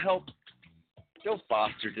 And so don't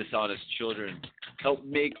foster dishonest children. Help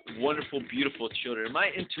make wonderful, beautiful children.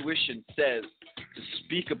 My intuition says to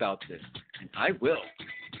speak about this, and I will.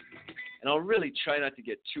 And I'll really try not to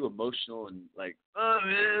get too emotional and like, oh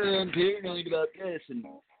man, I'm paranoid about this, and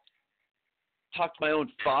talk to my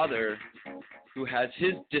own father who has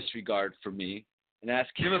his disregard for me and ask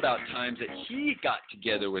him about times that he got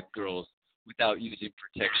together with girls without using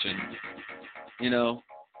protection.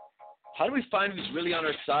 How do we find who's really on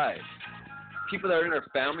our side? People that are in our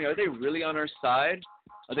family, are they really on our side?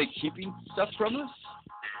 Are they keeping stuff from us?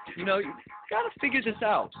 You got to figure this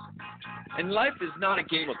out. And life is not a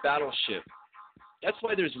game of battleship. That's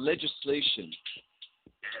why there's legislation.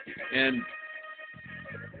 And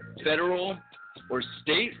federal or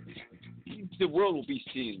state, the world will be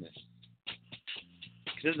seeing this.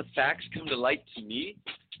 Because as the facts come to light to me,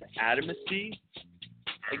 the adamancy,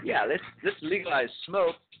 like, yeah, let's legalize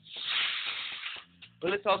smoke,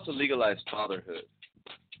 but let's also legalize fatherhood.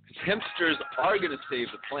 Because hempsters are going to save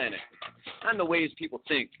the planet. Not in the ways people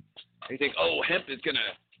think. They think, oh, hemp is going to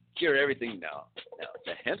cure everything. No,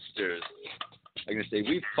 the hempsters are going to say,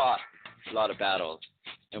 we've fought a lot of battles,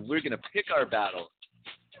 and we're going to pick our battles.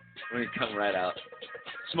 We're going to come right out.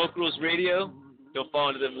 Smoke Rules Radio. Don't fall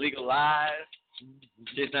into them legal lies.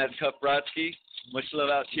 Jason Ives Cup Brodsky. Much love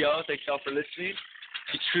out to y'all. Thanks y'all for listening.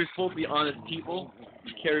 Be truthful. Be honest people.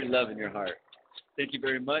 Carry love in your heart. Thank you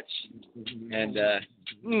very much. And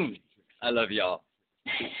I love y'all.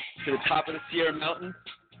 To the top of the Sierra Mountain,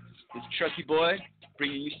 this Truckee boy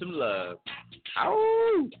bringing you some love.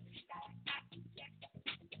 Ow!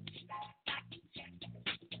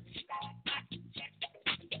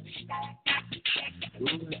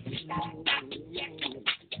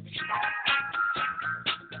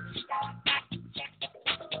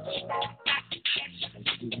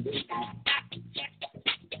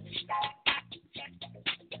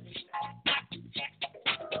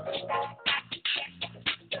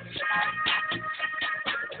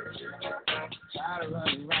 Try to run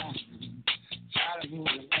around, try to move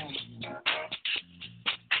around.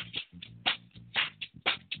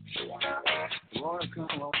 Water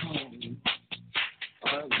come on.